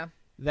scene. Yeah,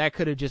 that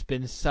could have just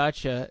been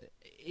such a.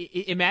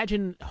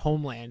 Imagine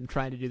Homeland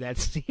trying to do that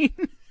scene.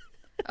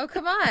 Oh,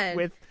 come on.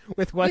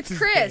 with what's his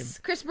Chris.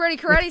 name? Chris Brody,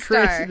 Karate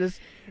Star.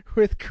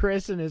 With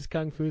Chris and his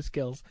kung fu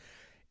skills.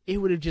 It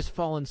would have just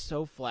fallen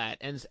so flat.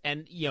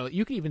 And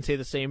you can even say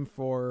the same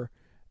for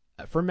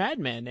Mad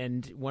Men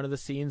and one of the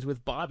scenes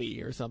with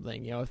Bobby or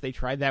something. If they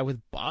tried that with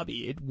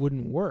Bobby, it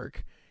wouldn't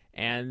work.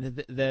 And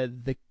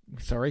the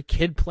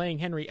kid playing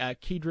Henry,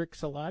 Kedrick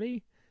Salati,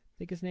 I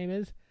think his name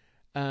is,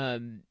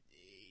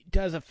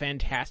 does a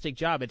fantastic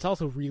job. It's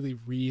also really,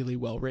 really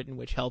well written,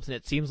 which helps, and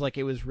it seems like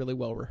it was really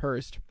well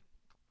rehearsed.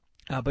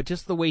 But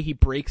just the way he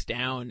breaks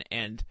down,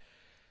 and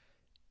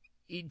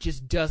it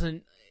just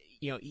doesn't,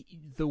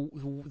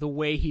 the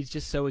way he's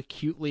just so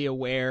acutely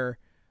aware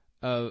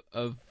of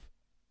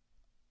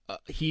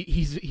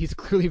he's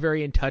clearly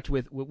very in touch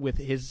with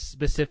his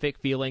specific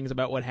feelings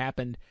about what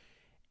happened,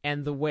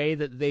 and the way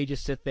that they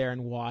just sit there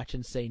and watch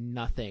and say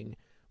nothing,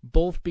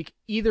 both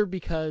either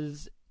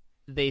because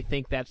they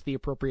think that's the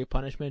appropriate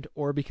punishment,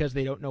 or because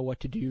they don't know what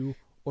to do,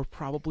 or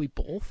probably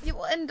both. Yeah,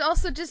 well, and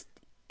also just.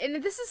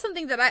 And this is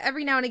something that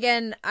every now and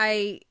again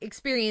I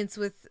experience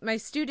with my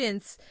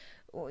students.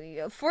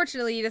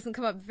 Fortunately, it doesn't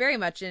come up very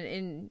much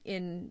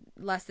in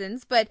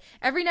lessons, but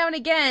every now and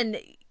again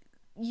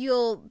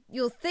you'll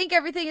think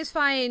everything is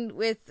fine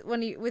with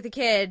a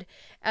kid,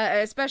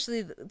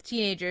 especially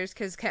teenagers,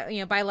 because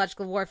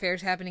biological warfare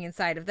is happening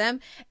inside of them,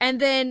 and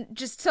then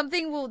just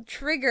something will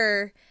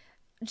trigger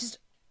just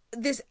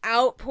this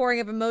outpouring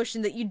of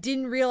emotion that you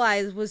didn't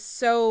realize was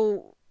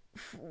so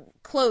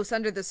close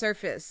under the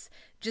surface,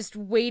 just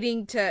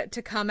waiting to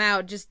come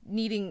out, just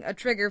needing a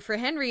trigger. For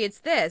Henry, it's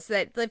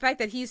that the fact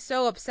that he's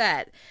so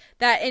upset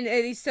and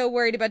he's so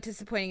worried about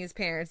disappointing his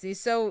parents.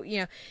 He's so,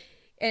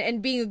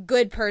 and being a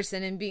good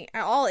person and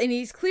and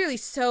he's clearly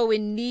so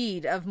in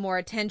need of more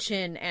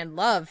attention and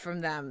love from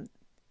them.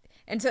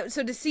 And so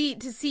to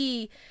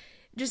see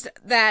just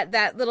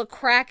that little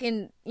crack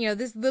in,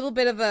 this little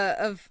bit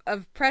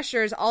of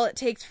pressure is all it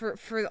takes for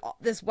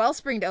this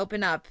wellspring to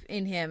open up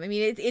in him. I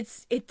mean,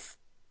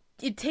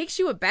 it takes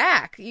you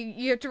aback.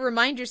 You have to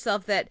remind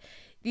yourself that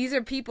these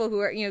are people who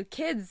are,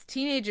 kids,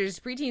 teenagers,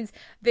 preteens.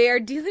 They are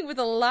dealing with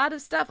a lot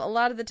of stuff a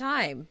lot of the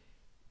time.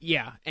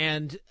 Yeah,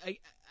 and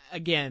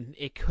again,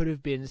 it could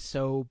have been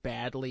so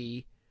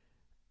badly.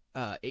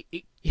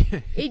 It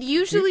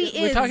usually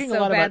is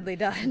so badly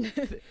done.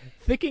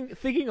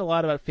 Thinking a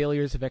lot about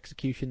failures of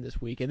execution this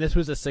week, and this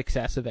was a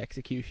success of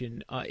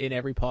execution in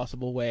every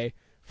possible way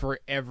for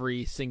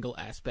every single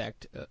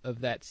aspect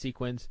of that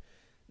sequence.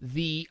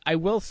 I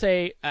will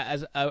say,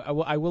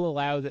 I will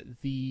allow that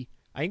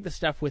I think the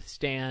stuff with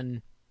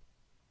Stan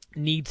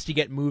needs to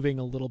get moving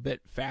a little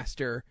bit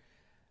faster.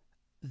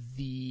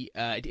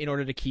 In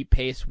order to keep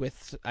pace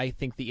with, I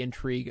think, the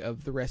intrigue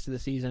of the rest of the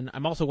season.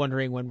 I'm also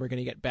wondering when we're going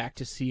to get back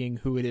to seeing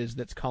who it is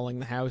that's calling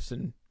the house,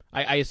 and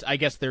I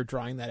guess they're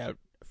drawing that out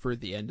for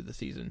the end of the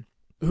season.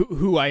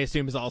 Who I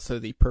assume is also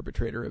the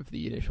perpetrator of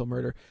the initial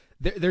murder.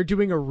 They're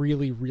doing a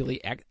really,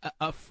 really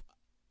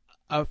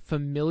a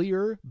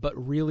familiar but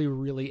really,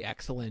 really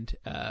excellent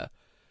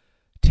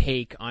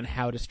take on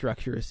how to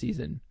structure a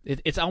season.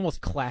 It's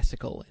almost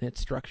classical in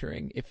its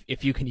structuring,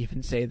 if you can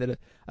even say that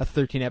a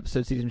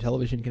 13-episode season of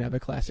television can have a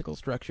classical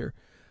structure.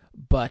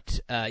 But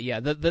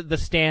the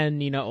Stan,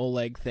 Nina,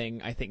 Oleg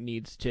thing, I think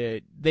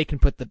they can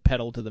put the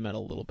pedal to the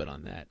metal a little bit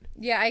on that.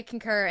 Yeah, I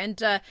concur.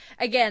 And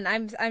again,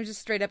 I'm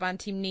just straight up on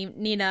Team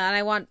Nina,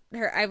 and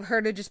I've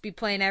heard her just be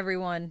playing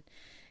everyone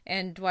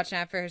and watching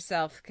out for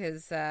herself,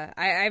 because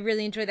I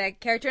really enjoy that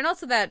character and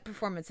also that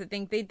performance. I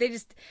think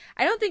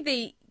I don't think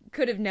they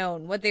could have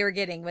known what they were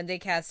getting when they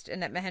cast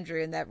Annette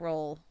Mahendru in that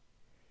role.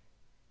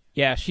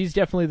 Yeah, she's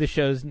definitely the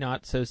show's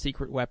not so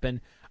secret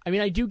weapon. I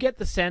mean, I do get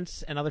the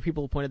sense, and other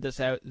people pointed this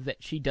out,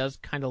 that she does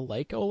kind of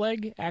like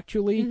Oleg,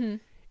 actually.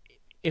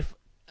 Mm-hmm.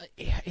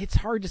 It's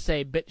hard to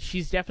say, but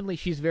she's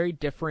very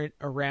different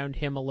around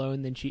him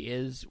alone than she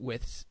is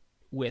with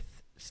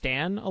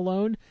Stan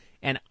alone.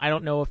 And I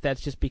don't know if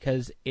that's just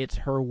because it's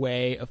her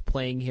way of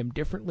playing him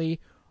differently,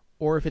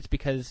 or if it's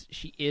because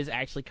she is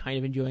actually kind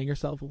of enjoying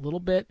herself a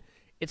little bit.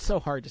 It's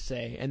so hard to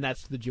say, and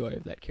that's the joy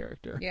of that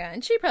character. Yeah,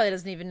 and she probably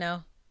doesn't even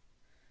know.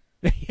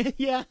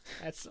 Yeah,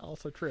 that's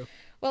also true.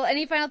 Well,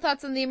 any final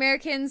thoughts on The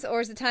Americans,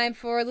 or is it time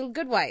for a little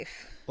Good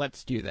Wife?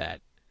 Let's do that.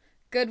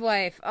 Good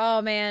Wife.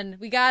 Oh man,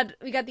 we got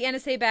the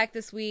NSA back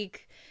this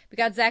week. We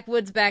got Zach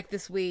Woods back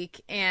this week,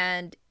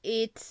 and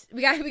we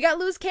got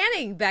Louis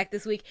Canning back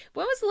this week.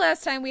 When was the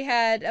last time we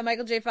had a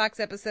Michael J. Fox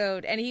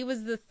episode? And he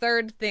was the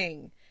third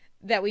thing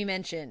that we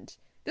mentioned.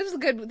 This was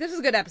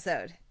a good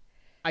episode.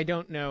 I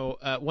don't know.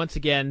 Once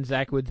again,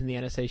 Zach Woods and the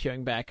NSA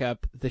showing back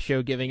up. The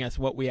show giving us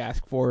what we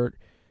ask for,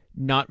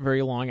 not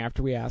very long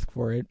after we ask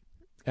for it,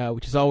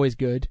 which is always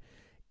good.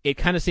 It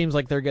kind of seems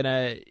like they're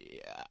gonna,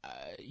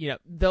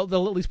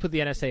 they'll at least put the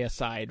NSA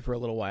aside for a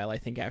little while. I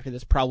think after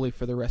this, probably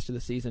for the rest of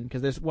the season,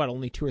 because there's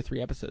only 2 or 3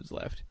 episodes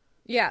left.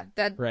 Yeah,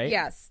 right.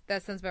 Yes,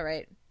 that sounds about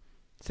right.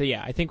 So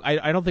yeah, I think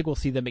I don't think we'll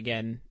see them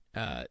again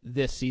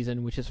this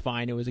season, which is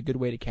fine. It was a good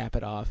way to cap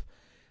it off.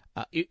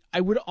 I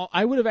would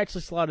have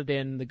actually slotted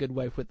in The Good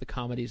Wife with the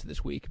comedies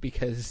this week,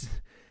 because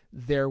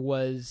there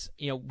was,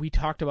 we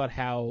talked about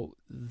how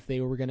they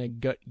were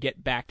going to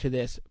get back to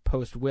this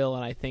post Will,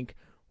 and I think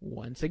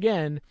once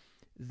again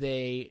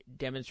they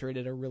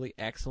demonstrated a really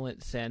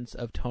excellent sense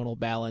of tonal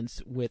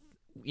balance with,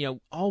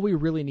 all we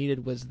really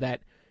needed was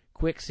that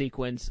quick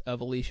sequence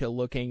of Alicia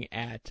looking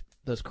at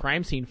those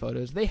crime scene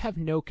photos. They have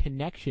no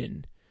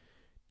connection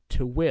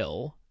to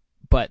Will,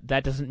 but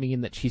that doesn't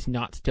mean that she's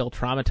not still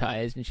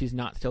traumatized, and she's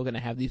not still going to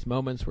have these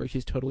moments where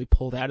she's totally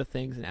pulled out of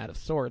things and out of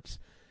sorts.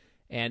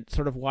 And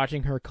sort of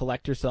watching her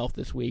collect herself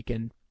this week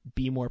and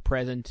be more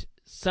present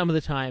some of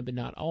the time, but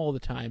not all the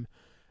time.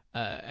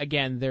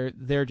 Again,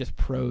 they're just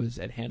pros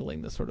at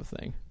handling this sort of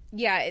thing.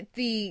 Yeah,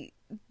 the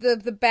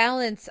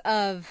balance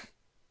of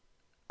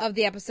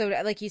the episode,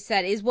 like you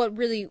said, is what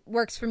really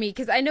works for me.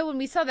 Because I know when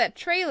we saw that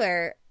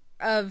trailer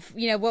of,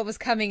 what was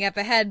coming up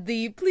ahead,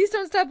 the "Please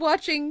Don't Stop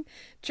Watching"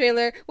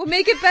 trailer, "We'll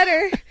Make It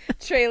Better"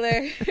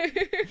 trailer,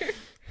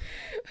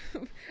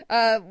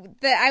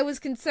 that I was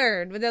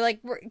concerned when they're like,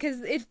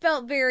 because it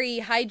felt very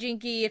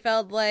hijinky. It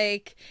felt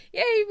like,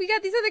 yay, we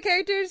got these other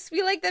characters,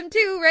 we like them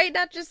too, right?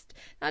 Not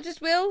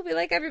just Will, we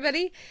like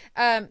everybody.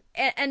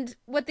 And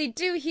what they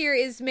do here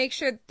is make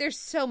sure there's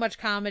so much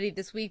comedy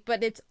this week,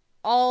 but it's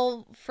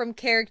all from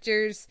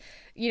characters,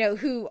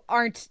 who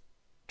aren't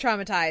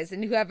traumatized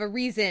and who have a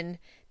reason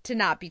to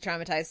not be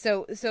traumatized.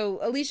 So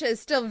Alicia is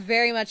still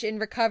very much in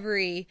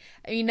recovery.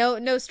 I mean,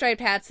 no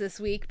striped hats this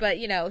week, but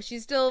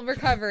she's still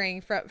recovering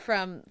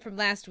from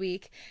last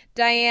week.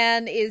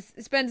 Diane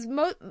spends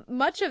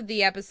much of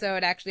the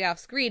episode actually off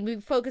screen. We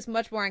focus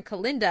much more on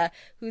Kalinda,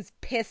 who's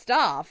pissed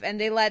off, and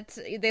they let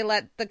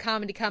the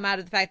comedy come out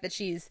of the fact that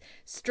she's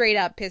straight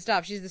up pissed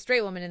off. She's the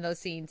straight woman in those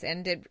scenes,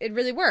 and it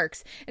really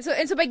works.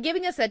 And so by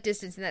giving us that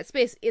distance and that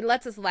space, it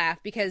lets us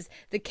laugh because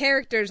the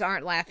characters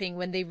aren't laughing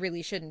when they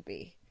really shouldn't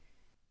be.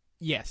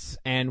 Yes,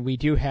 and we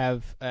do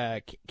have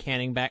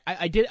Canning back.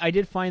 I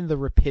did find the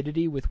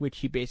rapidity with which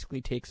he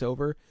basically takes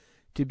over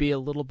to be a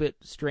little bit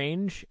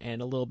strange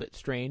and a little bit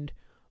strained,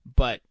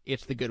 but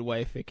it's The Good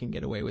Wife. It can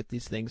get away with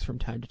these things from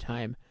time to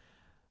time.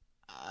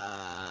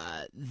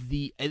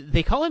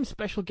 They call him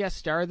special guest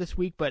star this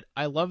week, but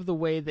I love the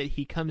way that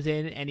he comes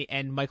in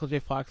and Michael J.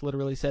 Fox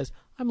literally says,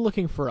 "I'm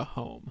looking for a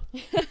home."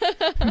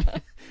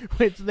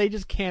 Which they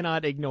just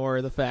cannot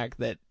ignore the fact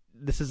that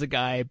this is a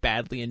guy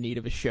badly in need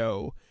of a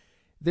show.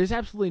 There's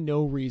absolutely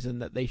no reason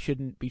that they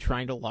shouldn't be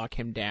trying to lock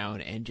him down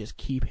and just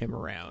keep him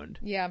around.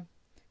 Yeah.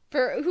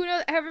 For who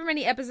knows, however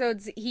many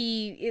episodes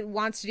he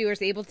wants to do or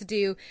is able to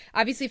do.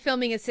 Obviously,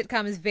 filming a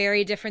sitcom is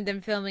very different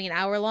than filming an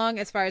hour long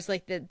as far as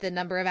like the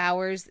number of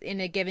hours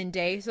in a given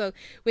day. So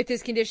with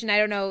his condition, I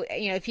don't know,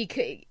 if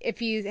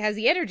he has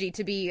the energy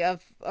to be a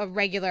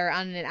regular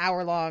on an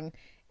hour long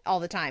all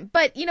the time.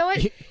 But you know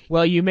what?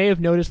 Well, you may have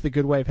noticed The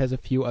Good Wife has a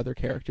few other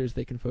characters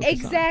they can focus on.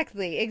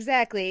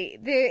 Exactly.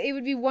 It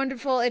would be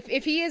wonderful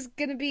if he is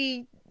going to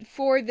be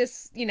for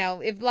this,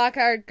 if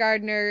Lockhart,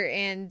 Gardner,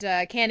 and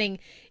Canning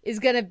is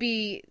going to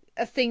be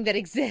a thing that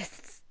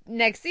exists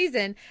next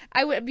season,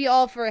 I would be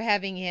all for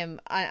having him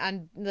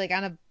on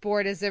a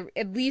board as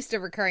at least a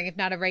recurring, if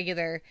not a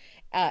regular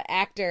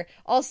actor.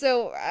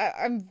 Also,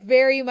 I'm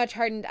very much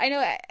heartened. I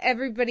know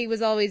everybody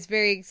was always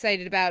very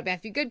excited about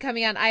Matthew Good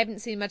coming on. I haven't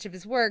seen much of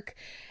his work.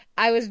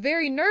 I was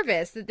very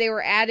nervous that they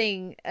were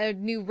adding a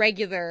new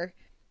regular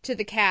to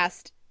the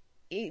cast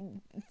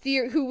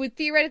who would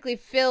theoretically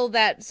fill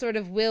that sort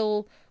of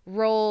Will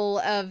role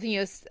of,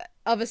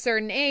 of a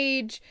certain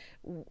age,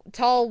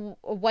 tall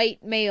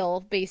white male,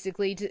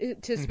 basically,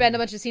 to spend a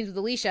bunch of scenes with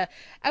Alicia.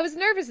 I was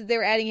nervous that they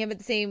were adding him at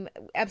the same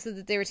episode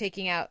that they were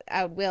taking out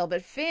Will.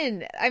 But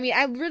Finn, I mean,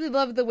 I really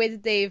love the way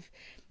that they've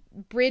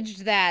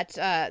bridged that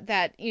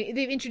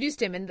they've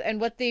introduced him and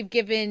what they've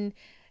given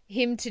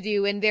him to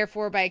do, and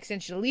therefore by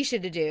extension Alicia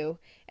to do.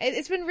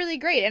 It's been really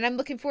great, and I'm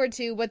looking forward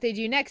to what they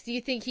do next. Do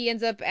you think he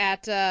ends up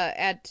at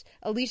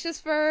Alicia's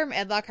firm,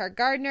 at Lockhart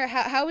Gardner?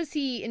 How is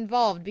he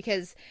involved?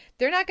 Because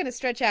they're not going to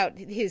stretch out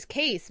his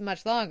case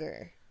much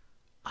longer.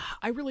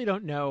 I really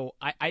don't know.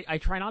 I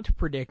try not to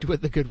predict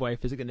what The Good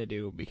Wife is going to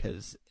do,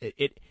 because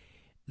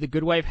The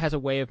Good Wife has a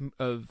way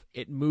of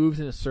it moves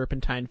in a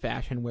serpentine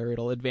fashion where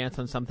it'll advance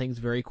on some things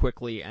very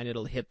quickly and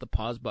it'll hit the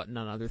pause button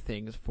on other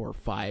things for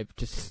 5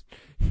 to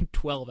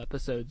 12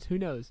 episodes. Who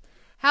knows?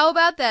 How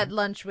about that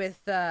lunch with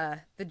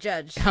the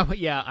judge?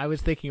 Yeah, I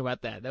was thinking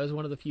about that. That was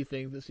one of the few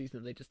things this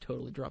season they just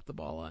totally dropped the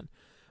ball on.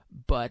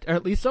 But, or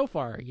at least so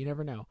far, you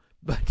never know.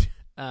 But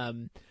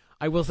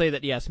I will say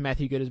that, yes,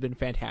 Matthew Good has been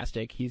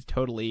fantastic. He's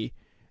totally...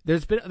 There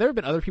have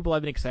been other people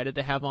I've been excited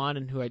to have on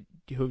and who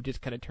have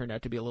just kind of turned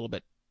out to be a little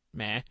bit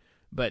meh,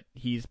 but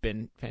he's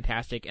been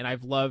fantastic. And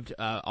I've loved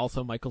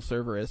also Michael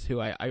Cerveris, who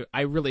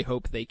I really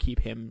hope they keep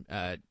him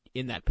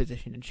in that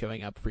position and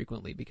showing up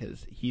frequently,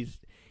 because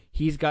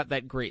he's got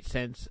that great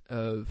sense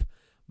of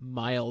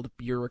mild,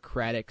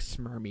 bureaucratic,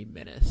 smarmy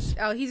menace.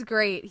 Oh, he's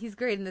great. He's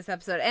great in this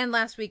episode and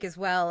last week as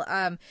well.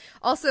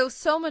 Also,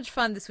 so much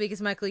fun this week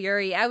is Michael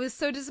Urie. I was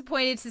so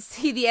disappointed to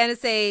see the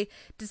NSA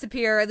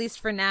disappear, at least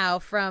for now,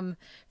 from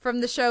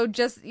the show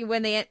just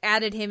when they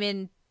added him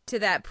in to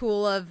that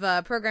pool of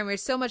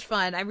programmers. So much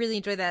fun. I really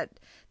enjoy that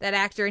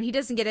actor, and he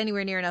doesn't get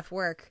anywhere near enough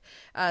work.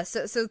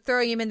 So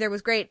throwing him in there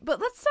was great. But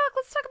let's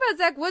talk about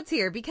Zach Woods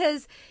here,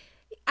 because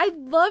I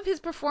love his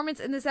performance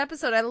in this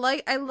episode. I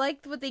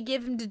liked what they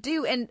give him to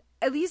do, and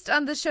at least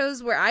on the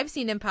shows where I've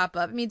seen him pop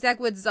up, I mean, Zach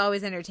Woods is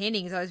always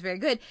entertaining, he's always very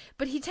good,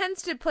 but he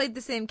tends to play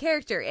the same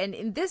character, and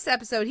in this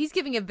episode, he's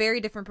giving a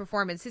very different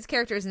performance. His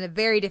character is in a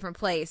very different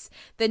place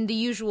than the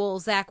usual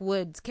Zach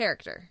Woods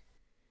character.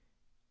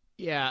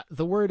 Yeah,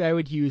 the word I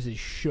would use is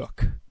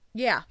shook.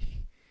 Yeah.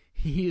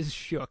 He is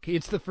shook.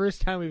 It's the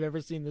first time we've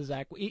ever seen the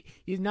Zach.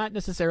 He's not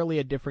necessarily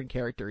a different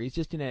character. He's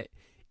just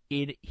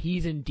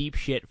he's in deep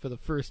shit for the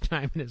first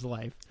time in his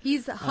life.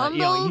 He's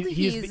humbled.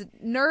 He's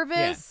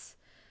nervous.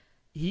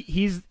 Yeah.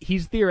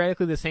 He's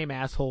theoretically the same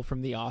asshole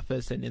from The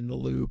Office and In the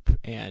Loop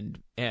and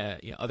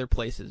other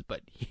places,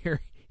 but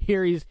here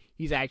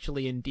he's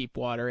actually in deep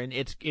water, and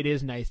it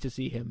is nice to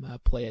see him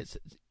play it.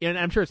 And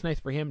I'm sure it's nice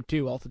for him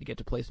too, also to get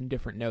to play some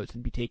different notes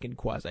and be taken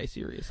quasi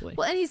seriously.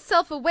 Well, and he's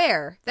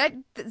self-aware. That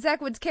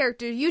Zach Woods'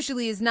 character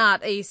usually is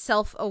not a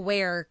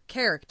self-aware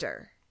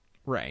character.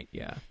 Right,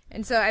 yeah.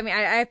 And so, I mean,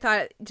 I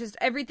thought just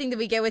everything that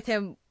we get with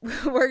him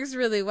works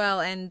really well,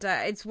 and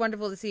it's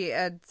wonderful to see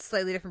a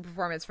slightly different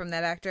performance from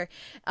that actor.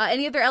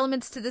 Any other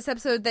elements to this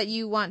episode that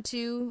you want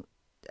to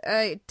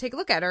take a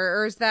look at,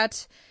 or is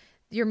that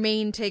your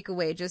main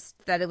takeaway, just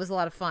that it was a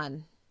lot of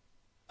fun?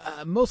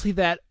 Mostly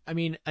that. I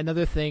mean,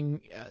 another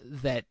thing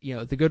that, you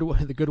know, the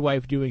good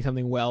wife doing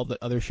something well that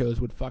other shows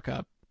would fuck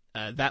up.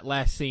 That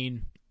last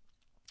scene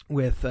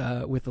with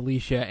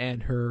Alicia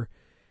and her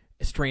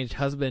estranged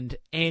husband,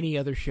 any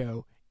other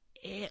show,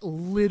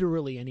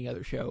 literally any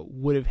other show,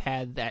 would have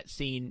had that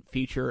scene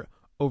feature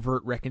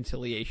overt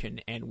reconciliation,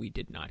 and we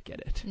did not get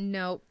it.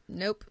 Nope.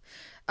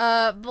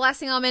 The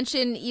last thing I'll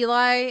mention,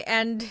 Eli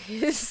and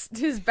his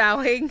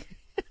bowing.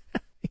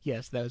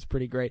 Yes, that was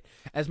pretty great.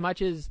 As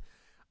much as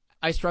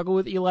I struggle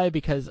with Eli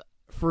because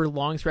for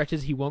long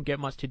stretches he won't get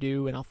much to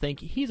do, and I'll think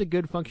he's a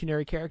good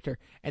functionary character,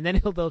 and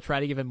then they'll try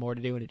to give him more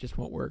to do, and it just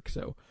won't work.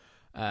 So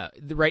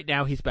right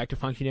now he's back to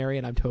functionary,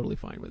 and I'm totally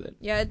fine with it.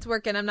 Yeah, it's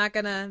working. I'm not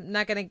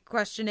gonna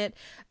question it.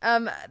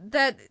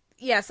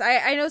 Yes,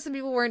 I know some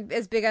people weren't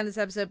as big on this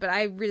episode, but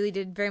I really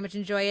did very much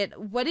enjoy it.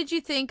 What did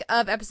you think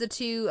of episode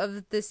 2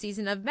 of this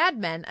season of Mad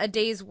Men, A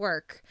Day's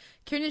Work?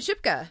 Kiernan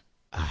Shipka.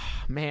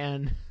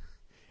 Man,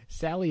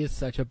 Sally is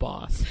such a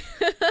boss.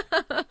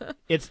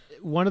 It's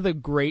one of the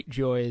great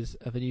joys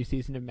of a new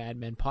season of Mad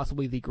Men,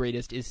 possibly the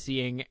greatest, is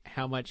seeing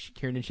how much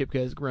Kiernan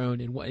Shipka has grown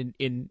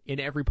in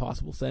every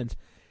possible sense.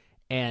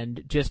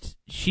 And just,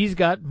 she's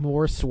got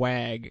more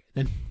swag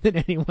than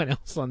anyone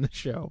else on the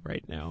show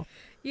right now.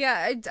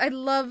 Yeah, I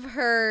love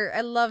her.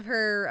 I love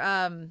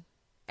her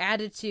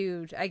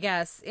attitude, I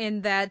guess,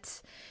 in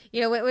that,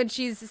 you know, when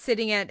she's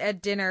sitting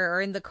at dinner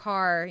or in the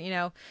car, you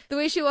know, the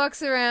way she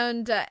walks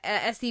around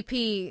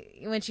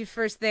SCP when she's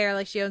first there,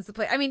 like she owns the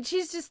place. I mean,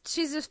 she's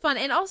just fun.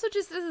 And also,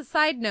 just as a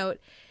side note,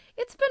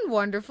 it's been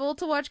wonderful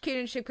to watch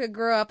Kiernan Shipka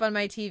grow up on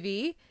my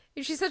TV.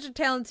 She's such a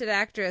talented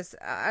actress,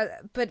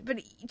 but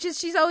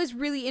just she's always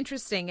really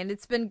interesting, and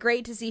it's been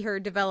great to see her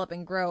develop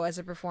and grow as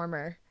a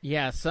performer.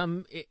 Yeah,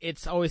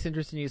 it's always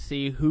interesting to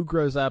see who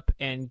grows up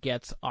and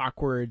gets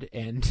awkward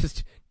and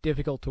just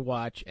difficult to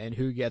watch, and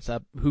who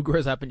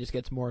grows up and just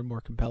gets more and more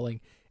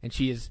compelling. And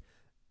she is,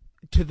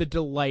 to the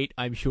delight,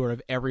 I'm sure,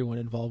 of everyone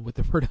involved with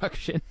the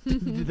production,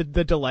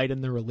 the delight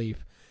and the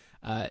relief,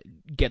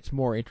 gets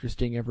more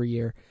interesting every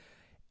year.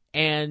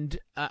 And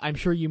I'm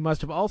sure you must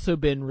have also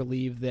been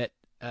relieved that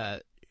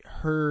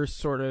her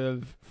sort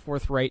of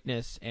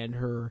forthrightness and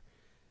her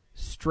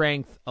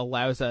strength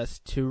allows us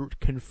to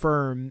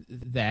confirm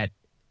that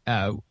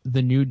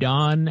the new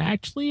Dawn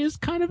actually is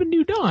kind of a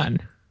new Dawn.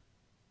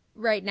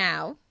 Right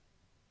now.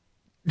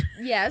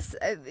 Yes,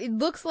 it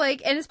looks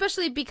like, and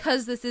especially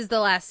because this is the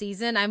last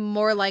season, I'm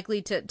more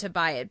likely to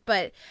buy it.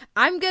 But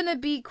I'm going to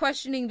be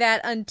questioning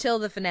that until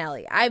the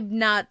finale. I'm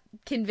not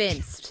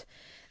convinced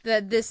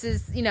that this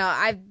is,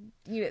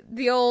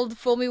 the old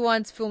fool me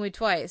once, fool me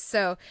twice.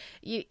 So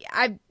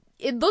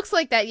it looks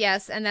like that,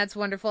 yes, and that's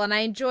wonderful. And I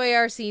enjoy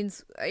our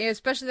scenes,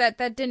 especially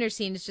that dinner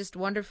scene is just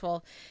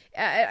wonderful.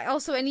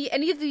 Also,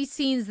 any of these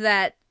scenes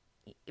that,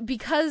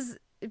 because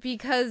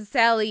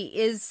Sally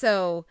is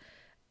so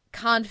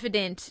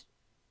confident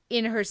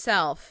in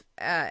herself,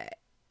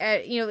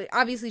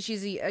 obviously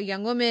she's a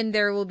young woman.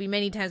 There will be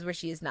many times where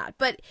she is not.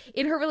 But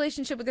in her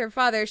relationship with her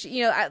father,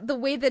 she, the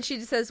way that she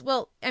just says,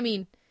 well, I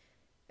mean,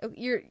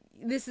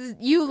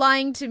 you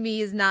lying to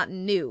me is not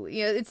new.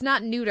 It's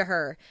not new to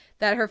her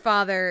that her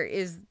father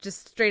is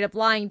just straight up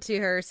lying to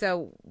her.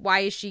 So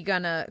why is she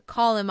gonna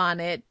call him on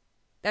it?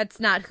 That's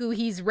not who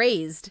he's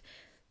raised.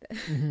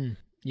 Mm-hmm.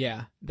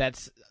 Yeah,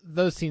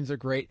 those scenes are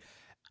great.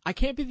 I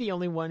can't be the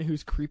only one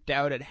who's creeped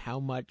out at how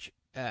much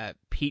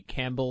Pete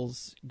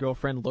Campbell's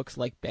girlfriend looks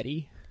like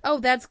Betty. Oh,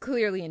 that's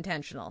clearly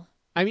intentional.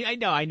 I mean,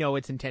 I know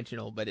it's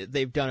intentional, but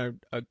they've done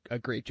a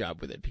great job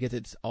with it because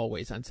it's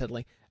always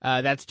unsettling.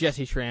 That's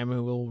Jessie Schramm,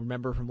 who we'll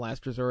remember from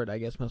Last Resort. I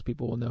guess most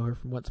people will know her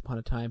from Once Upon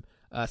a Time.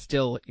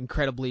 Still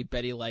incredibly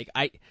Betty-like.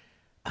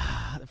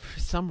 For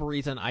some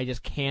reason, I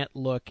just can't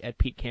look at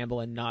Pete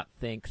Campbell and not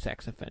think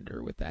sex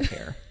offender with that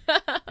hair.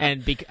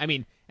 and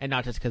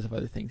not just because of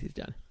other things he's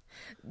done.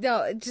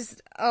 No,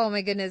 just, oh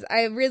my goodness.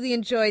 I really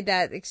enjoyed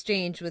that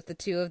exchange with the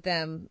two of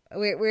them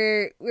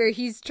where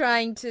he's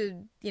trying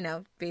to,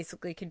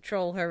 basically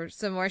control her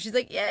some more. She's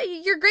like, yeah,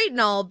 you're great and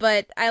all,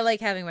 but I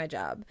like having my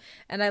job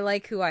and I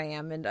like who I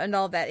am and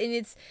all that.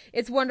 And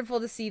it's wonderful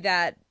to see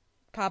that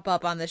pop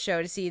up on the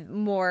show, to see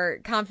more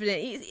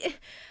confident.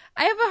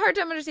 I have a hard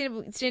time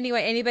understanding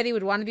why anybody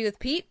would want to be with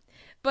Pete,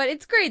 but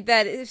it's great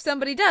that if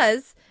somebody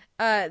does,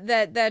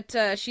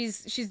 that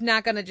she's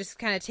not gonna just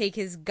kind of take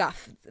his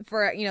guff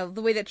for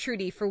the way that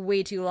Trudy for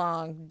way too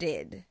long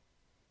did.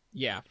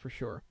 Yeah, for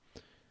sure.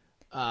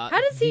 How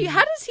does he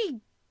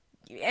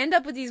end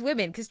up with these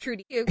women? Because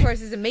Trudy, of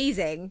course, is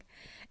amazing,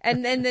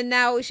 and then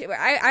now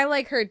I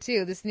like her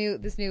too. This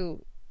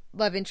new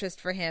love interest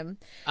for him.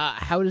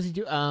 How does he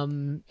do?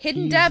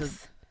 Hidden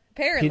depths,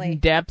 apparently. Hidden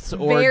depths,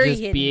 or Very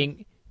just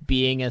hidden.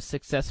 being a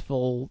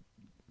successful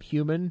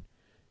human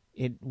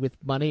with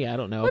money. I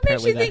don't know. What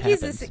makes Apparently you think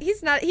that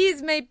happens.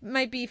 he's not?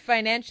 Might be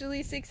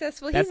financially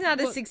successful. He's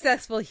not a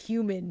successful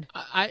human.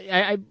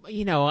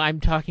 I'm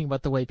talking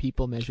about the way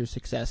people measure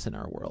success in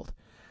our world.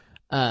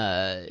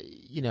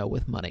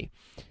 With money.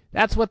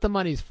 That's what the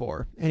money's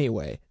for.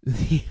 Anyway,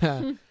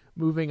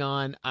 moving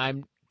on.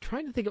 I'm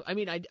trying to think of. I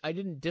mean, I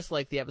didn't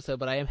dislike the episode,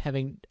 but I am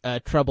having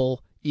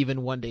trouble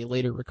even one day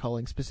later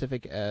recalling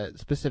specific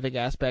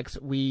aspects.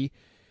 We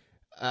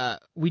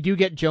do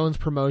get Joan's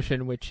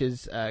promotion, which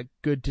is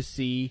good to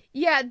see.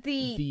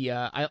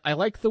 Yeah, I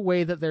like the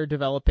way that they're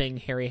developing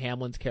Harry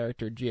Hamlin's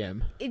character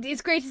Jim.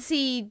 It's great to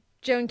see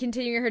Joan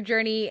continuing her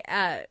journey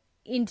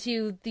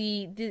into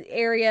the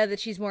area that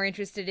she's more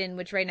interested in,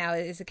 which right now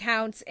is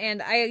accounts,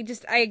 and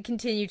I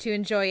continue to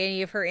enjoy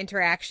any of her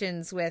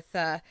interactions with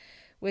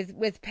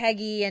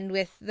Peggy and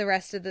with the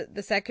rest of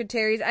the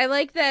secretaries. I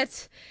like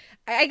that.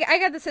 I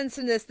got the sense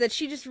from this that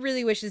she just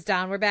really wishes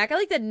Don were back. I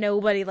like that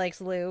nobody likes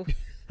Lou.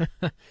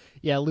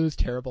 Yeah, Lou's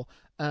terrible.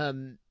 I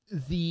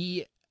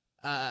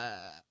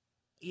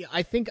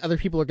think other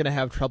people are going to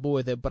have trouble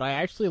with it, but I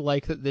actually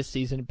like that this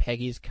season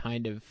Peggy's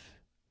kind of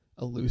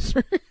a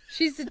loser.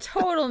 She's a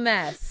total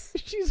mess.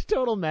 She's a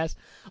total mess.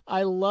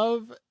 I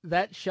love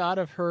that shot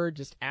of her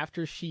just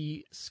after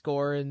she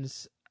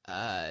scorns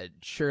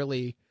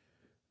Shirley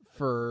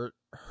for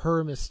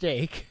her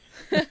mistake.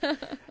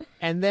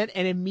 and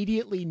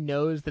immediately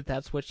knows that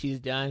that's what she's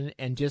done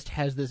and just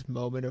has this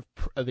moment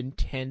of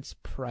intense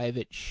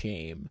private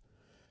shame.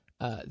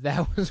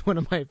 That was one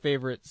of my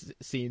favorite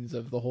scenes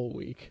of the whole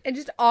week. And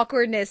just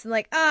awkwardness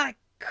and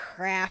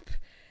crap.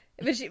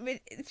 But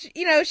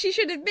she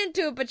should admit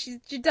to it, but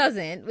she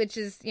doesn't, which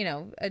is,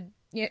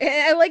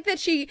 I like that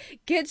she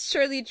gets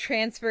Shirley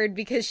transferred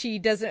because she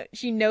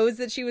knows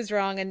that she was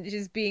wrong and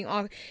she's being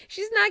off.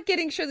 She's not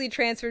getting Shirley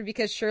transferred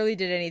because Shirley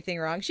did anything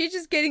wrong. She's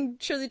just getting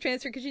Shirley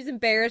transferred because she's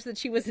embarrassed that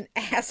she was an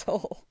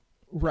asshole.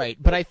 Right,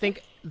 but I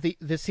think the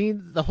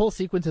whole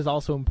sequence is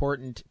also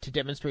important to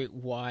demonstrate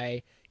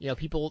why,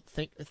 people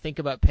think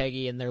about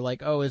Peggy and they're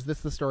like, oh, is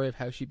this the story of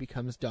how she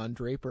becomes Don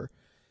Draper?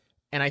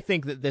 And I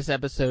think that this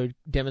episode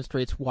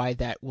demonstrates why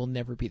that will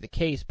never be the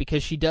case,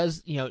 because she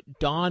does,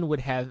 Don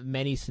would have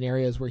many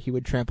scenarios where he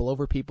would trample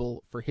over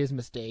people for his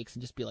mistakes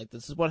and just be like,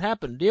 this is what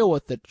happened, deal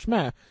with it,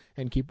 schmah,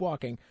 and keep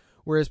walking.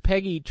 Whereas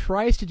Peggy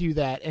tries to do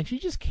that, and she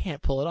just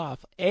can't pull it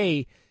off.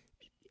 A,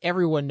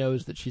 everyone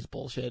knows that she's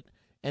bullshit,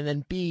 and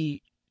then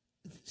B,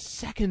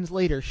 seconds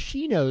later,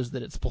 she knows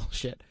that it's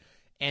bullshit,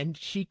 and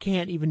she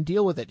can't even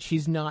deal with it.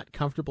 She's not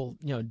comfortable,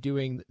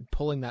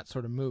 pulling that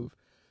sort of move.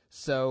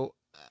 So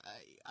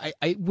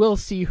I will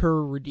see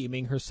her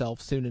redeeming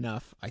herself soon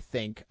enough, I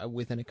think,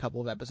 within a couple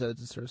of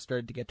episodes and sort of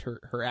started to get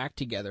her act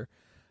together.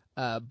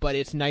 But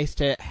it's nice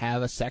to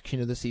have a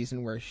section of the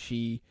season where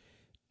she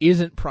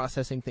isn't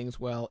processing things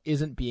well,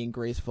 isn't being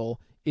graceful,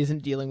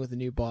 isn't dealing with the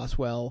new boss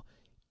well,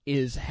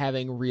 is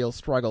having real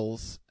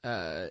struggles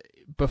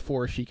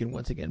before she can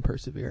once again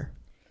persevere.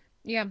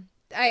 Yeah,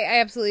 I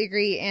absolutely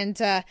agree. And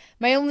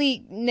my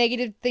only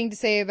negative thing to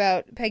say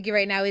about Peggy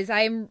right now is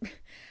I'm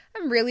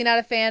really not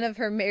a fan of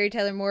her Mary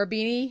Tyler Moore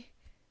beanie.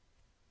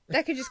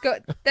 That could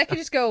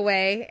just go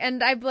away.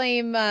 And I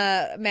blame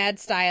Mad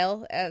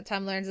Style,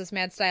 Tom Lawrence's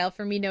Mad Style,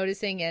 for me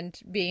noticing and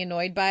being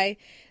annoyed by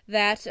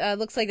that.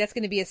 Looks like that's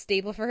going to be a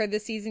staple for her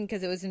this season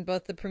because it was in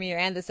both the premiere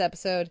and this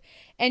episode.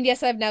 And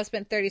yes, I've now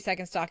spent 30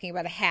 seconds talking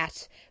about a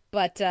hat,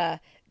 but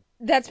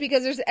that's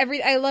because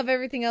I love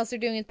everything else they're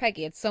doing with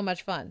Peggy. It's so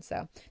much fun.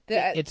 So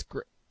it's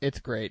great. It's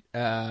great.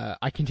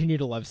 I continue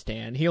to love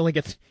Stan. He only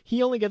gets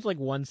like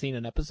one scene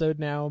an episode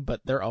now,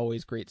 but they're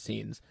always great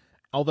scenes.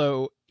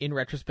 Although, in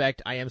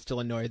retrospect, I am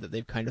still annoyed that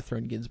they've kind of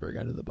thrown Ginsburg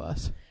under the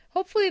bus.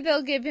 Hopefully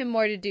they'll give him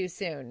more to do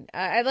soon.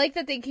 I like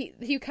that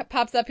he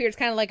pops up here. It's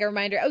kind of like a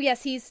reminder, oh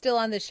yes, he's still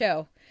on the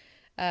show.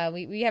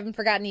 We haven't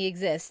forgotten he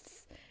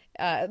exists.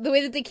 The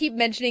way that they keep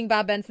mentioning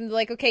Bob Benson, they're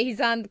like, okay,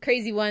 he's on the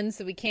Crazy One,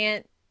 so we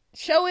can't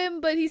show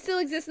him, but he still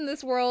exists in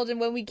this world,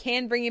 and when we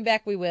can bring him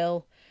back, we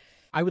will.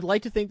 I would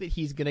like to think that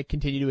he's going to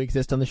continue to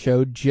exist on the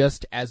show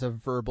just as a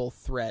verbal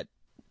threat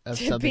of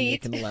to something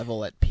Pete. they can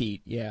level at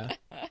Pete. Yeah.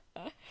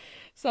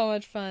 So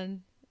much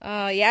fun.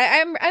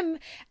 Yeah,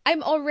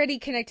 I'm already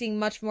connecting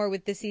much more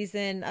with this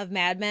season of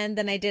Mad Men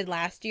than I did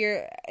last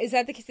year. Is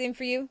that the same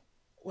for you?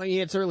 Well,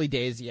 yeah, it's early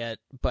days yet,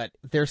 but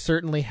they're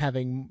certainly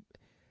having.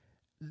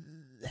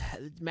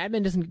 Mad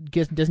Men doesn't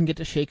get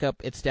to shake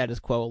up its status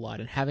quo a lot,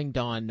 and having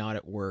Dawn not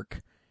at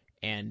work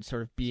and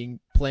sort of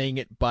playing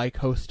it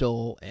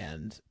bi-coastal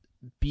and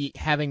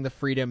having the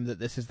freedom that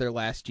this is their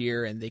last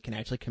year and they can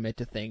actually commit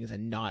to things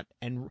and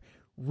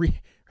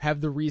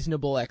have the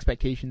reasonable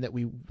expectation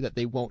that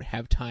they won't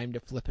have time to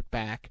flip it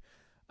back,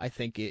 I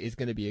think is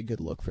going to be a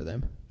good look for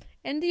them.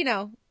 And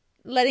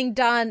letting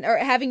Don or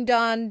having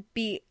Don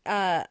be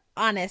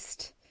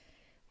honest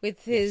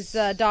with his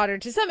daughter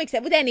to some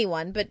extent, with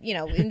anyone, but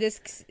in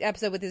this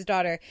episode with his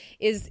daughter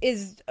is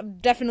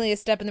definitely a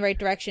step in the right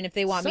direction if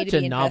they want me to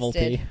be invested.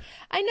 Novelty.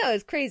 I know,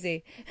 it's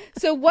crazy.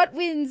 So what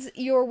wins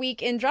your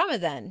week in drama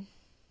then?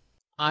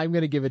 I'm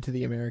going to give it to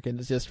The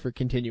Americans just for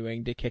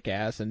continuing to kick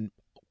ass and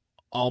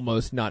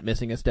almost not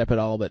missing a step at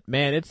all. But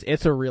man,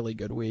 it's a really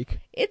good week.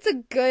 It's a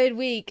good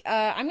week.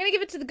 I'm going to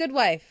give it to The Good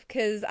Wife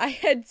because I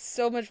had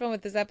so much fun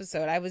with this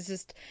episode. I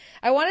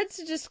wanted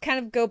to just kind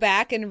of go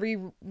back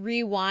and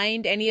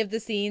rewind any of the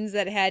scenes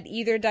that had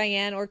either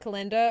Diane or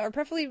Kalinda, or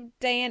preferably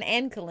Diane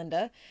and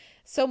Kalinda.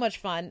 So much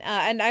fun.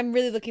 And I'm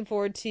really looking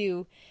forward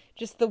to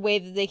just the way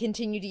that they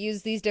continue to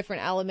use these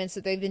different elements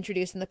that they've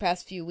introduced in the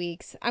past few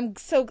weeks.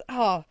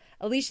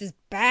 Alicia's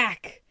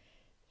back.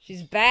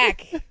 She's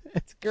back.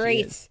 It's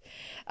great.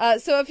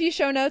 So a few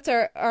show notes.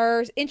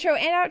 Our intro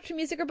and outro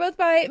music are both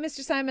by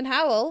Mr. Simon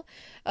Howell.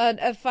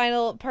 A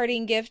final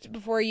parting gift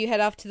before you head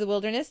off to the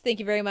wilderness. Thank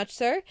you very much,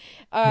 sir.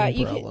 No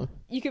problem.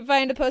 You can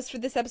find a post for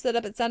this episode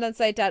up at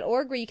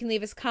soundonsight.org where you can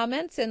leave us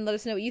comments and let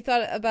us know what you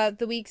thought about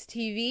the week's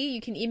TV.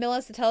 You can email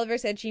us at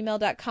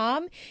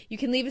televerse@gmail.com. You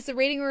can leave us a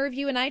rating or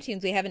review in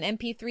iTunes. We have an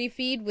MP3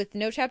 feed with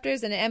no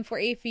chapters and an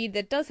M4A feed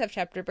that does have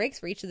chapter breaks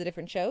for each of the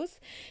different shows.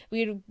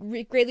 We'd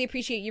greatly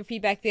appreciate your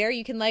feedback there.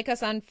 You can like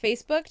us on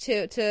Facebook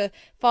to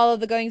follow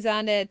the goings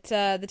on at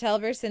the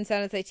Televerse and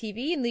Sound On Sight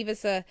TV and leave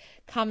us a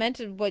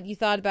comment of what you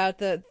thought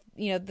about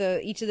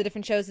each of the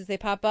different shows as they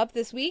pop up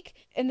this week.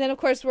 And then, of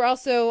course, we're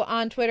also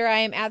on Twitter. I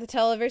am at the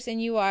Televerse,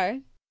 and you are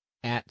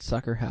at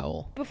Sucker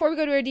Howl. Before we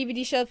go to our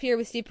DVD shelf here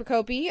with Steve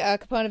Procopi,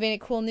 Capone of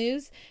Ain't It Cool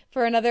News,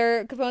 for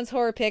another Capone's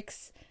Horror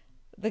Picks,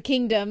 The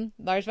Kingdom,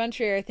 Lars von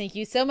Trier. Thank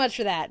you so much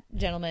for that,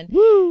 gentlemen.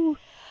 Woo!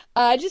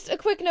 Just a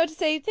quick note to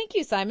say thank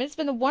you, Simon. It's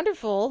been a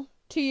wonderful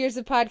 2 years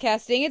of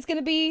podcasting. It's going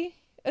to be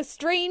a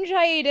strange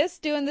hiatus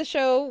doing the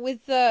show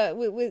with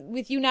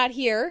you not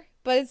here.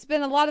 But it's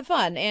been a lot of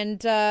fun,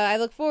 and I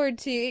look forward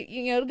to,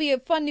 it'll be a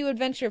fun new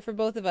adventure for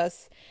both of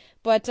us.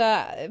 But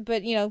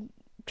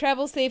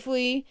travel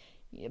safely,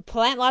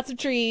 plant lots of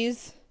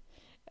trees,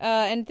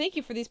 and thank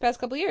you for these past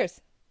couple years.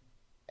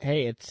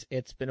 Hey,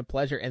 it's been a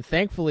pleasure, and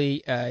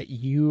thankfully,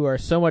 you are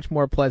so much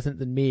more pleasant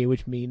than me,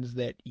 which means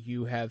that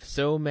you have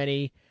so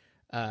many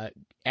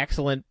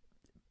excellent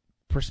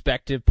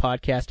prospective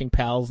podcasting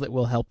pals that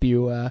will help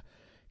you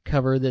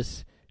cover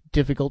this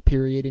difficult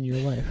period in your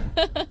life.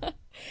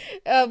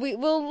 We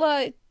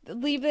will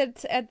leave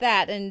it at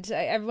that, and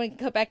everyone can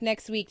come back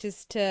next week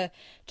just to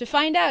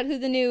find out who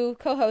the new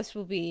co-host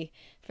will be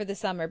for the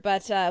summer.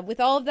 But with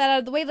all of that out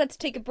of the way, let's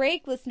take a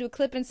break, listen to a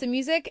clip and some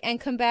music,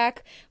 and come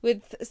back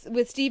with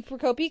Steve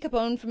Procopi,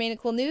 Capone from Ain't It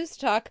Cool News, to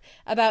talk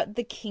about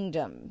The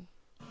Kingdom.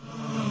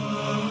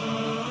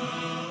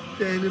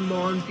 Denne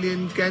morgen bliver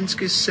en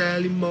ganske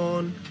særlig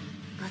morgen.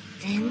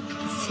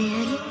 Hvordan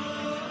særlig?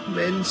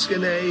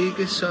 Menneskene er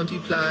ikke som de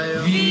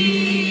plejer.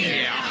 Vi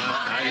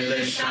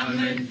alle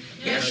sammen.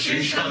 Jeg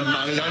synes, der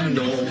mangler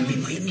nogen. Vi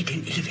må ind i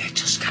den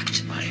elevator. Snak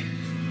til mig.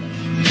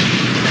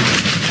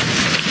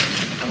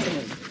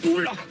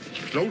 Uller.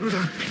 Slog du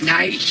dig?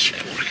 Nej.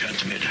 Jeg burde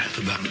gerne med dig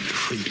forbandet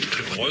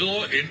skit.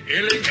 Brødre, en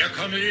ælling er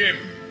kommet hjem.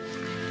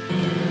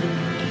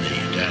 Ni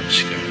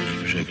danskar, ni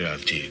försöker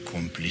alltid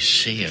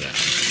komplicera.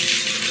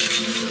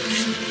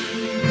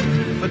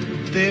 For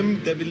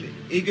dem, der vil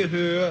ikke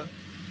høre,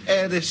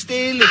 er det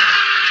stille.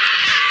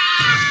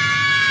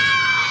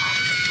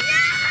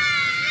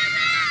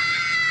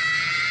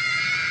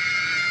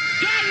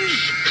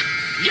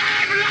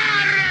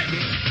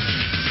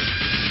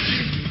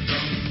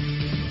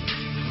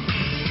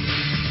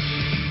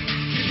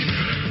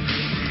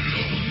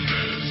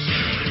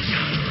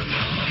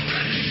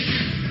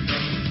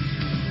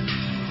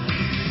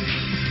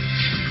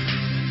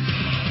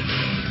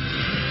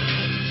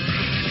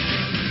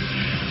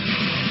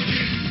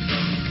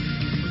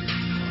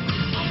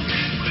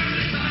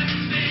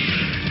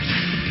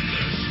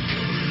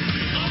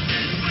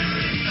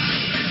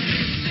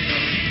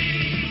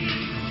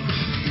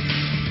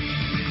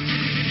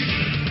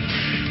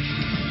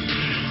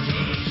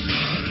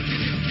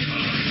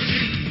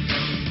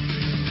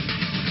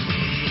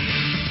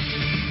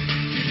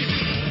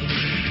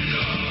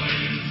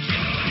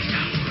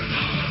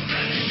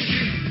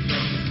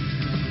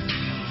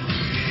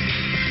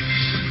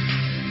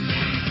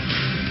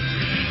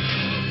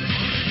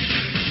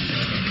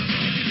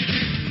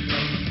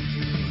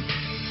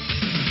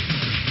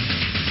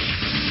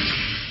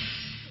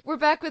 We're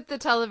back with the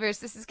Televerse.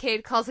 This is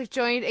Kate Kulzick,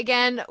 joined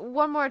again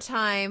one more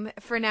time,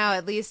 for now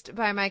at least,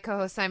 by my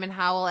co-host Simon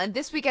Howell. And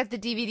this week at the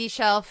DVD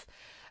shelf,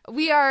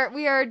 we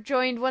are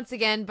joined once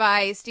again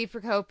by Steve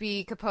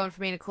Procopi, Capone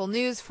from Ain't It Cool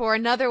News, for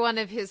another one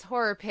of his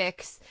horror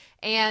picks.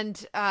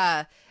 And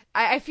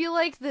I feel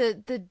like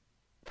the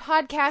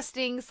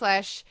podcasting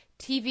 /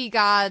 TV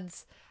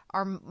gods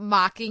are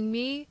mocking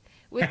me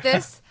with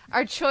this.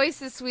 Our choice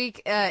this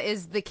week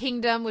is The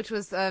Kingdom, which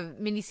was a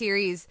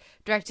miniseries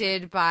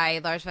directed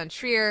by Lars von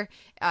Trier,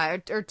 or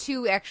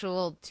two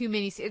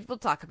miniseries. We'll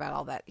talk about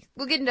all that.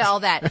 We'll get into all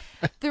that.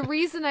 The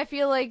reason I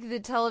feel like the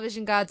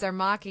television gods are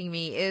mocking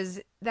me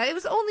is that it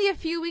was only a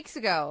few weeks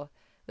ago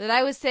that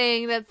I was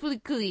saying that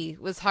Fulikuli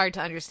was hard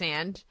to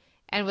understand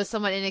and was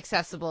somewhat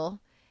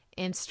inaccessible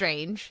and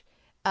strange.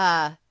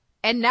 And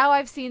now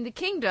I've seen The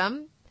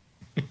Kingdom,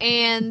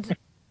 and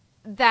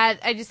that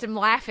I just am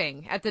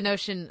laughing at the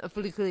notion of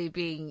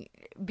Fulikuli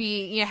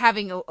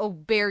having a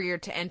barrier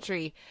to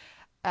entry.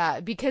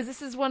 because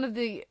this is one of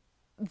the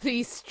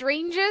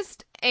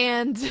strangest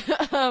and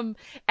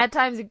at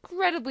times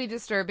incredibly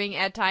disturbing,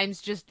 at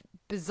times just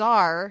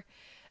bizarre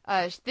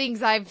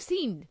things I've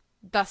seen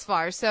thus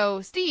far.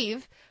 So,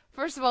 Steve,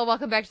 first of all,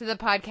 welcome back to the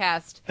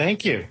podcast.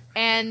 Thank you.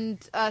 And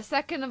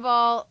second of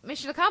all,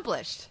 mission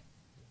accomplished.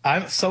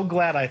 I'm so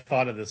glad I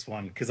thought of this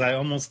one because I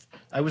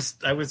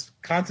was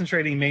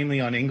concentrating mainly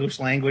on English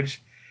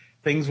language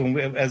things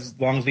as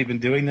long as we've been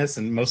doing this,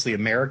 and mostly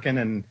American.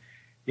 And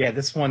yeah,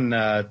 this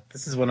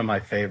is one of my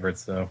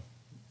favorites, though.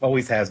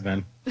 Always has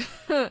been.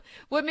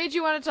 What made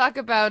you want to talk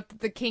about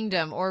the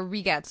Kingdom, or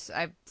Riget?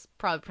 I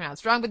probably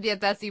pronounced wrong, but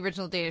that's the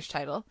original Danish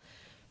title.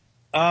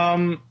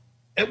 Actually,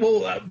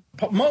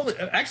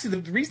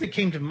 the reason it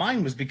came to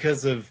mind was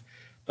because of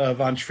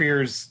Von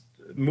Trier's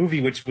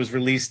movie, which was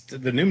released,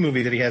 the new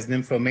movie that he has,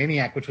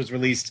 Nymphomaniac, which was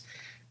released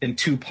in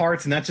 2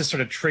 parts, and that just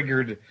sort of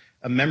triggered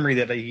a memory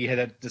that he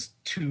had just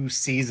 2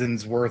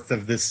 seasons worth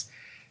of this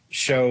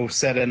show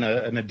set in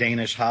a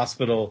Danish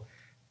hospital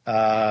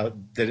that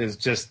is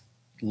just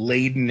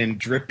laden and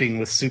dripping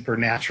with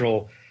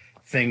supernatural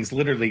things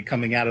literally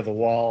coming out of the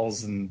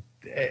walls and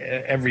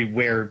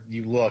everywhere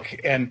you look.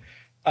 And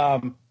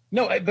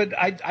but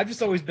I've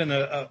just always been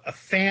a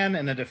fan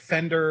and a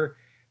defender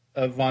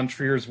of Von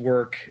Trier's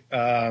work.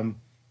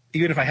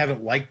 Even if I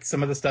haven't liked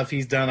some of the stuff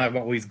he's done, I'm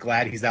always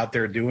glad he's out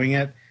there doing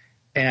it.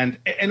 And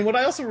what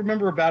I also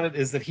remember about it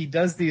is that he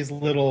does these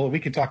little, we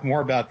can talk more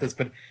about this,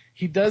 but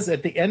he does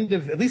at the end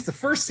of at least the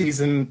first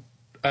season,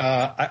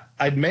 I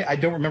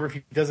don't remember if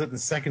he does it in the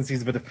second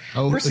season, but the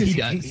first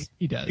season,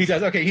 he does. He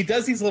does. Okay, he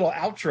does these little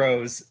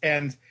outros,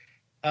 and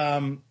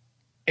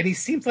he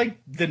seems like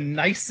the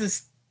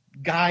nicest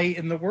guy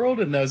in the world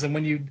in those. And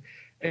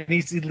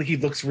he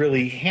looks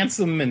really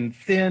handsome and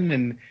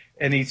thin,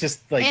 and he's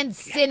just like and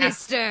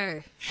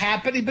sinister.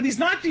 Happy, but he's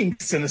not being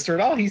sinister at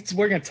all. He's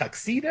wearing a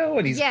tuxedo,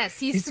 and he's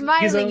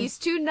smiling. He's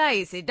too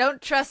nice. I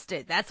don't trust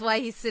it. That's why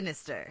he's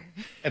sinister.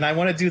 And I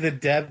want to do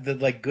the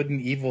like good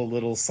and evil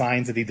little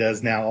signs that he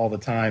does now all the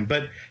time.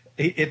 But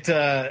it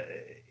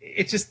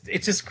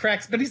just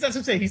cracks. But he's, that's what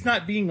I'm saying. He's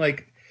not being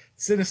like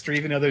sinister,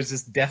 even though there's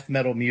this death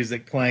metal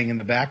music playing in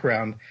the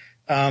background.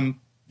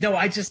 No,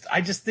 I just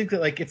think that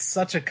like it's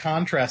such a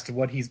contrast to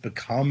what he's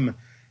become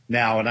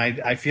now, and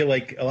I feel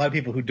like a lot of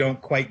people who don't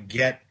quite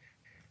get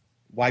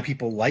why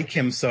people like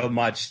him so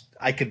much,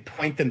 I could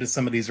point them to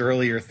some of these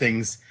earlier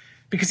things,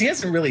 because he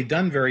hasn't really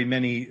done very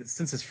many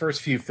since his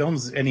first few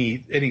films,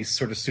 any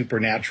sort of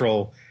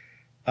supernatural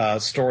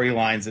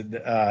storylines.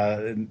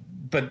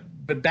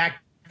 But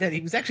back then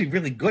he was actually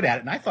really good at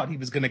it, and I thought he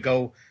was going to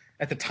go.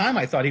 At the time,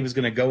 I thought he was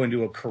going to go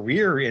into a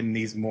career in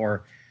these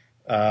more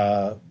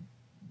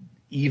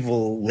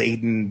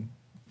evil-laden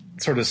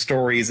sort of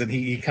stories, and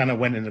he kind of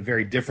went in a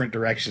very different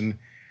direction,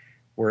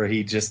 where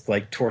he just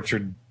like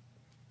tortured,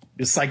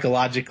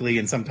 psychologically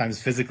and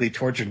sometimes physically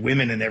tortured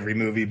women in every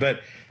movie.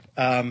 But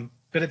at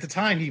the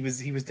time, he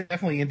was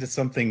definitely into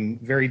something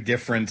very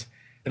different,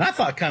 and I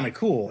thought kind of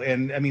cool.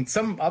 And I mean,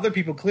 some other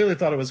people clearly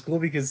thought it was cool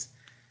because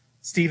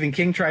Stephen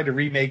King tried to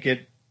remake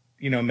it,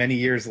 many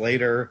years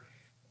later,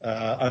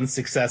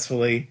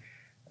 unsuccessfully.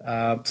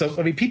 So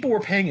I mean, people were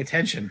paying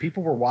attention,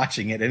 people were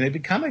watching it, and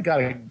it kind of got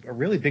a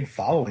really big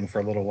following for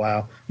a little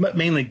while, but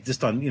mainly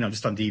just on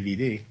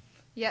DVD.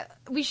 Yeah,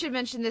 we should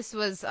mention this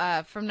was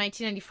from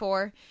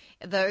 1994,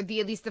 the at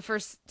least the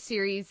first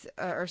series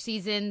or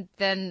season.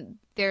 Then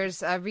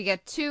there's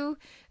Riget 2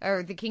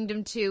 or The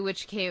Kingdom 2,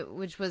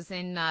 which was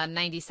in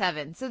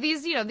 97. So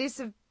these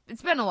have,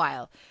 it's been a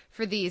while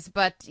for these,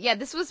 but yeah,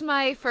 this was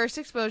my first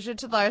exposure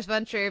to Lars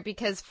von Trier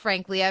because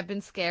frankly I've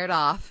been scared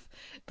off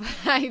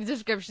by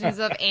descriptions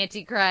of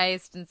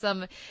Antichrist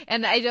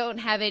and I don't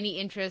have any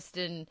interest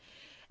in.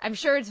 I'm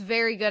sure it's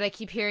very good. I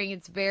keep hearing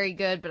it's very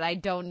good, but I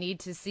don't need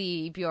to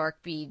see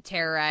Bjork be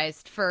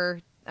terrorized for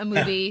a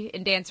movie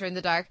in Dancer in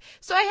the Dark.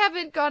 So I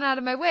haven't gone out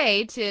of my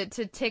way to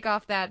tick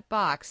off that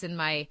box in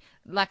my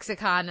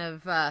lexicon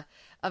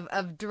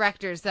of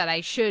directors that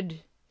I should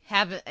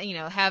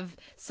have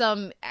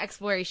some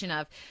exploration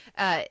of.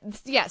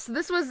 So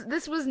this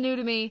was new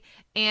to me,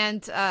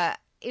 and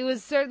it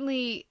was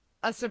certainly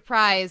a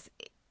surprise.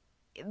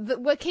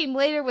 What came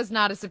later was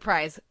not a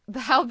surprise.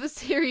 How the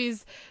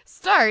series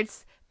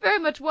starts very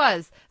much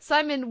was.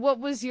 Simon, what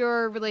was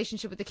your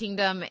relationship with The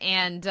Kingdom,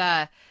 and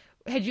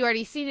had you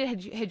already seen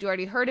it? Had you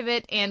already heard of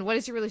it? And what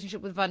is your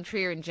relationship with Von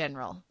Trier in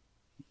general?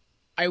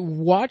 I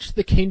watched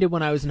The Kingdom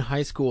when I was in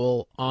high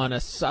school on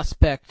a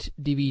Suspect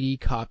DVD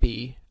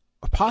copy,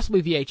 or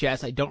possibly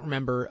VHS, I don't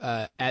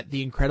remember, at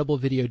the Incredible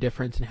Video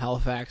Difference in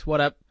Halifax. What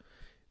up,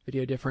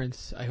 Video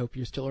Difference? I hope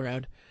you're still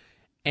around.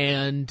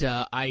 And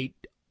I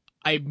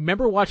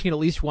remember watching it at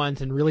least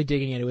once and really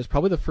digging it. It was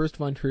probably the first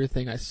Von Trier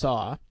thing I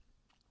saw.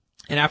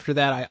 And after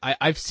that,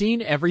 I've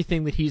seen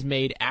everything that he's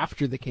made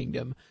after The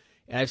Kingdom,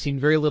 and I've seen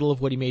very little of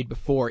what he made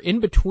before. In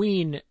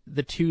between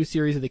the 2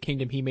 series of The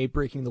Kingdom, he made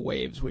Breaking the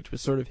Waves, which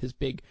was sort of his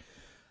big,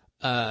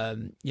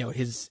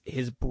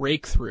 his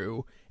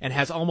breakthrough, and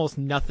has almost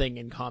nothing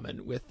in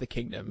common with The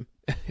Kingdom.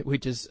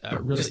 which is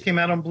really just came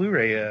out on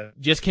Blu-ray.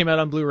 Just came out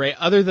on Blu-ray.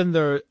 Other than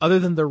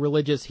the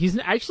religious, he's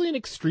actually an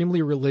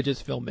extremely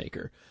religious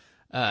filmmaker,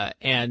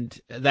 and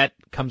that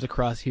comes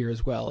across here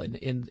as well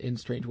in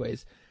strange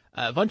ways.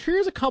 Von Trier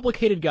is a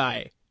complicated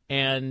guy,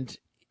 and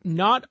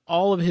not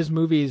all of his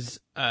movies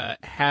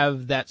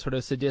have that sort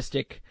of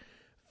sadistic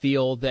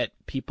feel that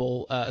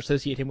people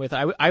associate him with.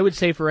 I would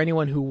say for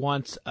anyone who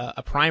wants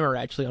a primer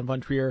actually on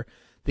Von Trier,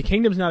 The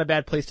Kingdom's not a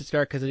bad place to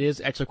start because it is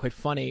actually quite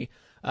funny.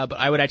 But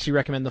I would actually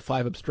recommend The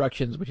Five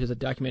Obstructions, which is a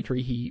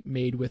documentary he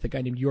made with a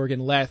guy named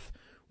Jorgen Leth,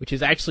 which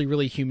is actually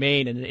really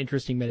humane and an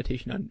interesting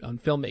meditation on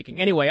filmmaking.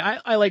 Anyway,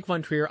 I like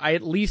Von Trier. I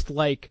at least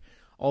like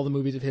all the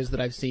movies of his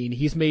that I've seen.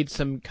 He's made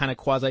some kind of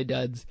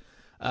quasi-duds,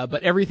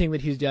 but everything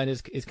that he's done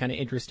is kind of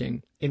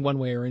interesting in one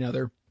way or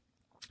another,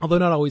 although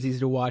not always easy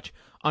to watch.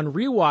 On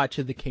rewatch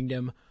of The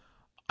Kingdom,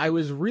 I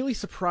was really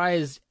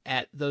surprised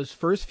at those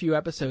first few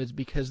episodes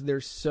because they're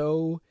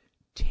so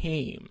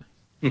tame.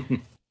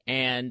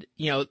 And,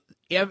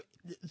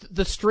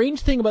 the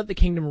strange thing about The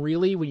Kingdom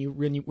really, when you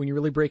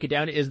really break it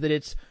down, is that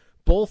it's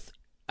both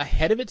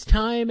ahead of its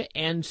time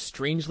and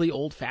strangely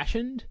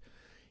old-fashioned.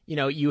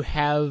 You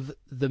have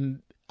the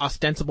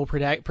ostensible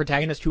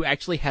protagonist who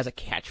actually has a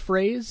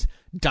catchphrase,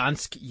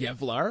 Dansk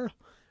Jævlar,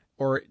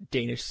 or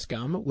Danish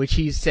scum, which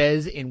he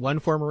says in one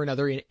form or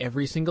another in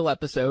every single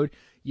episode.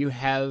 You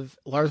have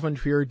Lars von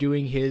Trier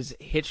doing his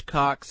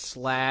Hitchcock /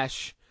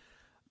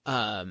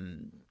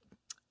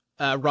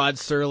 Rod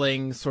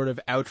Serling sort of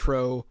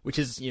outro, which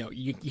is,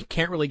 you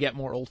can't really get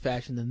more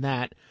old-fashioned than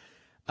that.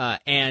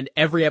 And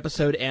every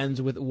episode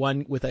ends with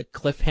a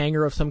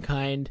cliffhanger of some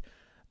kind.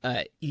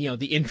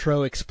 The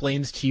intro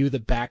explains to you the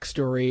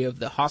backstory of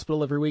the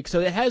hospital every week.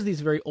 So it has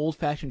these very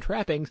old-fashioned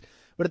trappings,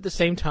 but at the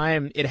same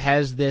time, it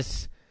has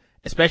this,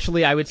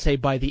 especially I would say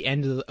by the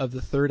end of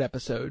the third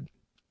episode,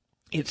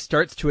 it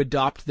starts to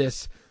adopt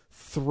this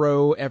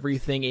throw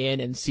everything in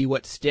and see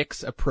what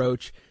sticks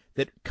approach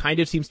that kind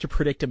of seems to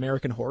predict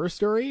American Horror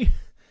Story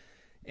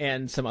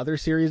and some other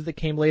series that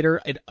came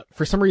later.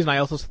 For some reason, I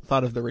also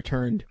thought of The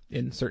Returned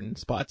in certain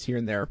spots here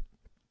and there.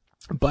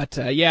 But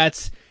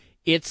there's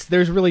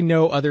really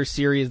no other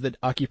series that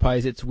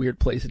occupies its weird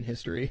place in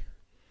history.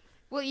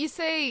 Well, you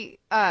say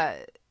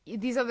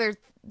these other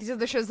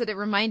shows that it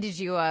reminded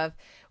you of.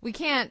 We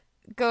can't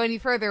go any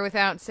further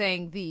without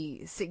saying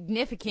the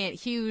significant,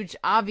 huge,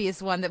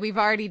 obvious one that we've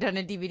already done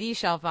a DVD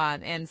shelf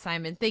on. And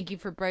Simon, thank you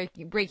for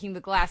breaking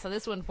the glass on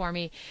this one for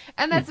me.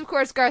 And that's, of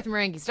course, Garth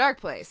Marenghi's Dark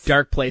Place.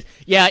 Dark Place.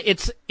 Yeah,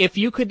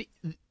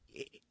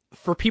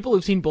 for people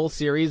who've seen both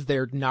series,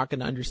 they're not going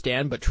to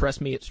understand, but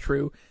trust me, it's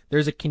true.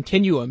 There's a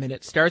continuum, and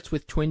it starts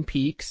with Twin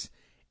Peaks,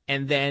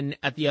 and then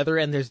at the other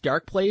end, there's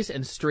Dark Place,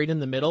 and straight in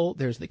the middle,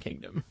 there's The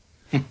Kingdom.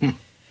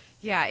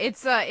 Yeah,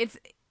 it's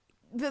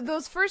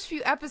those first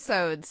few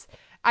episodes.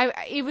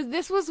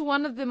 This was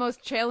one of the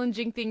most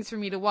challenging things for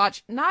me to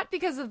watch, not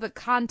because of the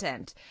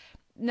content,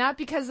 not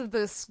because of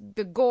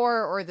the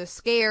gore or the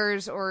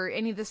scares or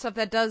any of the stuff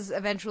that does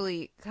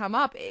eventually come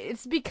up.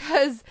 It's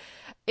because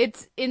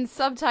it's in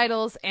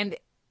subtitles and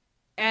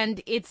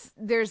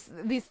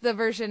the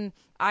version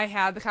I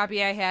had, the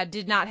copy I had,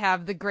 did not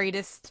have the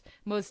greatest,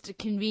 most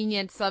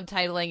convenient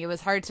subtitling. It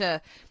was hard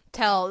to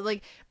tell.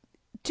 Like,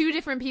 two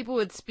different people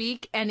would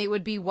speak and it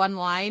would be one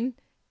line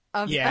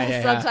of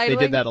subtitling. They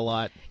did that a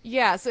lot.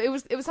 Yeah, so it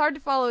was hard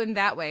to follow in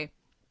that way.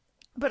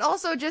 But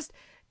also just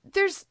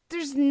there's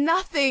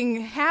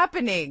nothing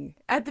happening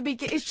at the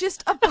beginning. It's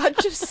just a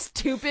bunch of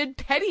stupid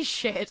petty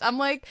shit. I'm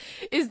like,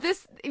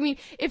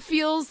 it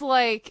feels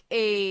like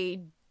a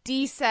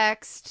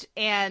desexed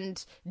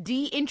and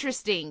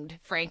de-interesting,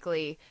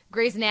 frankly,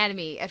 Grey's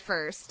Anatomy at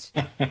first.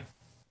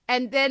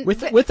 And then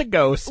with a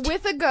ghost.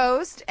 With a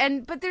ghost,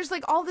 but there's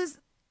like all this.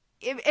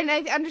 And I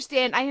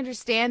understand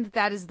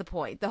that is the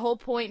point. The whole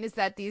point is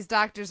that these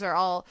doctors are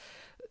all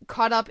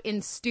caught up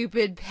in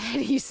stupid,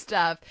 petty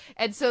stuff.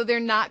 And so they're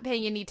not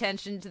paying any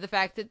attention to the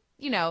fact that,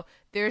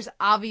 there's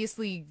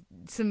obviously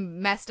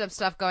some messed up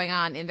stuff going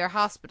on in their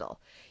hospital.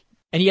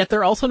 And yet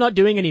they're also not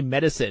doing any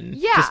medicine,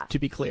 just to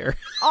be clear.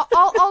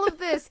 all of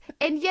this.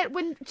 And yet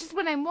when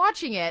I'm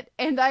watching it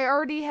and I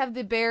already have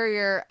the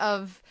barrier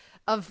of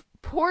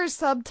poor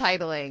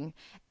subtitling,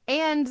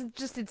 and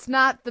just it's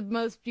not the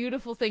most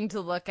beautiful thing to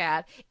look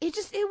at.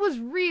 It was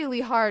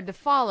really hard to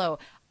follow.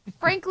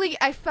 Frankly,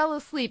 I fell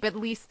asleep at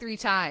least 3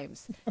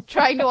 times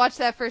trying to watch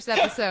that first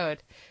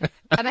episode,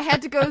 and I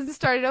had to go and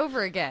start it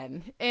over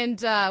again.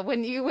 And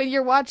when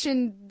you're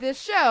watching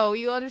this show,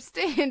 you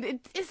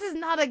understand this is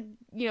not a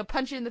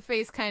punch in the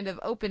face kind of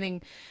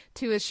opening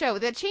to a show.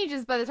 That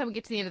changes by the time we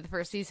get to the end of the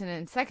first season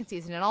and second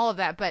season and all of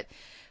that.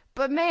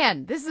 But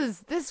man,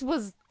 this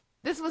was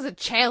a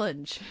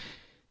challenge.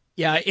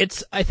 Yeah,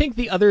 I think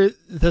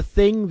the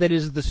thing that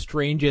is the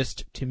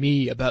strangest to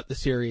me about the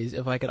series,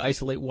 if I could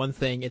isolate one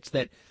thing, it's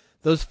that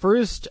those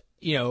first,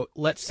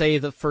 let's say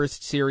the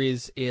first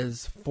series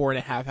is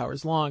 4.5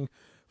 hours long.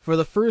 For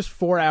the first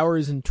 4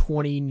 hours and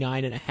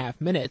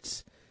 29.5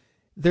 minutes,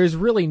 there's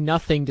really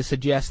nothing to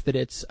suggest that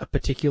it's a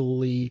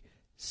particularly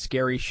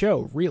scary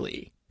show,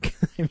 really.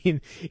 I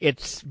mean,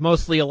 it's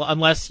mostly,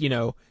 unless,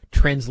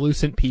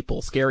 translucent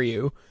people scare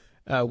you,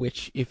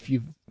 which if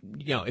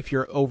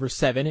you're over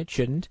 7, it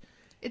shouldn't.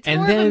 It's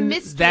and more then of a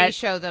mystery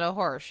show than a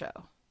horror show.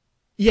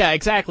 Yeah,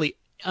 exactly.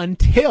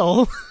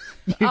 Until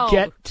you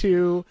get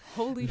to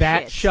holy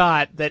that shit.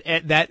 shot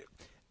that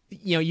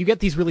you get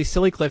these really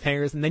silly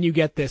cliffhangers, and then you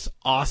get this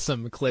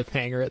awesome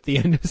cliffhanger at the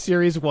end of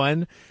series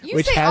 1,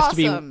 which has awesome.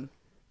 to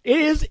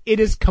be. It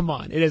is. Come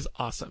on, it is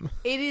awesome.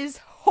 It is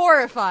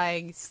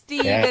horrifying.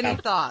 Steve, Yeah. any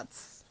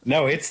thoughts?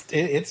 No, it's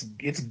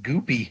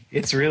goopy.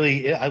 It's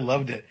really, I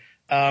loved it.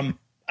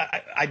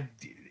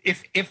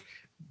 If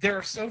there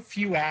are so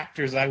few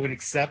actors I would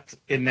accept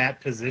in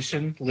that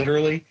position,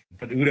 literally,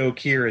 but Udo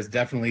Kier is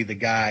definitely the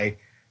guy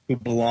who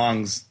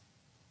belongs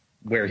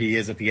where he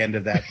is at the end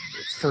of that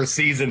first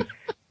season.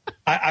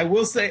 I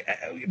will say,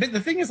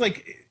 the thing is,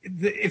 like,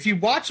 if you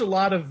watch a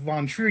lot of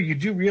Von Trier, you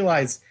do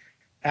realize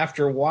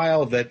after a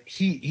while that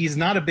he's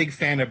not a big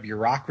fan of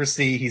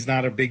bureaucracy. He's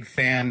not a big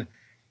fan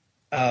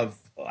of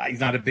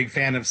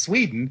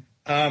Sweden.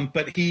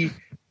 But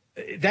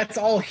that's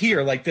all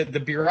here. Like the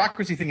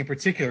bureaucracy thing in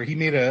particular, he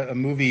made a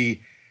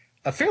movie,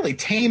 a fairly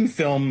tame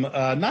film,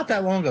 not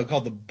that long ago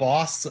called The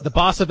Boss. The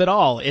Boss of It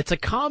All. It's a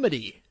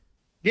comedy.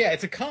 Yeah,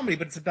 it's a comedy,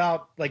 but it's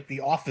about like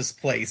the office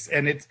place,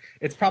 and it's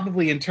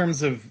probably in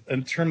terms of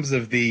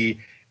the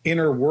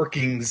inner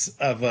workings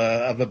of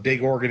a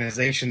big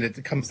organization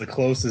that comes the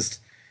closest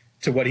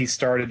to what he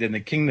started in the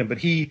Kingdom. But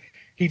he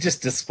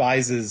just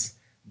despises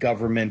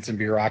government and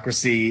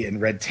bureaucracy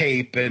and red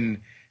tape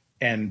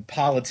and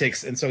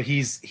politics, and so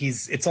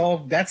it's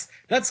all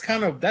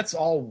that's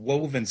all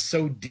woven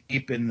so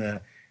deep in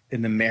the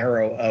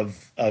marrow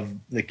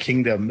of the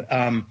Kingdom.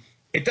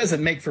 It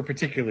doesn't make for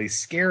particularly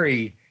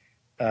scary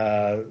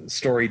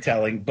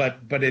storytelling, but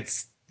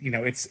it's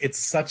it's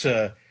such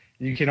a,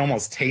 you can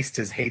almost taste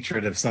his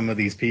hatred of some of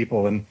these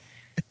people, and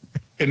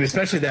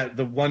especially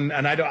the one,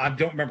 and I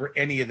don't remember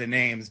any of the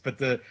names, but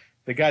the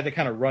guy that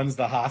kind of runs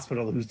the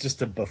hospital, who's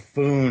just a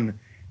buffoon.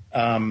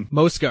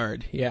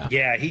 Mosgard, yeah.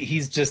 Yeah,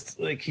 he's just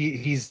like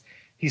he's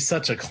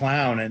such a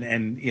clown,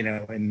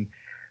 and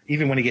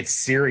even when he gets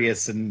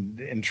serious and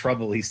in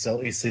trouble, he's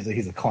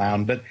a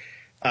clown. But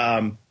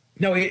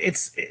no, I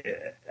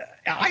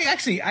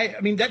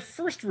mean that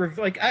first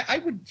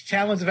I would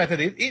challenge the fact that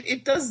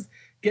it does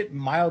get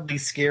mildly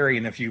scary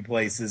in a few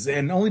places,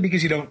 and only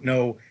because you don't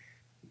know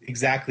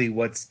exactly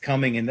what's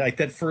coming. And like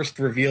that first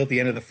reveal at the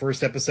end of the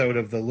first episode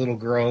of the little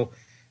girl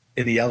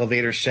in the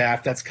elevator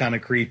shaft, that's kind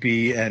of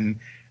creepy. And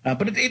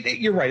but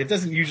you're right, it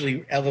doesn't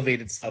usually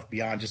elevate itself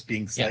beyond just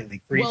being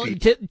slightly creepy. Well,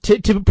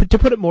 to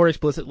put it more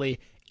explicitly,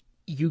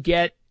 you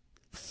get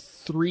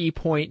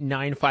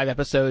 3.95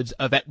 episodes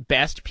of at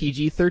best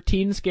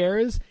PG-13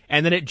 scares,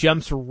 and then it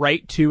jumps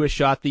right to a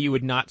shot that you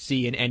would not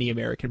see in any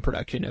American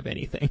production of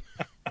anything.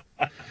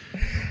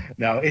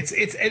 No, it's.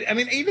 I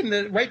mean,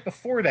 even right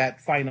before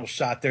that final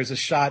shot, there's a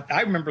shot.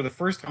 I remember the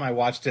first time I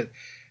watched it,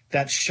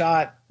 that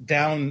shot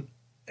down,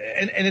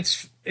 and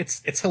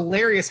it's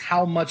hilarious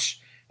how much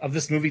of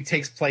this movie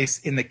takes place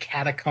in the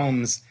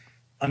catacombs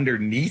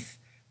underneath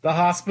the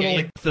hospital.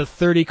 Like the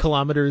 30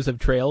 kilometers of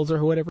trails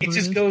or whatever. It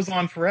just goes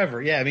on forever.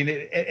 Yeah, I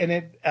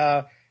mean,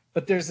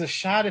 but there's a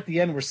shot at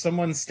the end where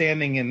someone's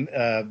standing in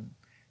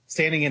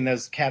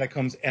those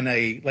catacombs, and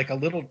a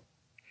little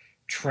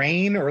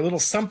train or a little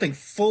something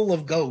full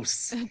of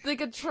ghosts. Like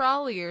a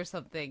trolley or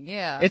something,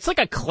 yeah. It's like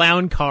a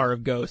clown car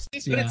of ghosts.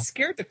 But it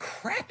scared the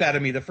crap out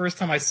of me the first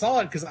time I saw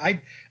it, because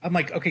I'm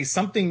like, okay,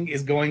 something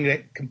is going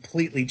to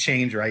completely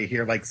change right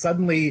here. Like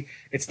suddenly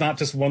it's not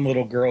just one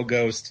little girl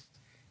ghost.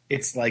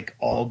 It's like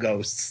all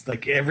ghosts,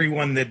 like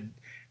everyone that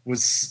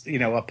was,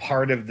 a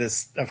part of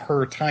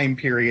her time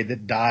period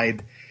that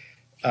died,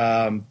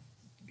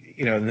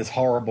 in this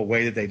horrible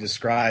way that they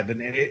describe.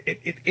 And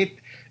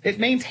it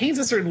maintains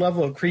a certain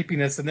level of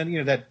creepiness. And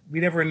then, that we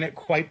never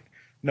quite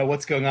know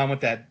what's going on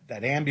with that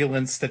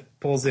ambulance that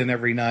pulls in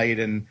every night.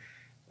 And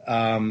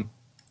when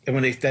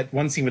that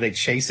one scene where they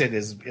chase it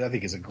I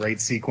think is a great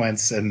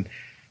sequence. And,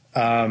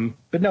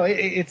 but no,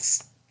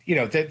 it's,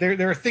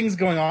 there are things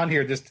going on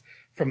here just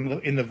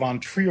in the Von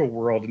Trier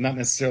world, and not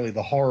necessarily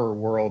the horror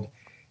world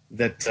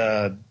that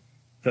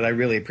I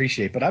really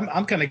appreciate. But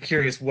I'm kind of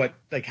curious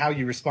how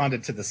you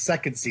responded to the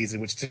second season,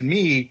 which to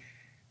me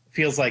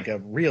feels like a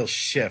real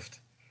shift.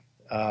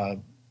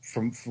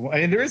 From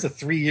I mean, there is a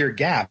 3-year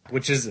gap,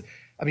 which is,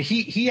 I mean,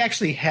 he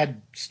actually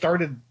had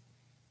started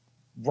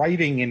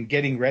writing and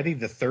getting ready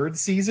the third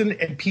season,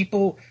 and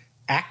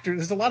actors,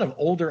 there's a lot of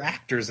older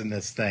actors in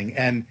this thing,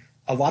 and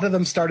a lot of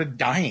them started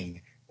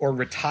dying or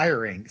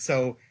retiring.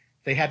 So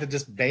they had to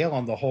just bail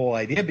on the whole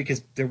idea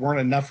because there weren't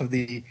enough of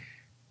the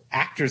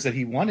actors that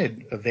he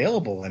wanted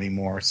available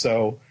anymore.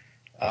 So,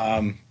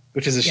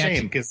 which is a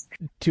shame, because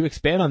to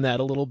expand on that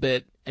a little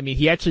bit, I mean,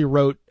 he actually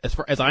wrote, as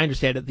far as I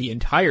understand it, the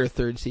entire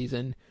third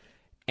season,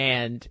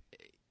 and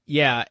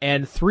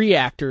 3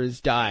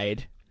 actors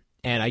died,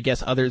 and I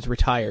guess others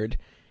retired.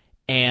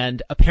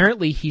 And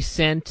apparently he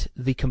sent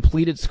the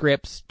completed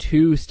scripts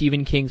to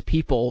Stephen King's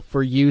people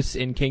for use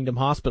in Kingdom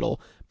Hospital,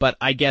 but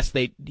I guess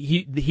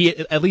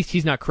he at least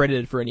he's not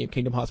credited for any of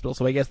Kingdom Hospital,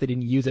 so I guess they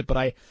didn't use it.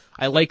 But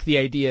I like the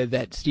idea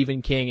that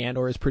Stephen King and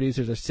or his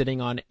producers are sitting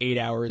on 8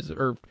 hours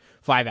or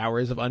 5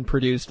 hours of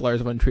unproduced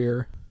Lars von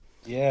Trier.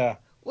 Yeah.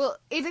 Well,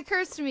 it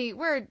occurs to me,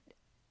 we're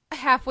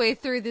halfway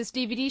through this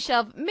DVD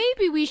shelf.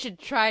 Maybe we should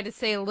try to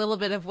say a little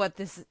bit of what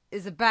this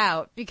is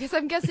about, because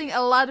I'm guessing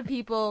a lot of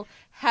people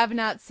have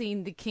not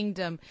seen The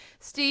Kingdom.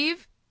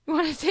 Steve, you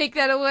want to take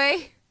that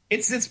away?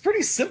 It's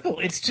pretty simple.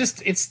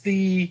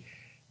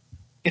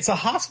 It's a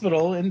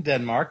hospital in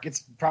Denmark.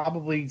 It's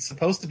probably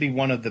supposed to be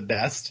one of the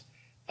best,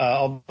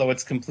 although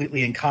it's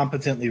completely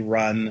incompetently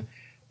run,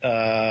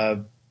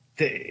 and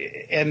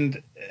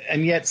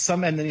yet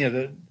somehow,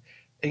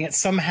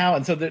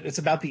 and so it's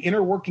about the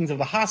inner workings of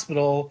the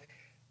hospital,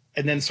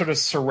 and then sort of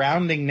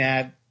surrounding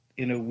that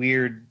in a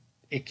weird,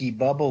 icky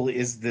bubble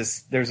is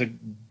there's a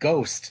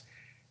ghost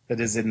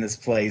that is in this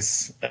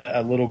place,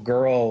 a little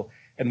girl,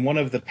 and one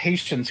of the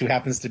patients who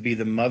happens to be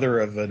the mother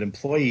of an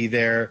employee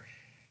there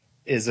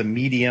is a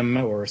medium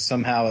or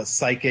somehow a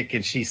psychic,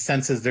 and she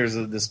senses there's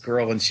this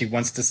girl and she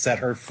wants to set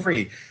her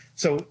free.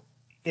 So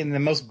in the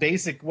most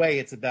basic way,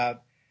 it's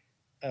about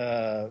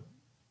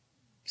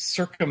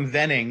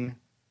circumventing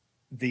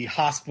the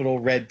hospital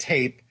red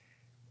tape,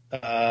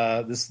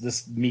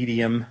 this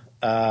medium,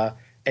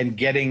 and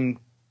getting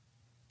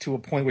to a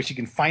point where she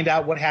can find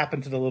out what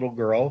happened to the little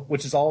girl,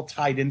 which is all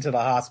tied into the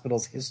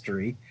hospital's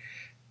history,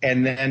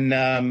 and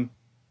then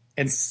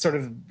and sort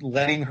of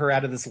letting her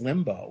out of this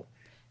limbo.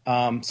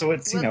 So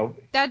it's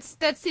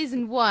that's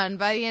season 1.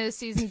 By the end of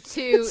season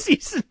 2,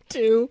 season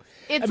 2,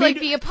 it's like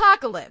the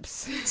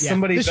apocalypse. Yeah,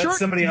 somebody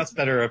else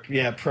better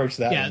approach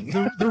that. Yeah,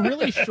 one. the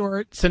really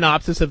short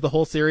synopsis of the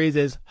whole series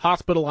is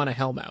Hospital on a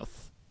Hellmouth.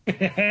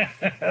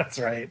 That's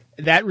right.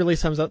 That really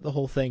sums up the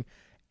whole thing.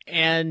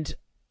 And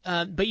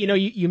but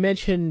you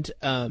mentioned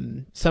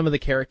some of the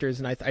characters,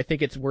 and I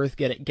think it's worth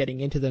getting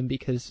into them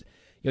because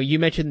you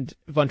mentioned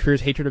von Trier's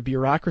hatred of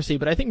bureaucracy,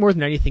 but I think more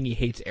than anything he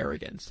hates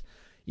arrogance.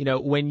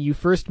 When you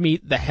first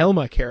meet the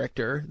Helma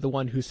character, the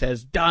one who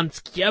says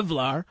Dansk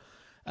Jævlar,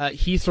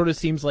 he sort of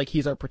seems like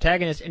he's our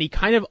protagonist, and he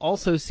kind of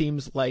also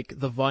seems like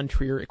the von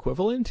Trier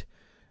equivalent.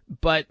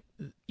 But,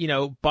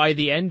 by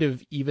the end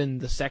of even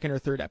the second or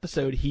third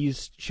episode,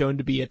 he's shown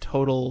to be a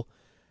total,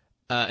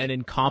 an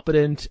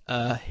incompetent,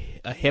 a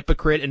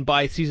hypocrite, and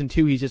by season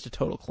 2, he's just a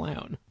total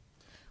clown.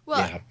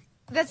 Well, yeah.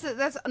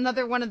 That's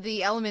another one of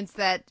the elements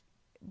that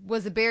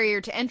was a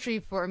barrier to entry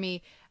for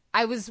me.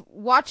 I was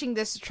watching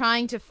this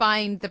trying to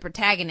find the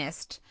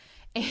protagonist,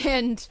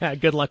 and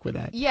good luck with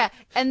that. Yeah,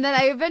 and then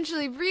I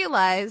eventually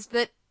realized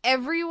that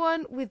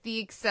everyone, with the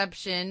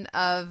exception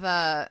of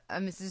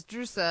Mrs.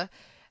 Drusa,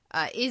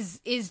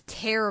 is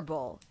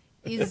terrible.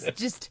 Is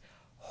just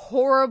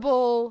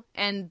horrible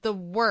and the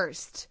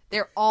worst.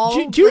 They're all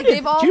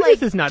they've all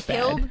Judith is not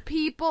killed bad.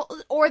 people,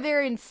 or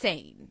they're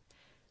insane.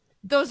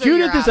 Those are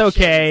Judith your is options.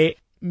 okay.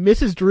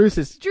 Mrs.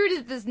 Drusa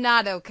Judith is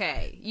not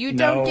okay. You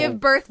don't give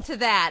birth to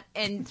that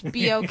and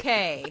be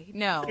okay.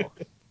 No,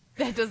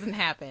 that doesn't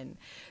happen.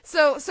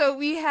 So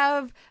we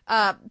have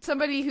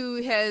somebody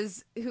who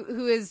has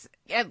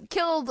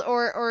killed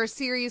or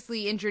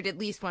seriously injured at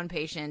least one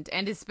patient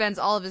and spends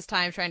all of his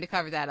time trying to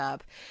cover that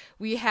up.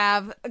 We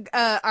have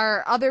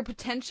our other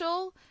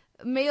potential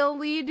male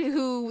lead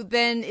who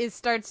then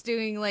starts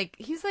doing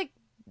isn't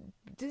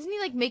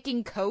he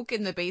making coke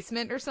in the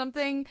basement or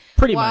something?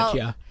 Pretty much,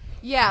 yeah.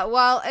 Yeah,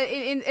 well,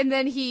 and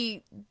then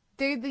he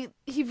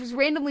was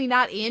randomly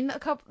not in a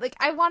couple.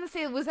 I want to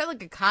say, was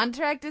that a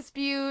contract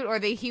dispute, or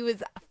he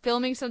was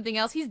filming something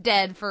else? He's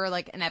dead for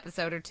an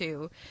episode or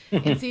two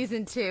in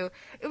season 2.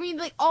 I mean,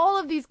 all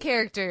of these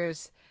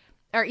characters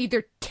are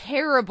either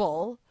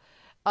terrible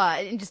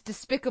and just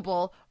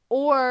despicable,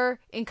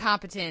 or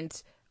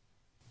incompetent,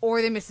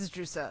 or they're Mrs.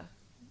 Drusa.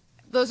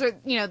 Those are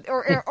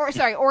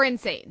or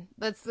insane.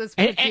 Let's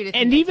put Judith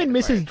and even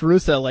Mrs.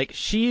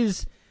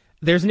 Drusa,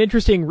 there's an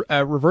interesting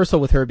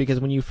reversal with her, because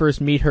when you first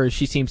meet her,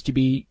 she seems to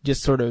be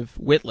just sort of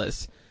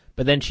witless,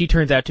 but then she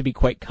turns out to be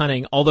quite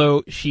cunning,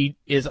 although she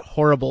is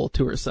horrible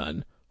to her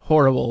son.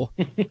 Horrible.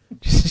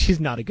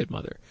 She's not a good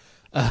mother.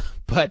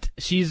 But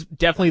she's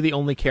definitely the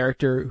only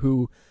character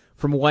who,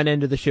 from one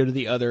end of the show to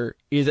the other,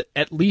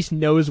 at least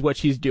knows what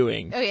she's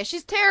doing. Oh yeah,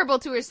 she's terrible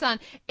to her son,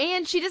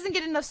 and she doesn't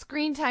get enough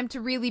screen time to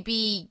really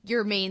be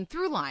your main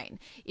through line.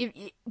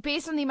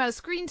 Based on the amount of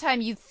screen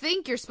time, you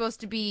think you're supposed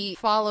to be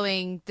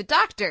following the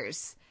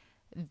doctors.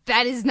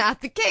 That is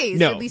not the case,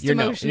 no, at least you're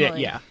emotionally. No.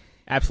 Yeah,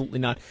 absolutely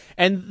not.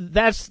 And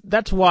that's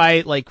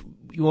why,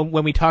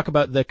 when we talk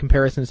about the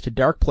comparisons to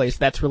Dark Place,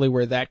 that's really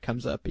where that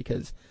comes up,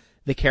 because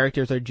the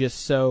characters are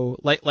just so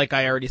like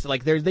I already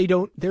said,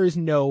 there is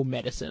no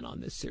medicine on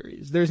this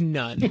series. There's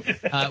none.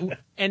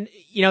 And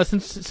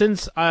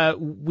since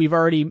we've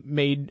already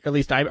made, at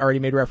least I've already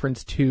made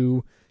reference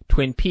to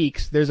Twin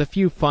Peaks, there's a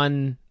few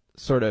fun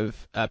sort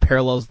of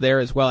parallels there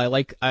as well.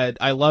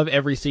 I love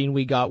every scene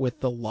we got with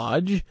the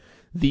Lodge,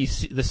 the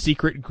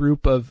secret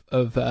group of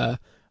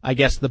I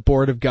guess the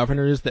board of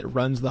governors that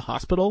runs the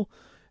hospital,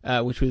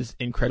 which was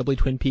incredibly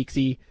Twin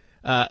Peaksy.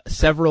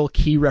 Several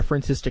key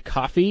references to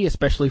coffee,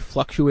 especially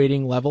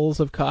fluctuating levels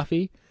of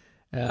coffee.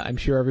 I'm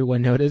sure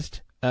everyone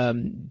noticed.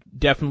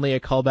 Definitely a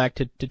callback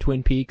to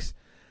Twin Peaks.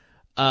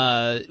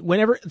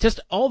 Whenever, just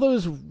all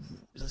those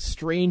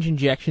strange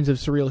injections of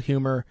surreal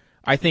humor,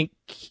 I think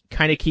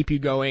kind of keep you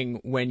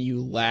going when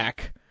you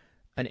lack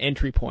an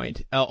entry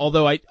point.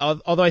 Although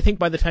I think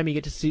by the time you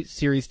get to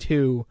series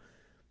 2,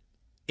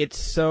 it's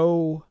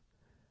so,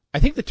 I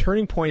think the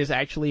turning point is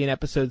actually in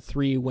episode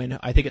 3 when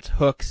I think it's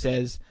Hook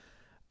says,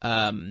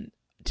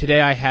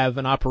 today I have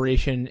an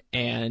operation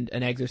and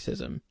an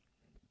exorcism.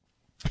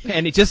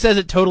 And it just says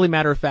it totally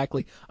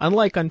matter-of-factly.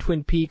 Unlike on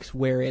Twin Peaks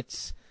where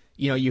it's,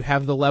 you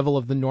have the level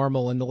of the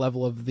normal and the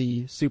level of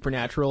the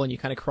supernatural and you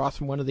kind of cross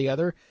from one to the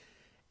other.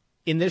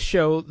 In this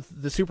show,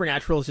 the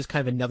supernatural is just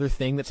kind of another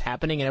thing that's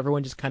happening and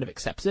everyone just kind of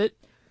accepts it.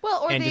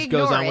 Well, or and they just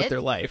goes on ignore with it.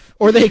 their life.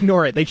 Or they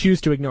ignore it. They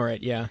choose to ignore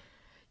it, yeah.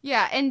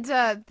 Yeah, and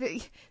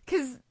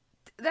because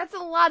that's a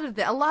lot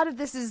of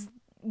this is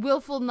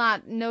willful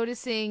not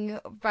noticing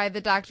by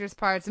the Doctor's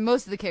parts and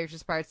most of the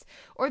characters' parts,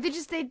 or they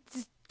just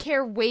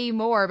care way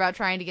more about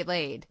trying to get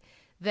laid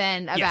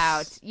than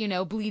about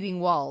bleeding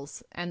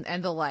walls and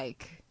the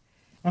like.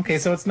 Okay,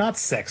 so it's not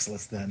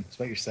sexless then. That's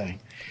what you're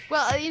saying.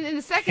 Well, in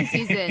the second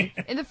season,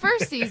 in the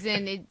first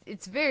season,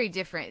 it's very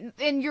different.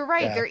 And you're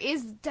right, there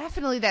is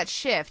definitely that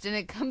shift, and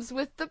it comes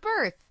with the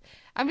birth.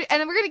 And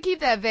we're going to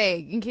keep that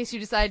vague in case you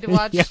decide to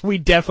watch. Yeah, we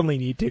definitely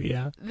need to,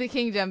 yeah. The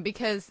Kingdom,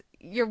 because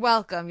you're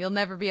welcome. You'll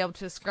never be able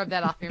to scrub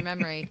that off your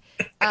memory.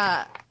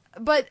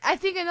 But I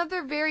think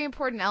another very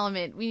important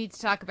element we need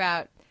to talk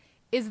about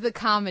is the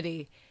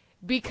comedy.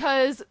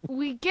 Because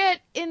we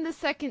get in the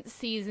second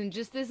season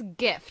just this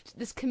gift,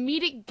 this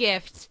comedic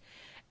gift,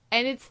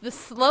 and it's the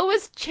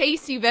slowest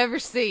chase you've ever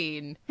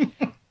seen.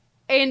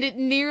 And it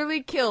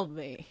nearly killed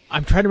me.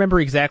 I'm trying to remember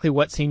exactly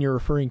what scene you're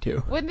referring to.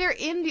 When they're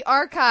in the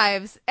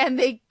archives and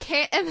they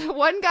can't, and the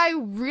one guy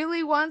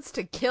really wants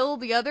to kill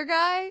the other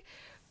guy,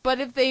 but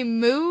if they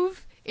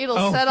move,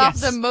 it'll set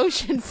off the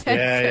motion sensor.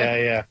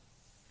 Yeah.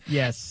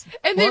 Yes.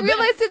 And they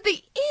realize at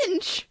the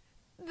inch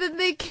that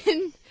they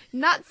can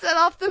not set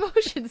off the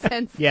motion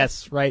sensor.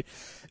 Yes, right.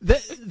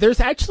 There's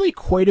actually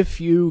quite a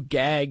few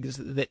gags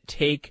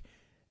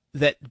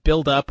that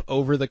build up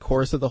over the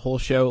course of the whole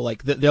show.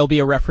 Like there'll be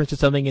a reference to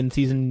something in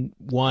season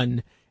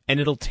 1, and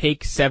it'll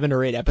take 7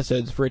 or 8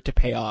 episodes for it to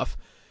pay off.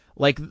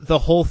 Like the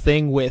whole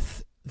thing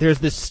with, there's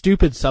this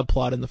stupid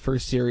subplot in the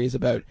first series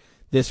about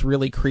this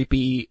really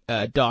creepy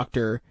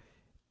doctor,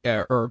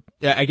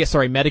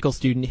 medical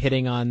student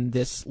hitting on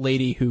this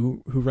lady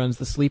who runs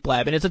the sleep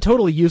lab, and it's a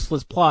totally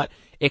useless plot,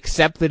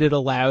 except that it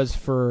allows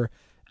for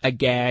a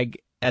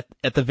gag at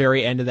the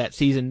very end of that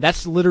season.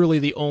 That's literally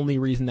the only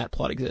reason that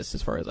plot exists,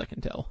 as far as I can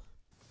tell.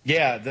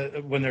 Yeah,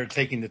 when they're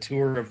taking the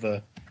tour of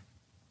the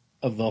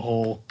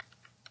whole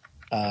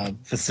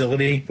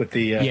facility with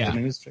the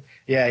news.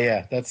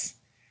 Yeah. That's,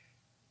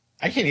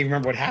 I can't even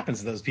remember what happens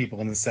to those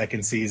people in the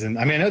second season.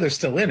 I mean, I know they're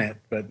still in it,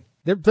 but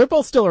they're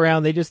both still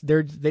around. They just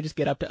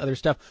get up to other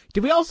stuff.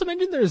 Did we also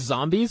mention there's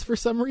zombies for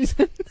some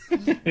reason?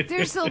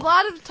 There's a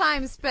lot of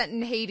time spent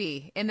in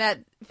Haiti in that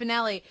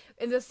finale.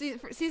 In the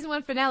season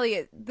 1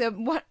 finale,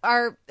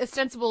 our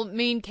ostensible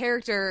main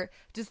character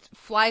just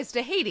flies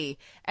to Haiti,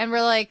 and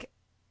we're like,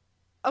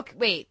 okay,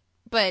 wait,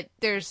 but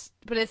it's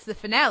the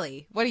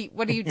finale. What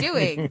are you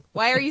doing?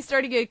 Why are you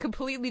starting a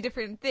completely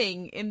different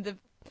thing in the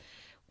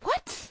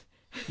what?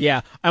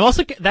 Yeah, I'm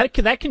also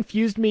that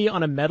confused me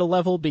on a meta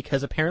level,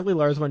 because apparently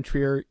Lars von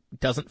Trier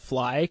doesn't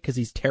fly because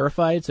he's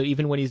terrified. So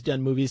even when he's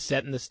done movies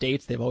set in the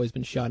States, they've always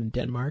been shot in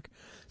Denmark.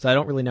 So I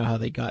don't really know how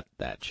they got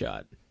that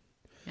shot.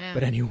 Yeah.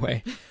 But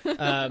anyway,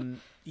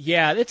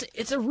 yeah,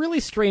 it's a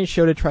really strange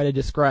show to try to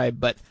describe.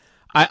 But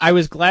I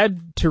was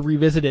glad to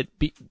revisit it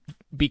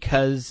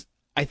because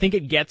I think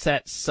it gets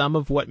at some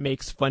of what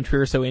makes Von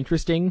Trier so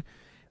interesting.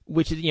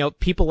 Which is,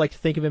 people like to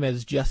think of him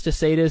as just a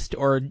sadist,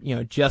 or,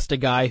 just a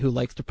guy who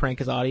likes to prank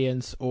his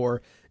audience,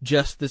 or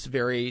just this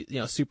very,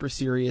 super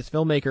serious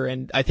filmmaker.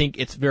 And I think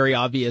it's very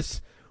obvious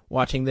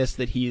watching this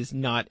that he's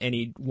not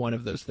any one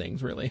of those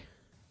things, really.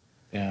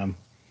 Yeah.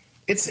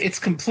 It's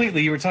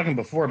completely, you were talking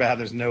before about how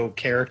there's no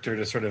character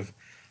to sort of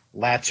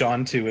latch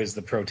onto as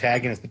the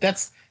protagonist, but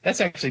that's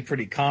actually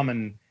pretty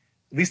common,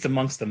 at least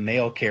amongst the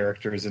male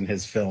characters in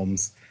his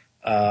films,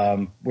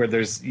 where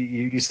there's,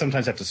 you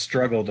sometimes have to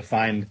struggle to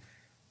find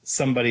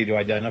somebody to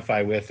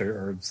identify with,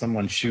 or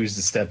someone's shoes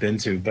to step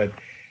into. But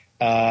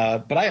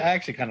I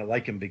actually kind of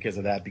like him because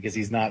of that, because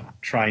he's not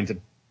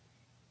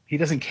he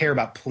doesn't care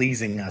about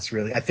pleasing us,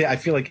 really. I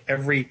feel like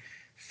every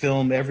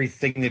film,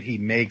 everything that he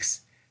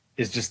makes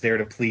is just there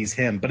to please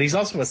him. But he's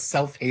also a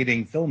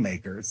self-hating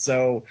filmmaker.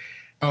 So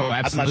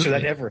I'm not sure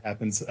that ever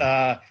happens. So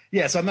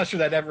I'm not sure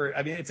that ever,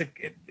 I mean,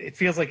 it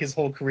feels like his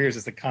whole career is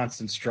just a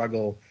constant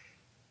struggle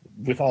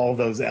with all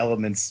those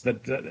elements,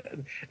 but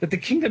the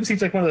Kingdom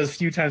seems like one of those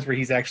few times where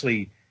he's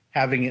actually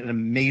having an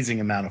amazing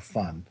amount of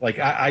fun. Like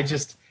I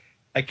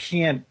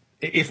can't,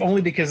 if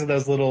only because of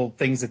those little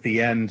things at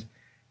the end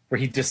where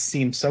he just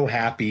seems so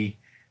happy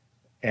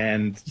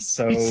And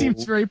so He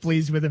seems very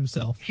pleased with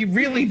himself. he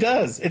really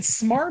does.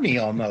 It's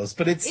smarmy almost,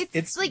 but it's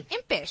like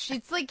impish.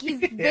 It's like he's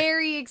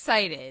very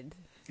excited.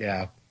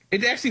 Yeah.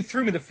 It actually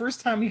threw me the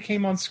first time he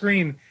came on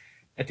screen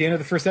at the end of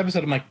the first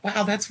episode. I'm like,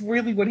 wow, that's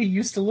really what he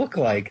used to look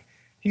like.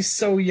 He's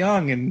so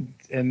young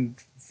and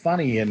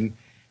funny, and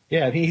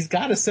yeah, he's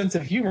got a sense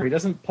of humor. He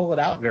doesn't pull it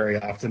out very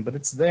often, but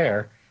it's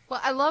there.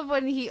 Well, I love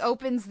when he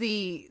opens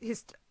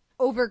his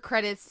over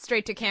credits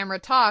straight to camera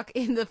talk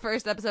in the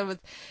first episode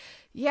with,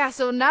 yeah,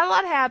 so not a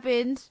lot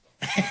happened,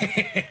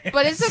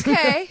 but it's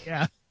okay.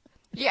 Yeah.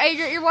 Yeah,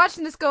 you're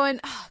watching this going,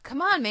 oh,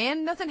 come on,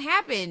 man, nothing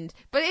happened,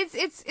 but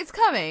it's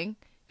coming.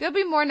 There'll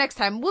be more next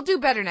time. We'll do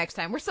better next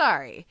time. We're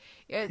sorry.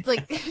 It's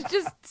like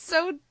just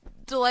so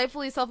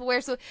delightfully self-aware.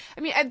 So,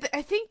 I mean,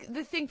 I think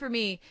the thing for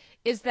me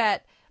is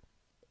that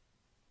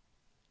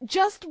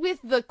just with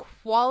the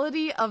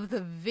quality of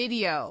the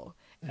video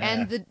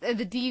and the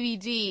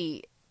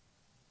DVD,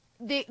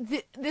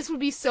 this would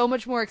be so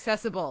much more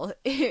accessible.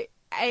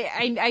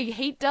 I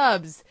hate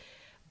dubs.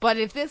 But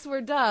if this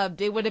were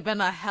dubbed, it would have been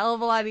a hell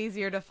of a lot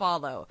easier to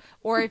follow.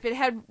 Or if it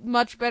had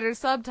much better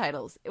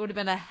subtitles, it would have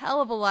been a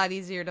hell of a lot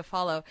easier to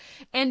follow.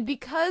 And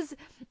because,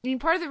 I mean,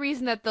 part of the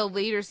reason that the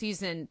later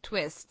season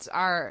twists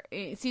are,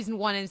 season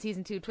 1 and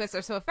season 2 twists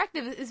are so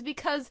effective is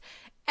because,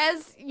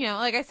 as, you know,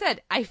 like I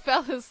said, I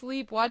fell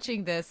asleep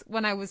watching this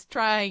when I was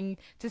trying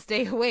to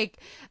stay awake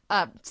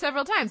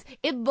several times.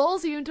 It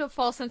lulls you into a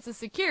false sense of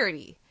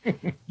security.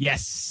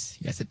 Yes,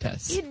 it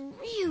does. It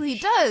really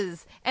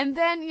does. And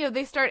then, you know,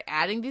 they start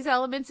adding these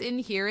elements in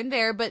here and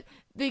there, but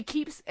the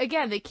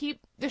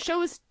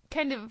show is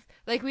kind of,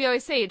 like we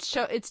always say,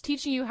 it's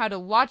teaching you how to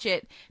watch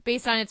it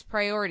based on its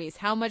priorities,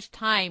 how much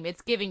time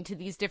it's giving to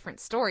these different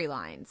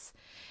storylines.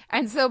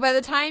 And so by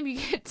the time you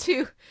get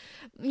to,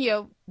 you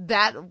know,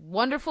 that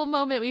wonderful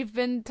moment we've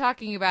been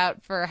talking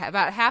about for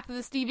about half of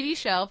this DVD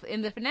shelf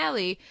in the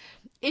finale,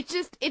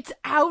 it's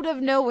out of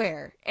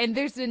nowhere, and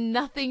there's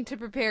nothing to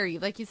prepare you.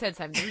 Like you said,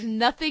 Simon, there's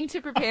nothing to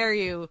prepare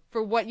you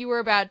for what you were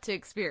about to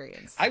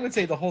experience. I would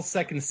say the whole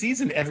second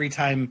season, every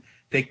time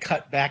they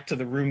cut back to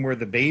the room where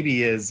the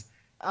baby is,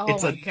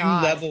 it's a new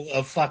level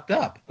of fucked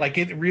up. Like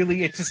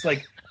it's just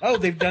like, oh,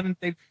 they've done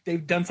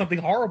something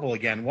horrible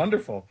again.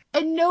 Wonderful.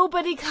 And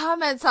nobody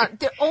comments on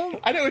it.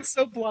 I know, it's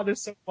so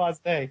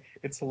blasé.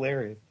 It's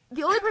hilarious.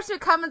 The only person who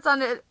comments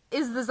on it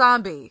is the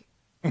zombie.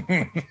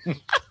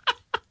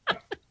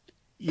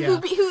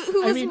 Yeah.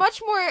 Who was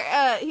much more,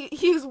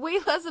 he was way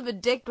less of a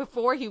dick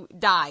before he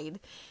died.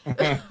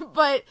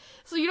 But,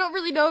 so you don't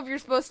really know if you're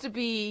supposed to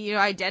be, you know,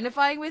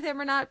 identifying with him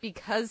or not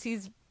because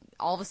he's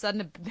all of a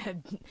sudden a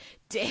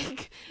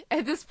dick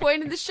at this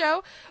point in the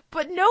show.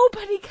 But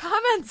nobody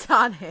comments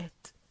on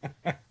it.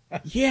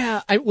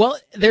 Yeah,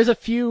 there's a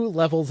few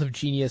levels of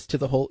genius to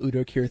the whole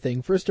Udo Kier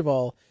thing. First of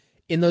all,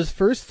 in those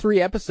first 3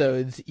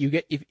 episodes, you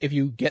get if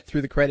you get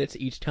through the credits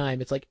each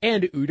time, it's like,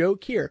 and Udo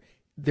Kier.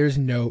 There's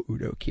no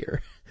Udo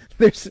Kier.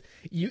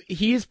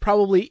 He's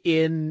probably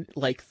in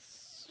like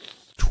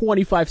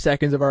 25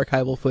 seconds of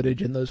archival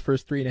footage in those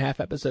first 3.5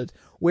 episodes.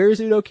 Where's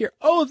Udo Kier?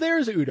 Oh,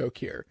 there's Udo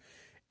Kier.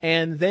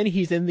 And then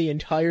he's in the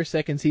entire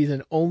second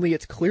season, only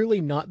it's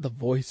clearly not the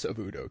voice of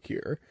Udo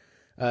Kier,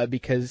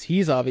 because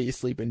he's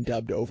obviously been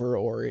dubbed over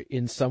or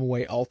in some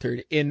way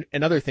altered. In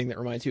another thing that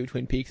reminds you of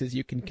Twin Peaks is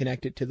you can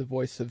connect it to the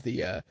voice of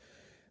the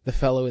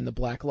fellow in the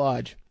Black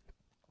Lodge.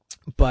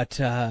 But,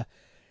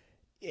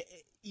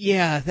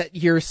 yeah, that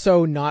you're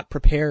so not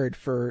prepared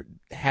for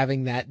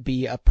having that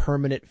be a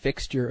permanent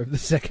fixture of the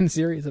second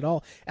series at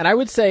all. And I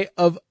would say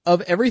of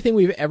everything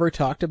we've ever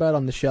talked about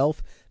on the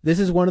shelf, this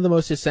is one of the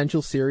most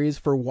essential series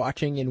for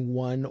watching in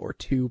 1 or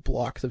 2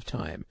 blocks of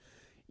time.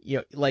 You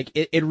know, like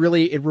it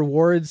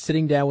rewards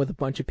sitting down with a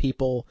bunch of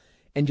people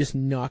and just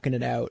knocking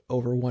it out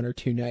over 1 or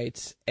 2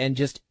 nights and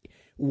just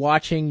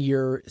watching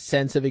your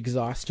sense of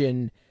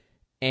exhaustion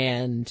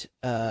and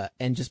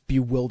just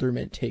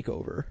bewilderment take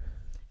over.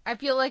 I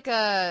feel like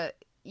an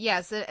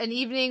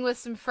evening with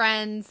some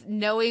friends,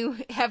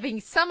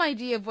 having some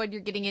idea of what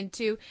you're getting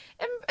into,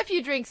 and a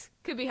few drinks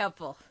could be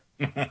helpful.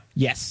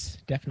 Yes,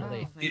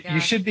 definitely.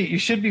 You should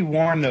be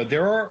warned though.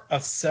 There are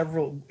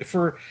several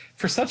for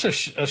such a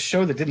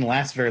show that didn't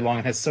last very long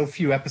and has so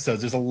few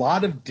episodes. There's a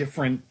lot of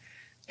different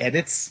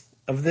edits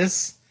of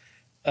this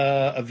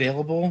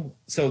available.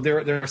 So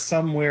there are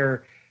some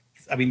where,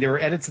 I mean, there were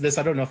edits of this.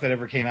 I don't know if it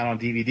ever came out on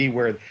DVD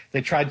where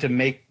they tried to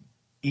make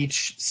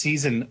each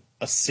season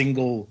a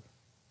single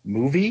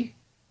movie,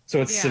 so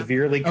it's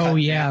severely cut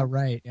down.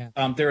 Right.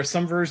 Yeah. There are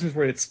some versions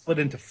where it's split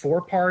into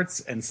 4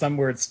 parts and some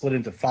where it's split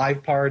into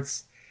 5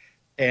 parts,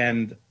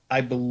 and I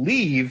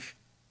believe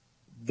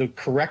the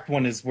correct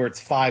one is where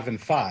it's 5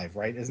 and 5,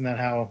 right? Isn't that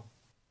how?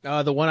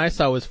 The one I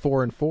saw was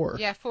 4 and 4.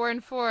 Yeah, 4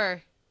 and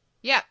 4.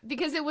 Yeah,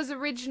 because it was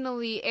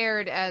originally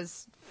aired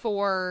as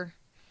 4.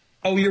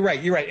 Oh, you're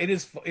right. It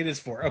is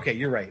 4. Okay,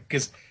 you're right,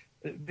 because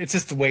it's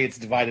just the way it's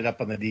divided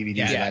up on the DVD.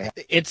 Yeah.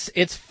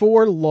 It's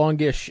 4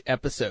 longish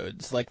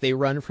episodes. Like they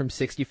run from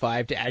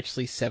 65 to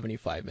actually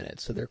 75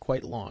 minutes, so they're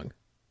quite long.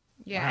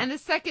 Yeah, Wow. and the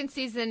second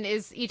season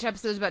is each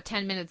episode is about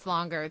 10 minutes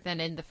longer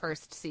than in the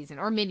first season,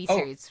 or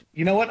miniseries.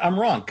 You know what? I'm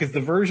wrong, because the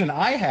version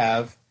I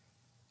have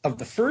of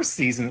the first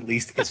season, at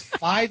least, is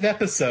 5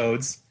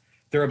 episodes.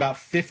 They're about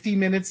 50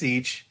 minutes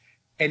each,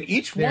 and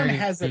each one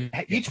has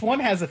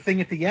a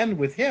thing at the end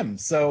with him.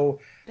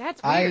 So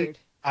That's weird.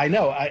 I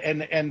know,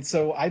 and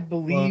so I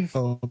believe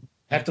I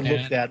have to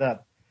look that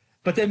up.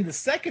 But then the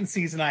second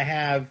season I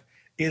have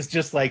is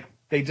just like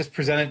they just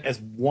present it as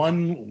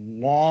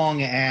one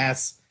long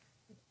ass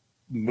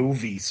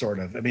movie, sort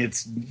of. I mean,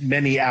 it's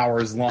many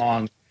hours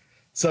long.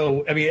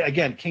 So, I mean,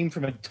 again, came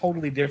from a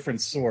totally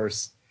different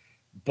source,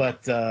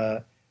 but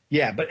and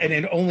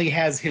it only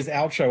has his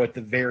outro at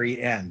the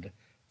very end.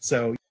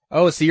 So,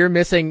 so you're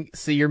missing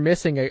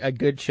a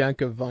good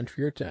chunk of Von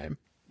Trier time.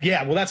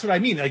 yeah, well, that's what I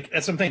mean. Like,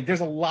 that's what I'm saying. There's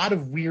a lot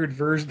of weird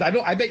versions.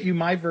 I bet you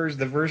my version,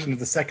 the version of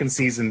the second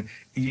season,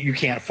 you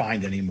can't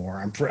find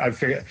anymore. I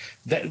figure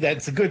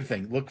that's a good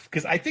thing. Look,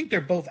 because I think they're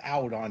both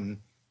out on,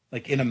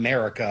 like, in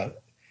America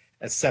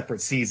as separate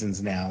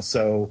seasons now,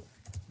 so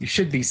you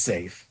should be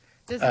safe.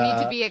 Does it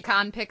need to be a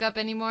con pickup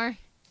anymore?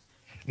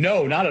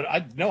 No, not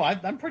at.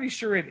 I'm pretty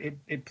sure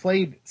it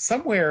played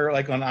somewhere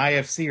like on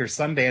IFC or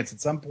Sundance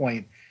at some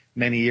point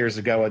many years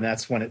ago, and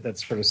that's when that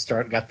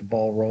sort of got the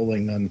ball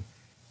rolling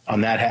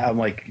on that. I'm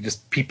like,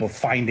 just people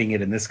finding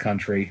it in this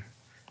country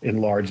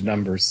in large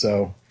numbers.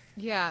 So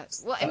yeah,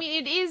 well, I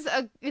mean,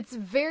 it's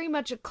very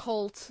much a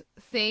cult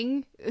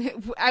thing.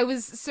 I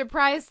was not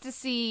surprised to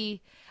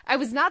see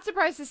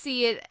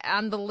it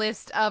on the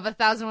list of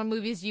 1,001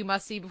 movies you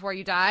must see before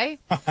you die.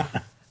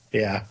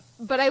 Yeah.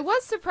 But I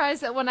was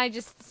surprised that when I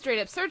just straight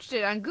up searched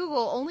it on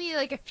Google, only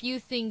like a few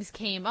things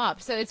came up.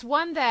 So it's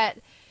one that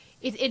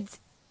it's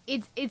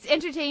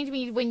entertaining to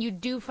me when you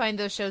do find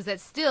those shows that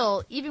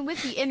still, even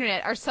with the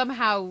internet, are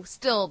somehow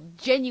still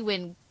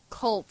genuine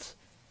cult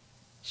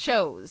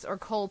shows or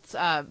cult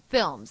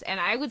films.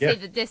 And I would say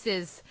that this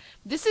is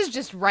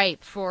just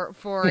ripe for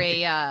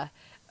a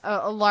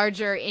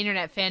larger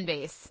internet fan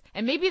base.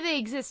 And maybe they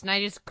exist and I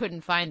just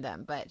couldn't find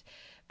them. But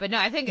no,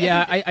 I think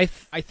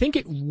I think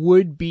it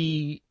would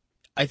be.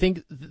 I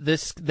think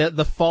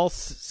the false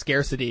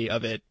scarcity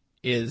of it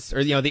is,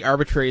 or the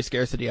arbitrary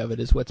scarcity of it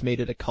is what's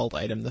made it a cult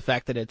item. The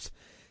fact that it's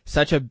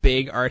such a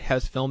big art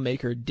house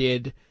filmmaker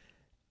did,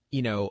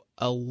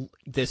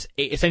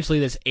 essentially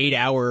this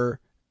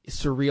 8-hour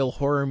surreal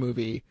horror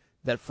movie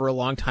that for a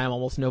long time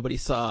almost nobody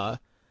saw.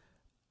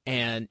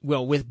 And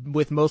well,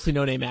 with mostly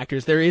no-name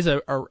actors, there is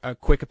a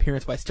quick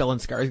appearance by Stellan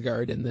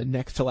Skarsgård in the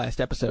next to last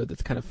episode.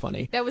 That's kind of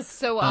funny. That was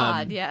so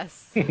odd.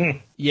 Yes.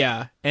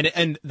 Yeah,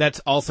 and that's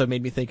also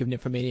made me think of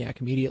Nymphomaniac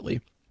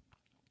immediately.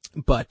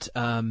 But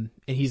and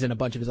he's in a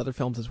bunch of his other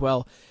films as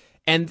well.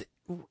 And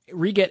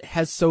Riget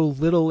has so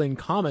little in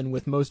common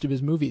with most of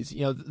his movies.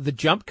 The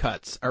jump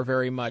cuts are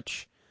very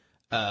much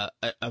a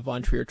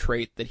Von Trier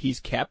trait that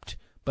he's kept.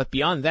 But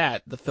beyond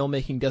that, the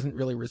filmmaking doesn't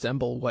really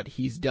resemble what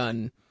he's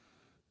done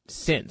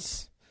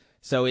since.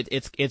 So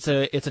it's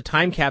a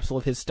time capsule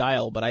of his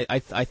style, but I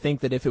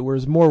think that if it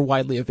was more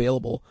widely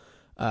available,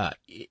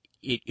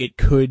 it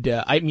could.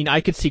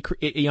 I could see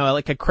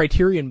like a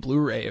Criterion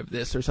Blu-ray of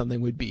this or something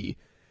would do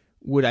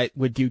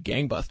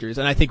gangbusters,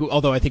 and I think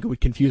it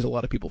would confuse a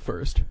lot of people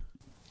first.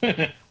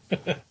 It'd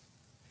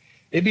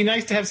be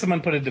nice to have someone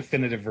put a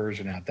definitive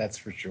version out. That's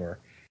for sure.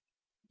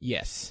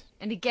 Yes.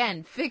 And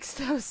again, fix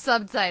those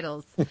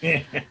subtitles.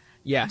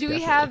 Yeah. Do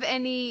we have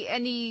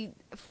any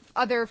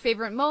other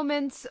favorite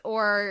moments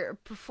or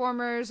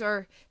performers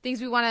or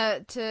things we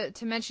want to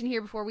mention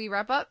here before we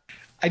wrap up?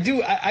 I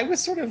do. I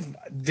was sort of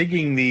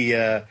digging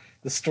the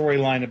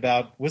storyline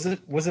about was it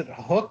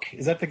Hook?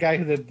 Is that the guy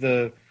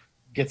who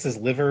gets his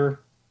liver?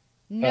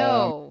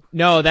 No.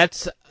 No,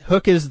 that's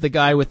Hook is the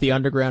guy with the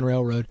Underground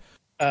Railroad.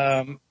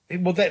 Well,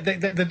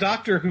 the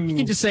doctor who You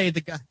can just say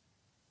the guy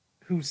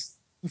who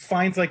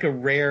finds like a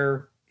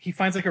rare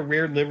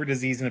liver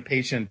disease in a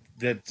patient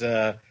that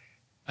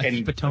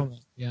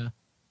hepatoma. Yeah.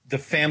 The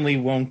family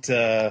won't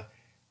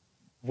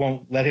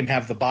let him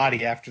have the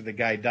body after the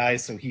guy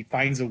dies, so he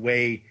finds a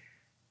way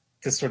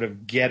to sort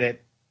of get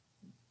it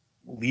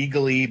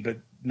legally, but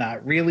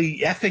not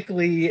really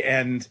ethically,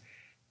 and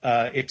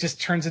it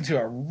just turns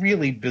into a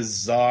really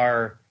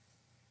bizarre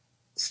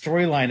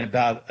storyline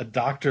about a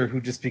doctor who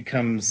just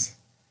becomes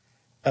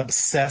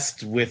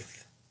obsessed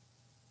with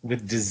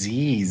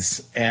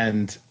disease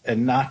and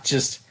not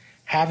just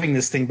having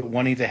this thing, but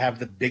wanting to have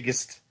the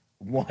biggest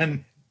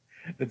one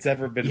that's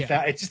ever been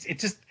found.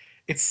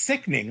 It's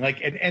sickening. Like,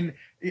 and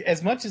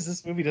as much as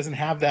this movie doesn't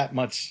have that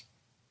much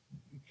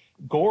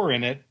gore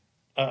in it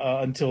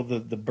until the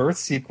birth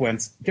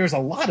sequence, there's a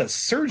lot of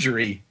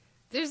surgery.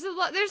 There's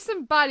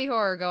some body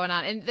horror going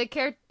on, and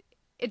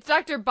it's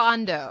Dr.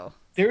 Bondo.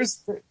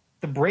 There's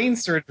the brain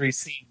surgery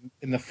scene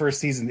in the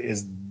first season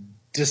is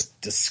just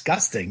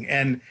disgusting,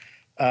 and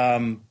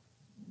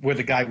where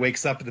the guy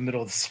wakes up in the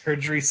middle of the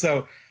surgery.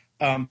 So,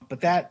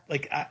 but that,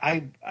 like,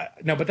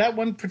 but that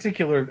one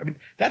particular, I mean,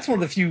 that's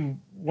one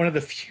of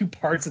the few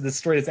parts of the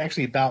story that's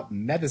actually about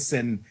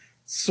medicine,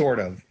 sort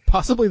of.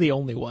 Possibly the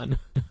only one.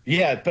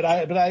 Yeah, but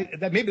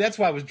maybe that's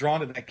why I was drawn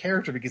to that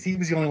character, because he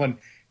was the only one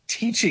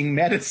teaching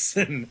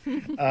medicine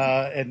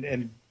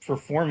and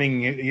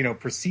performing,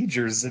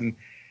 procedures, and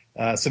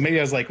so maybe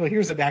I was like, well,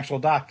 here's an actual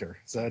doctor,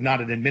 so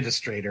not an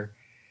administrator.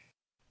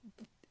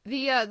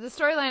 The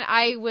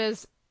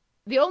storyline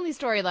the only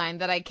storyline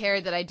that I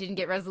cared that I didn't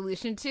get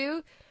resolution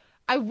to.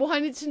 I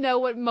wanted to know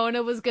what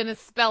Mona was going to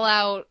spell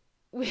out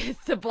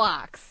with the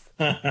blocks.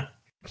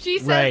 She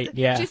said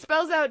she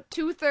spells out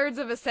 2/3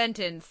 of a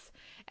sentence,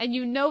 and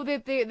you know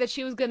that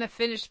she was going to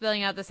finish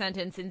spelling out the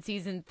sentence in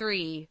season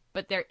 3,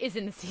 but there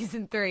isn't a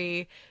season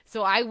 3.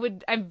 So I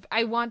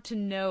want to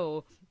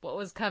know what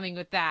was coming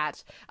with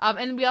that.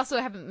 And we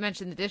also haven't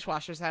mentioned the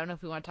dishwashers. So I don't know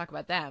if we want to talk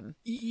about them.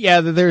 Yeah,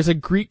 there's a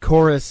Greek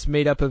chorus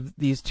made up of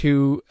these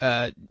two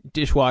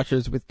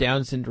dishwashers with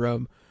Down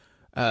syndrome,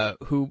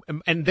 who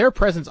and their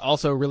presence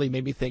also really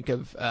made me think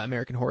of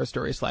American Horror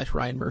Story /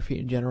 Ryan Murphy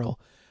in general.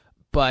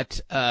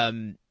 But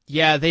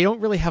they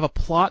don't really have a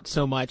plot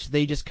so much.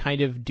 They just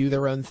kind of do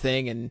their own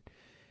thing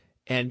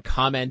and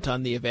comment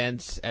on the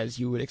events as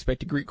you would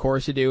expect a Greek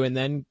chorus to do, and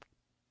then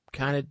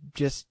kind of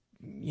just,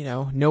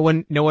 no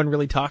one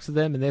really talks to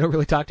them, and they don't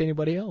really talk to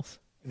anybody else.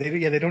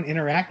 They don't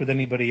interact with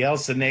anybody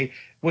else. And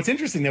what's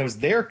interesting though is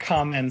their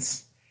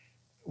comments,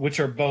 which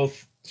are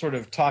both sort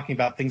of talking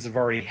about things that have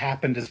already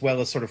happened as well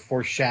as sort of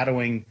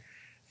foreshadowing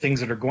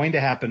things that are going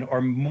to happen,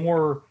 are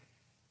more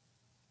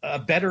a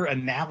better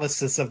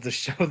analysis of the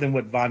show than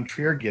what Von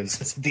Trier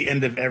gives us at the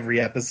end of every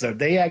episode.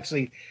 Theirs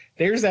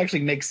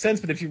actually makes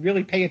sense, but if you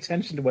really pay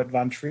attention to what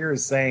Von Trier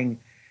is saying,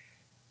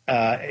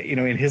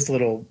 in his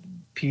little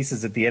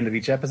pieces at the end of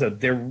each episode,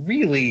 they're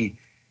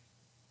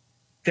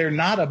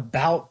not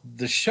about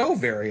the show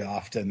very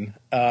often.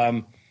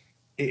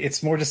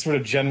 It's more just sort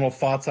of general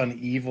thoughts on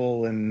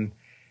evil and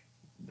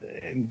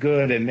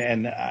good,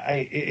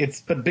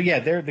 but yeah,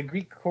 they're the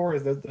Greek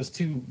chorus. Those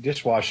two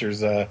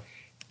dishwashers.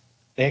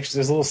 There's a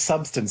little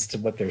substance to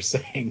what they're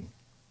saying.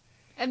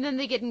 And then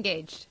they get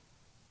engaged.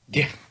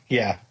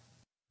 Yeah.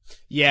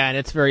 Yeah, and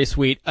it's very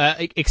sweet.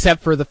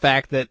 Except for the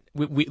fact that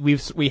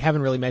we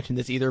haven't really mentioned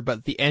this either,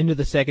 but the end of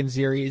the second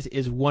series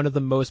is one of the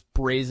most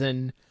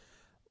brazen,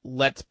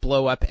 let's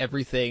blow up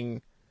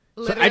everything.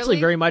 Literally? So actually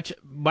very much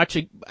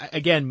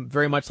again,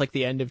 very much like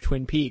the end of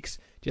Twin Peaks.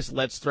 Just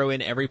let's throw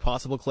in every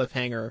possible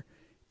cliffhanger,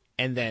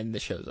 and then the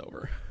show's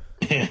over.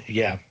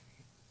 Yeah.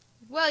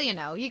 Well,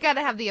 you got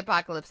to have the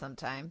apocalypse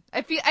sometime.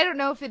 I don't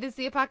know if it is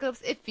the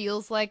apocalypse. It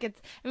feels like it's.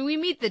 I mean, we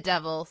meet the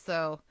devil,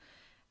 so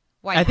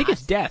why not? I think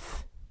it's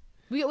death.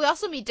 We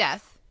also meet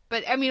death,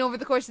 but I mean, over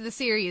the course of the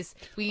series,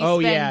 we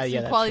spend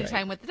some quality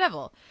time with the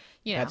devil.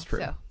 That's true.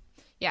 So,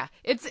 yeah,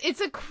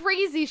 it's a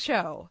crazy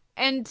show,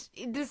 and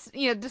this,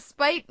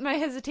 despite my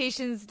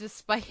hesitations,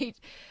 despite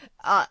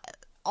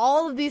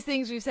all of these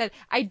things we've said,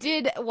 I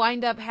did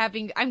wind up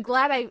having. I'm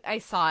glad I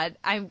saw it.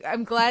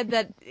 I'm glad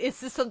that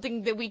it's just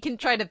something that we can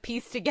try to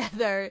piece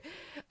together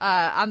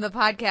on the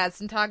podcast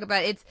and talk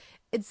about.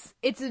 It's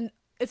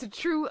a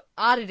true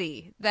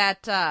oddity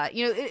that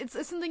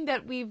it's something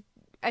that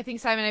I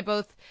think Simon and I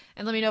both,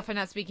 and let me know if I'm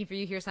not speaking for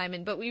you here,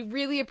 Simon, but we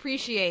really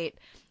appreciate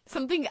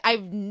something.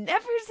 I've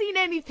never seen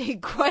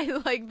anything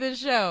quite like this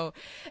show.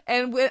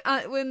 And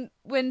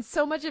when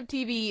so much of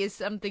TV is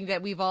something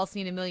that we've all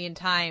seen a million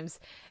times,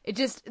 it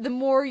just, the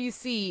more you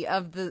see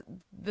of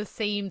the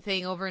same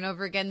thing over and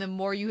over again, the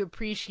more you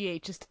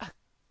appreciate just a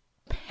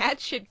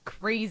batshit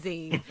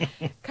crazy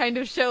kind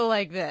of show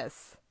like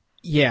this.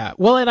 Yeah.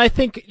 Well, and I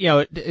think,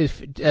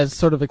 as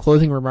sort of a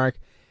closing remark,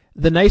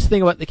 the nice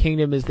thing about The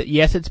Kingdom is that,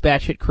 yes, it's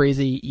batshit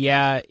crazy.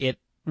 Yeah, it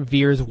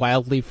veers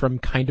wildly from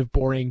kind of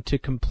boring to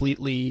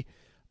completely,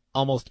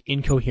 almost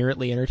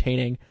incoherently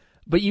entertaining.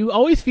 But you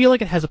always feel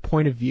like it has a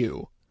point of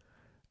view,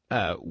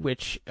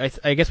 which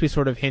I guess we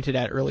sort of hinted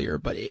at earlier.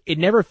 But it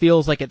never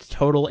feels like it's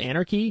total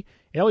anarchy.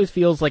 It always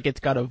feels like it's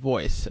got a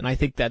voice, and I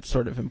think that's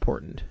sort of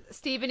important.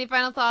 Steve, any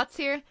final thoughts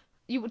here?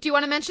 Do you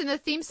want to mention the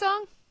theme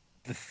song?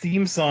 The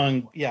theme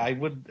song, yeah, I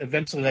would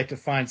eventually like to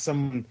find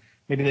someone.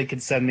 Maybe they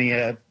could send me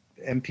a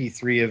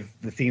MP3 of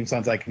the theme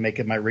songs I can make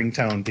it my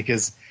ringtone,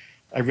 because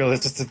I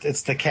realize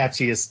it's the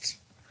catchiest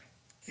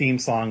theme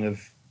song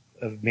of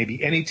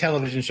maybe any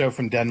television show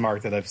from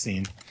Denmark that I've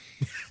seen.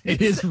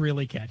 It is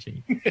really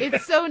catchy.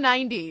 It's so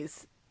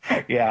 90s.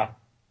 Yeah.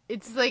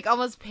 It's like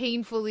almost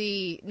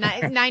painfully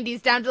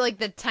 90s, down to like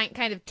the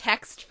kind of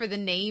text for the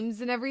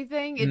names and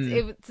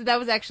everything. So that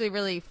was actually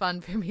really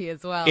fun for me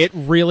as well. It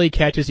really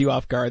catches you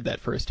off guard that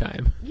first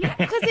time. Yeah,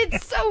 because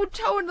it's so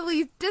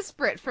tonally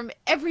disparate from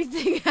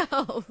everything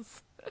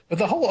else. But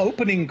the whole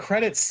opening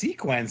credit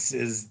sequence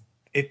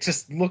it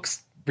just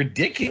looks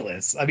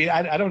ridiculous. I mean,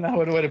 I don't know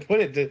how to put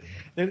it.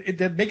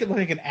 They make it look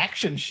like an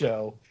action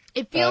show.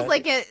 It feels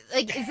like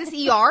is this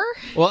ER?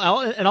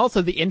 Well, and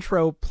also the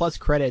intro plus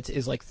credits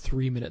is like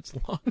 3 minutes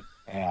long.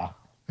 Yeah.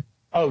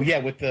 Oh yeah,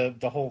 with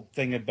the whole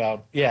thing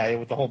about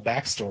with the whole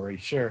backstory,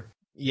 sure.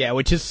 Yeah,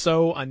 which is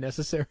so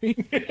unnecessary.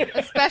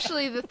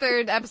 Especially the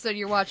third episode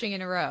you're watching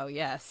in a row.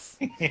 Yes.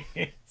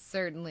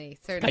 Certainly.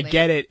 I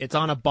get it. It's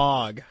on a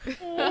bog.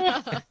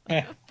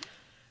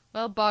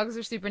 Well, bogs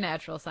are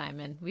supernatural,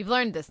 Simon. We've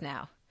learned this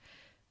now.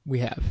 We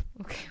have.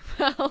 Okay,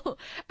 well,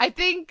 I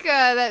think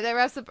that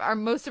wraps up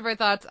most of our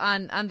thoughts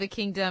on The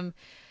Kingdom.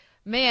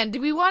 Man,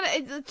 do we want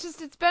to?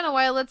 It's been a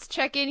while. Let's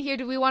check in here.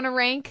 Do we want to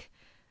rank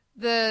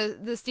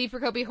the Steve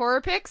Procopi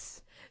horror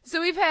picks? So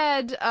we've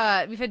had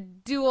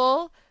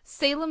Duel,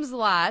 Salem's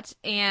Lot,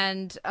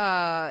 and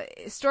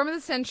Storm of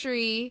the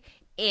Century,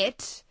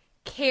 It,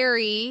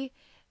 Carrie,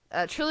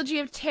 Trilogy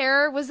of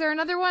Terror. Was there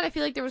another one? I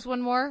feel like there was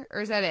one more,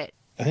 or is that it?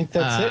 I think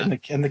that's it.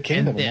 And the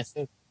Kingdom. That's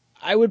it.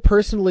 I would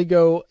personally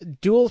go.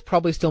 Duel's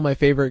probably still my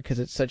favorite because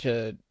it's such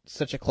a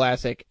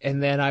classic,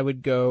 and then I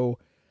would go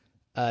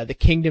The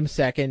Kingdom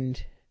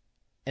second,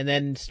 and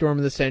then Storm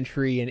of the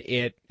Century and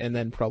It, and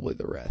then probably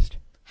the rest.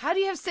 How do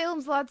you have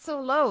Salem's Lot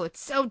so low? It's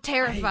so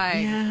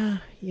terrifying.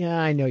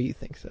 Yeah, I know you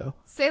think so.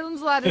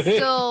 Salem's Lot is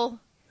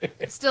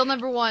still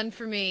number one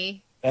for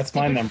me. That's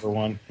my number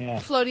one. Yeah.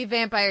 Floaty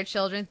vampire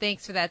children.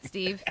 Thanks for that,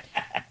 Steve.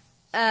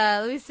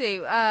 Let me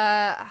see.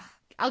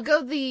 I'll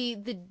go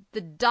the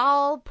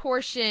doll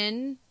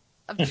portion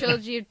of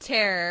Trilogy of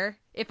Terror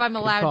if I'm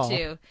allowed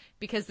to,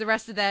 because the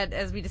rest of that,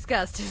 as we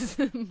discussed, is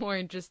more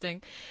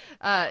interesting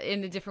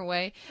in a different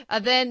way.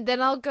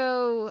 Then I'll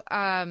go.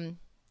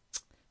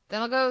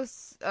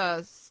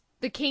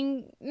 The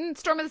King,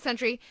 Storm of the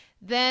Century,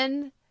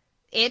 then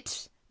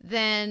It,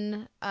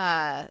 then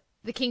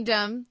The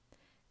Kingdom,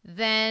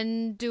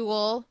 then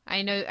Duel.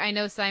 I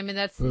know, Simon.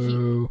 That's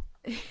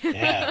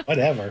yeah,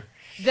 whatever.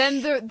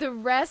 Then the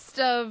rest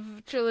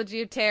of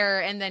Trilogy of Terror,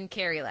 and then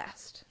Carrie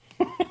last.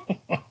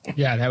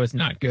 Yeah, that was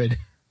not good.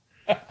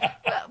 We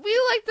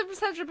liked the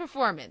Central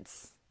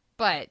performance,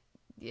 but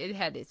it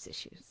had its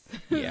issues.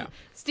 Yeah.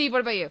 Steve,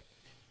 what about you?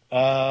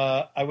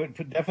 I would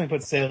definitely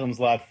put Salem's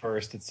Lot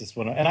first. It's just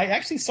one, and I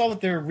actually saw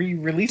that they're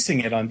re-releasing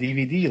it on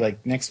DVD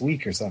like next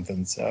week or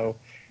something. So,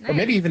 or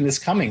maybe even this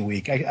coming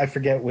week. I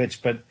forget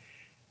which, but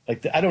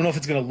like I don't know if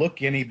it's going to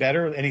look any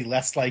better, any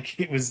less like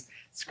it was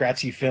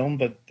scratchy film.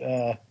 But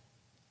I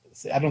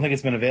don't think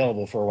it's been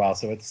available for a while,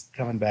 so it's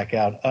coming back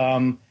out.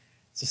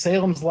 So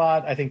Salem's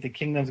Lot, I think The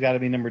Kingdom's got to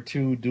be number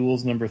 2,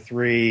 Duel's number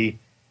 3,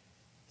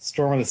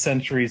 Storm of the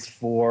Century's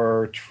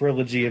 4,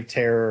 Trilogy of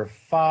Terror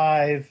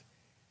 5,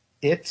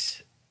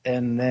 It,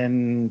 and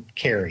then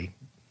Carrie.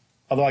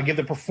 Although I give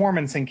the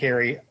performance in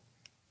Carrie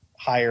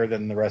higher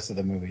than the rest of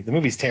the movie. The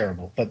movie's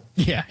terrible, but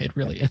yeah, it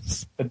really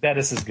is. But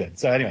Bettis is good.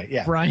 So anyway,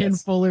 yeah. Brian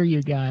Fuller,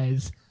 you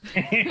guys.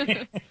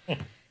 Hey,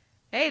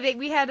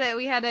 we had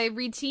a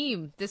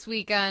reteam this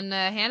week on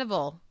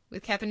Hannibal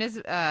with Catherine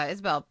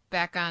Isabel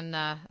back on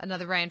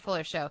another Ryan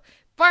Fuller show,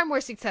 far more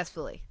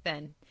successfully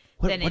than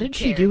What in did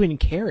she Carrie. do in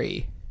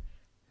Carrie?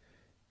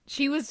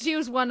 She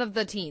was one of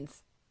the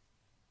teens.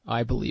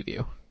 I believe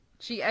you.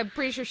 I'm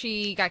pretty sure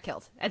she got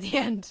killed at the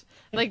end,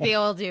 like they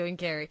all do in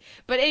Carrie.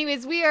 But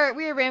anyways, we are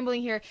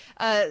rambling here.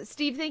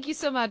 Steve, thank you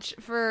so much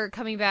for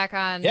coming back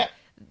on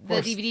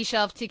the DVD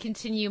shelf to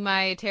continue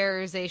my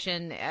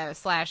terrorization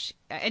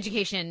 /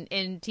 education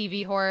in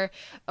TV horror.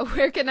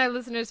 Where can our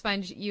listeners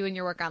find you and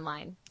your work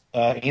online?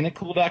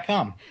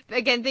 AinItCool.com.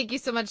 Again, thank you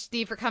so much,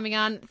 Steve, for coming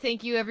on.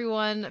 Thank you,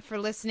 everyone, for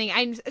listening.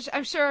 I'm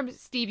sure,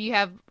 Steve, do you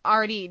have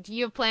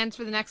plans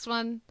for the next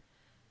one?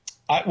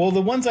 Well,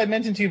 the ones I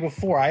mentioned to you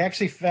before, I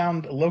actually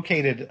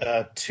located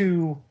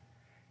 2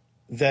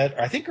 that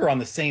I think are on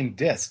the same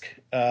disc.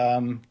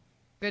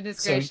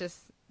 Goodness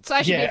gracious. So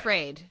I should be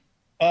afraid.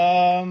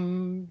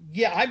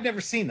 Yeah, I've never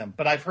seen them,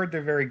 but I've heard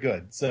they're very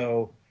good.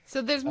 So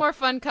there's more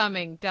fun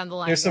coming down the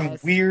line. There's some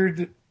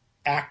weird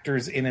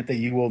actors in it that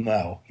you will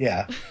know.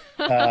 Yeah.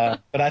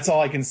 But that's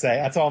all I can say.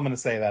 That's all I'm going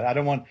to say about it. I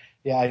don't want,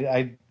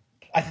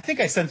 I think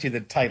I sent you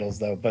the titles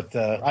though, but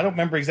I don't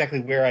remember exactly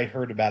where I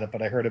heard about it,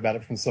 but I heard about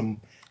it from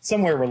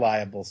somewhere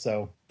reliable.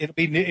 So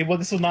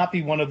this will not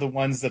be one of the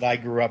ones that I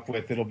grew up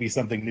with. It'll be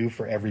something new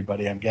for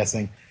everybody, I'm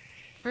guessing.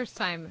 First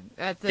time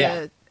at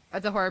the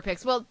Horror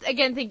Picks. Well,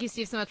 again, thank you,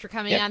 Steve, so much for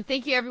coming on.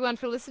 Thank you, everyone,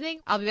 for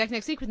listening. I'll be back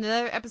next week with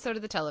another episode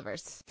of the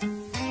Televerse.